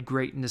provide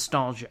great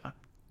nostalgia.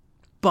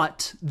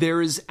 But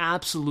there is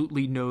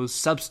absolutely no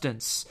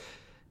substance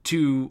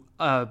to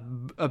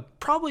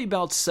probably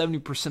about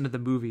 70% of the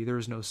movie. There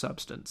is no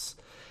substance.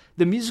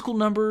 The musical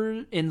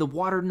number and the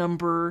water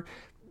number,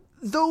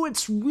 though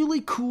it's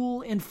really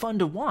cool and fun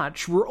to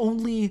watch, were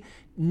only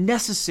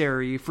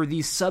necessary for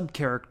these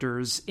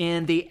sub-characters,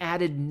 and they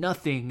added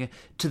nothing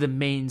to the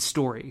main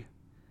story.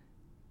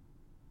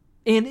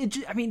 And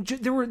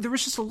there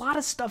was just a lot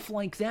of stuff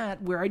like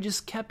that where I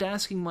just kept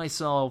asking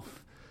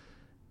myself,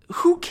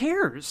 who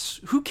cares?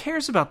 Who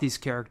cares about these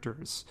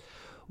characters?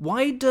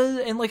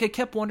 I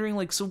kept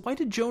wondering, so why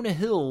did Jonah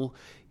Hill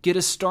get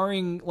a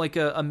starring,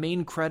 a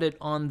main credit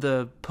on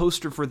the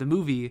poster for the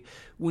movie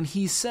when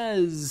he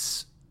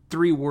says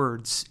 3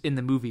 words in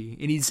the movie?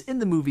 And he's in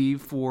the movie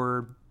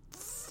for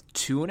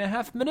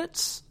 2.5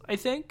 minutes, I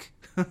think?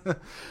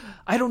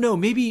 I don't know.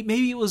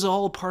 Maybe it was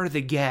all part of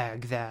the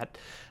gag that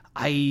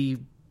I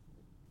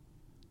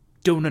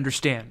don't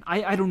understand.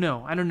 I don't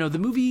know. The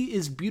movie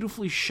is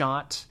beautifully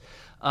shot.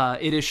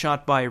 It is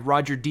shot by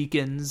Roger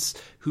Deakins,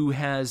 who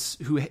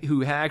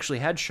actually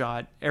had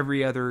shot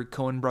every other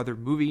Coen brother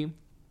movie.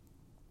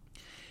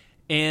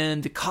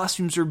 And the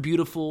costumes are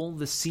beautiful,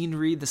 the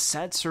scenery, the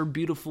sets are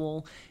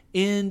beautiful,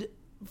 and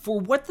for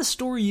what the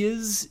story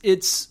is,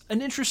 it's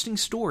an interesting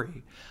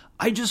story.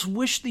 I just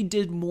wish they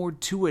did more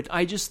to it.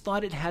 I just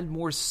thought it had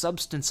more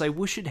substance. I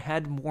wish it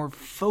had more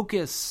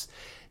focus.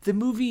 The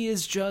movie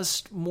is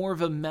just more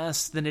of a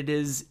mess than it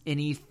is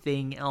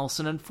anything else.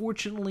 And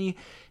unfortunately,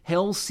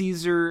 Hail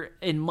Caesar,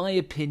 in my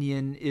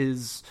opinion,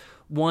 is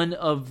one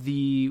of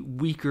the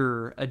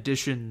weaker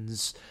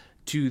additions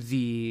to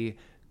the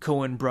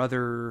Coen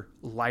brother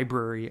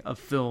library of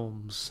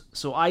films.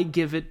 So I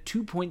give it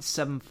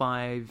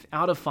 2.75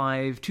 out of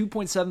 5.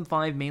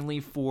 2.75 mainly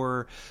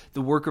for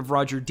the work of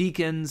Roger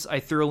Deakins. I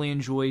thoroughly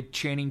enjoyed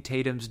Channing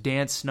Tatum's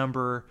dance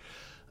number.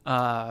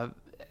 Honestly,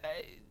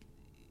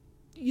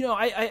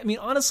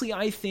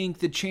 I think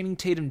the Channing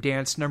Tatum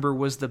dance number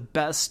was the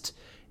best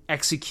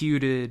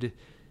executed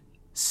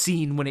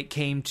scene when it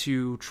came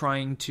to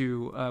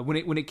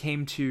when it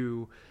came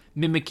to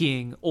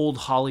mimicking old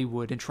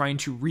Hollywood and trying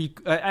to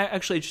I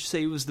should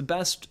say it was the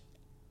best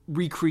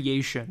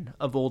recreation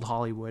of old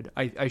Hollywood.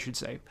 I should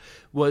say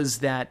was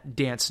that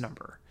dance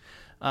number,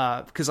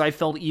 because I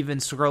felt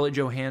even Scarlett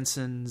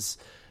Johansson's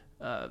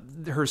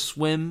her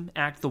swim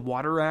act, the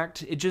water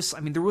act,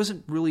 there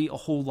wasn't really a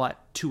whole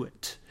lot to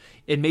it.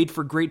 It made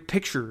for great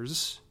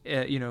pictures,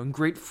 and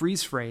great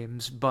freeze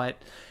frames,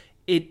 but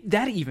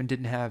that even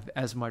didn't have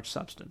as much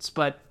substance.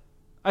 But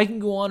I can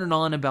go on and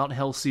on about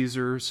Hail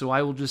Caesar, so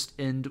I will just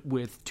end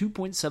with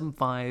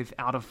 2.75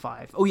 out of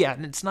 5. Oh yeah,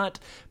 and it's not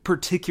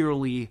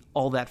particularly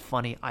all that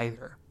funny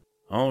either.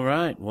 All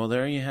right, well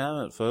there you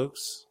have it,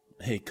 folks.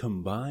 A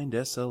combined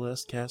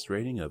SLS cast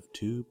rating of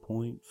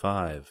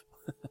 2.5.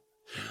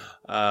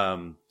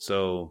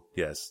 So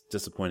yes,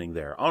 disappointing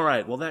there. All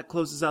right, well that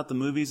closes out the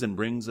movies and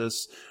brings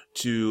us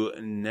to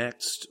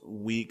next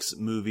week's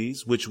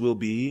movies, which will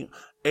be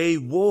A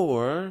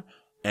War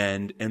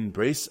and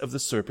Embrace of the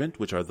Serpent,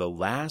 which are the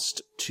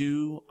last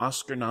two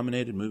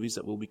Oscar-nominated movies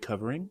that we'll be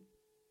covering.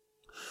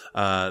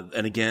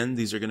 And again,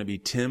 these are going to be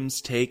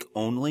Tim's take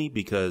only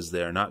because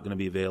they're not going to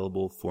be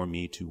available for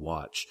me to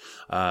watch.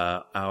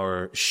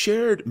 Our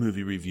shared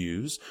movie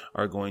reviews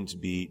are going to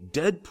be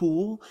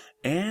Deadpool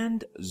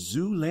and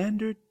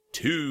Zoolander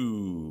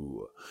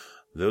 2.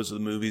 Those are the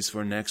movies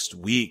for next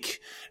week.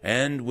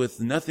 And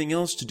with nothing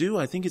else to do,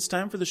 I think it's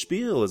time for the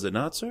spiel, is it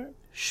not, sir?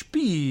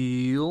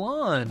 Spiel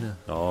on.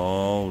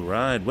 All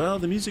right. Well,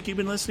 the music you've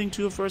been listening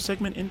to for our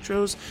segment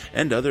intros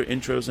and other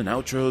intros and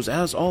outros,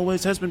 as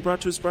always, has been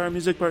brought to us by our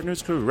music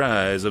partners,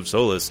 Cries of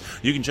Solace.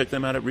 You can check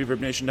them out at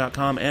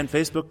ReverbNation.com and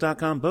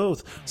Facebook.com,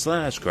 both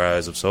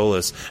 /Cries of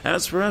Solace.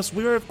 As for us,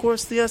 we are, of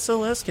course, the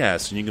SLS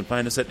Cast, and you can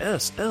find us at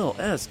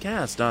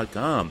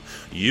slscast.com.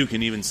 You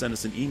can even send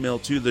us an email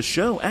to the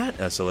show at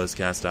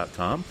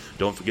slscast.com.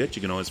 Don't forget,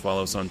 you can always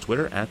follow us on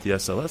Twitter at the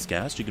SLS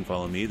Cast. You can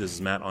follow me, this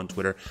is Matt, on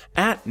Twitter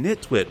at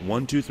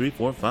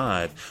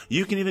NitTwit12345.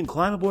 You can even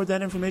climb aboard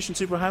that information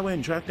superhighway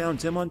and track down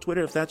Tim on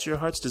Twitter if that's your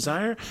heart's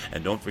desire.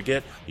 And don't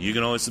forget, you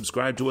can always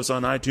subscribe to us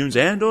on iTunes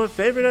and or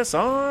favorite us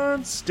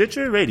on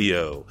Stitcher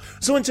Radio.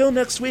 So until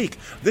next week,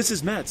 this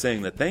is Matt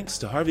saying that thanks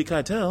to Harvey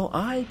Keitel,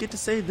 I get to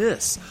say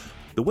this.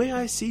 The way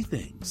I see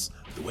things,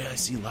 the way I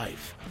see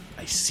life,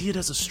 I see it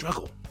as a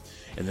struggle.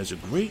 And there's a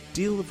great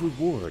deal of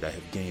reward I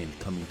have gained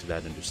coming to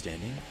that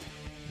understanding,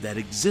 that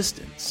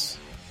existence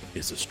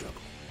is a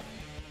struggle.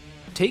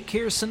 Take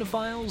care,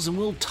 cinephiles, and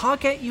we'll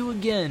talk at you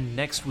again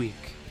next week.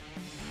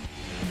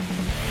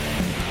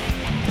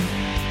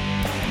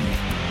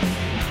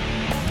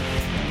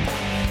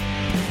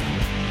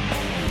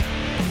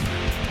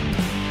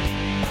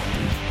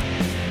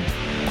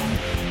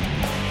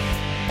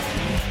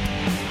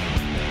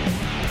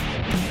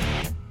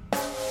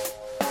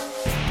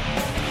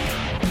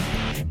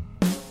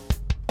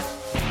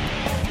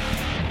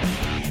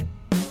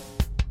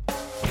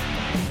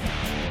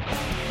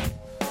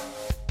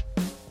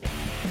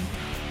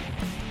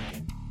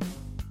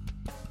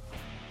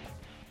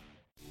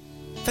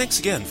 Thanks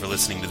again for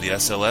listening to the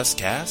SLS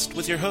Cast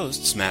with your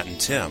hosts, Matt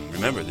and Tim.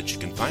 Remember that you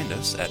can find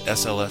us at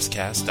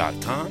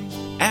slscast.com,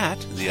 at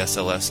the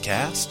SLS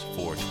Cast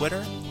for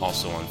Twitter,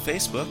 also on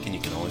Facebook, and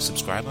you can always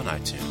subscribe on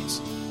iTunes.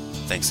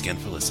 Thanks again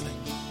for listening.